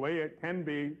usually. It can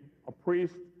be a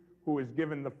priest who is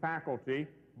given the faculty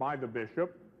by the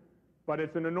bishop, but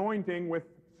it's an anointing with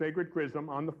sacred chrism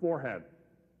on the forehead.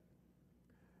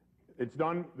 It's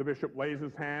done, the bishop lays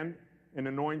his hand and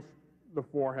anoints the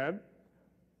forehead,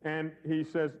 and he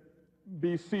says,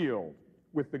 be sealed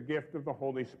with the gift of the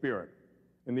Holy Spirit.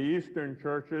 In the Eastern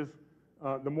churches,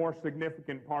 the more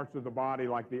significant parts of the body,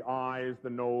 like the eyes, the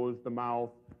nose, the mouth,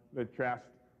 the chest,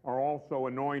 are also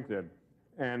anointed.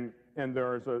 And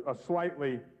there's a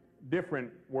slightly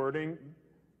different wording,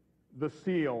 the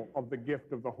seal of the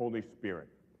gift of the Holy Spirit.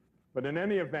 But in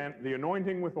any event, the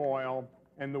anointing with oil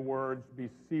and the words "be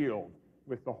sealed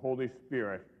with the Holy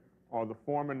Spirit" are the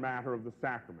form and matter of the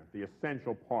sacrament, the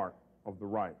essential part of the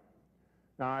rite.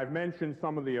 Now, I've mentioned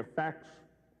some of the effects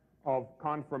of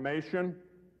confirmation.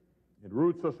 It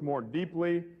roots us more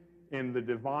deeply in the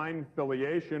divine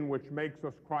filiation, which makes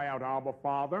us cry out, "Abba,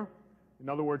 Father." In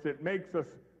other words, it makes us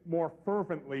more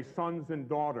fervently sons and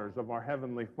daughters of our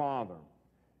Heavenly Father.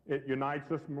 It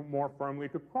unites us more firmly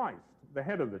to Christ, the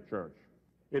head of the church.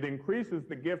 It increases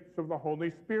the gifts of the Holy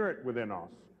Spirit within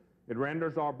us. It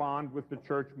renders our bond with the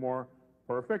church more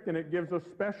perfect, and it gives us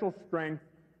special strength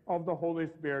of the Holy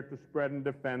Spirit to spread and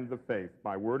defend the faith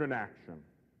by word and action.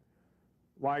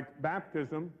 Like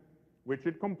baptism, which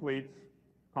it completes,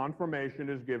 confirmation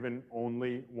is given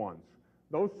only once.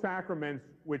 Those sacraments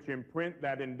which imprint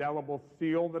that indelible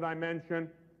seal that I mentioned,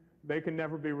 they can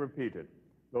never be repeated.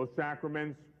 Those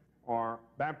sacraments are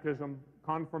baptism,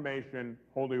 confirmation,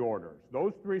 holy orders.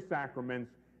 Those three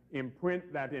sacraments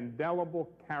imprint that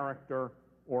indelible character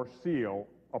or seal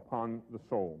upon the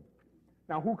soul.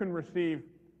 Now, who can receive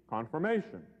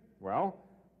confirmation? Well,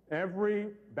 every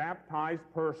baptized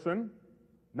person,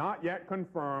 not yet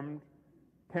confirmed,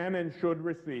 can and should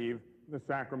receive the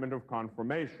sacrament of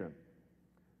confirmation.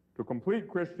 To complete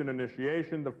Christian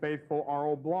initiation, the faithful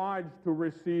are obliged to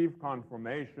receive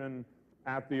confirmation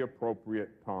at the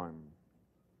appropriate time.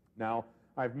 Now,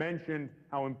 I've mentioned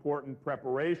how important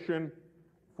preparation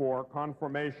for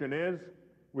confirmation is.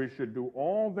 We should do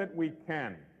all that we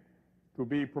can to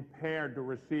be prepared to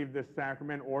receive this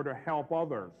sacrament or to help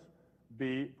others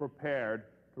be prepared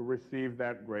to receive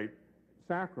that great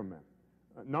sacrament.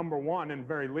 Number one, and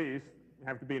very least, you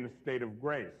have to be in a state of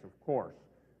grace, of course.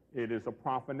 It is a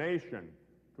profanation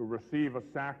to receive a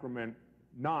sacrament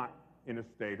not in a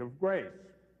state of grace.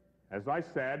 As I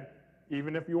said,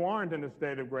 even if you aren't in a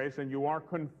state of grace and you are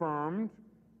confirmed,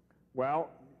 well,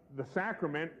 the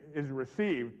sacrament is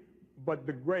received, but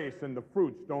the grace and the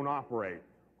fruits don't operate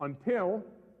until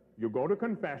you go to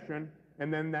confession,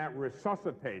 and then that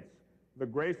resuscitates the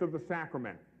grace of the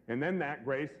sacrament, and then that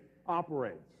grace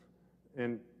operates.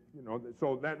 And,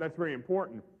 so that's very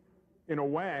important. In a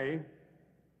way,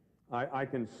 I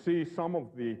can see some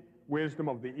of the wisdom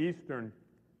of the Eastern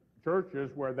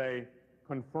churches where they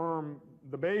confirm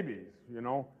the babies,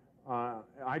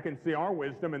 I can see our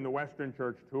wisdom in the Western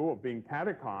church, too, of being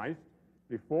catechized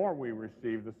before we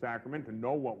receive the sacrament to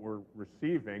know what we're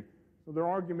receiving. So there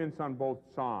are arguments on both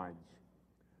sides.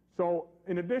 So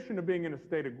in addition to being in a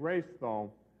state of grace,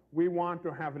 though, we want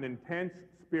to have an intense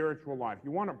spiritual life.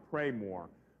 You want to pray more.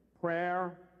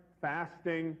 Prayer,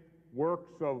 fasting,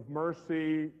 works of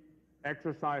mercy,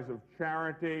 exercise of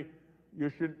charity. You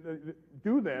should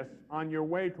do this on your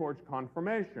way towards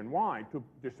confirmation. Why? To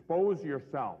dispose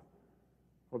yourself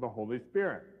for the Holy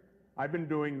Spirit. I've been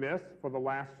doing this for the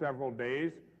last several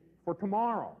days for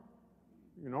tomorrow.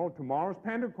 Tomorrow's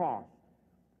Pentecost.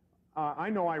 I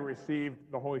know I received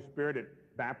the Holy Spirit at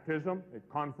baptism, at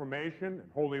confirmation, at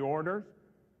holy orders.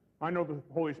 I know the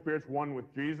Holy Spirit's one with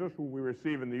Jesus, who we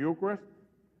receive in the Eucharist.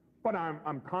 But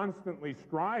I'm constantly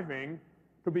striving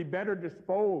to be better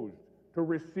disposed to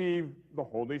receive the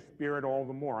Holy Spirit all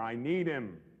the more. I need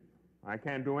Him. I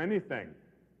can't do anything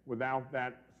without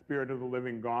that Spirit of the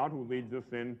living God who leads us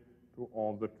into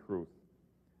all the truth.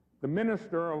 The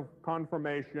minister of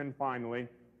confirmation, finally,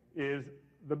 is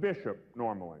the bishop,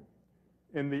 normally.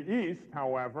 In the East,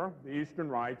 however, the Eastern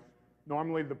rites,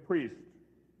 normally the priest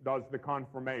does the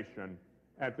confirmation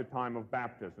at the time of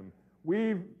baptism.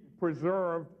 We've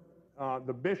preserved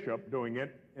the bishop doing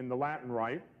it in the Latin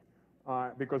rite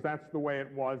because that's the way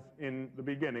it was in the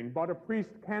beginning. But a priest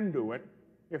can do it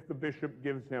if the bishop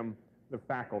gives him the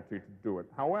faculty to do it.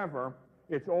 However,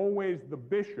 it's always the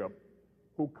bishop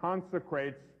who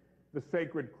consecrates the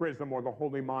sacred chrism, or the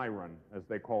holy myron, as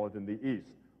they call it in the East.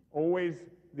 Always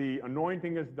the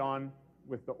anointing is done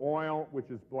with the oil which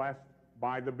is blessed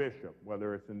by the bishop,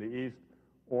 whether it's in the East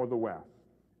or the West.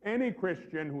 Any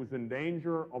Christian who's in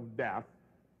danger of death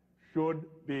should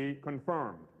be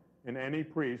confirmed, and any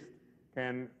priest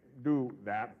can do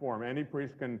that for him. Any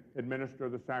priest can administer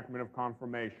the sacrament of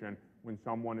confirmation when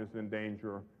someone is in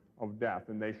danger of death,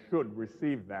 and they should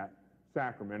receive that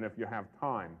sacrament if you have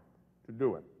time to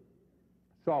do it.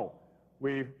 So,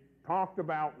 we've talked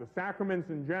about the sacraments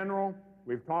in general,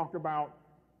 we've talked about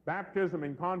baptism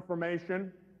and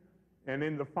confirmation, and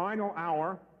in the final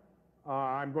hour,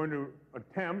 I'm going to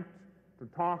attempt to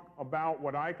talk about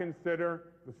what I consider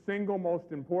the single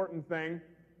most important thing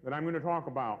that I'm going to talk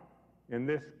about in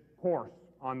this course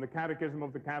on the Catechism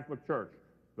of the Catholic Church,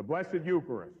 the Blessed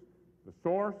Eucharist, the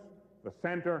source, the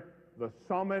center, the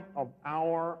summit of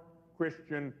our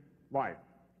Christian life.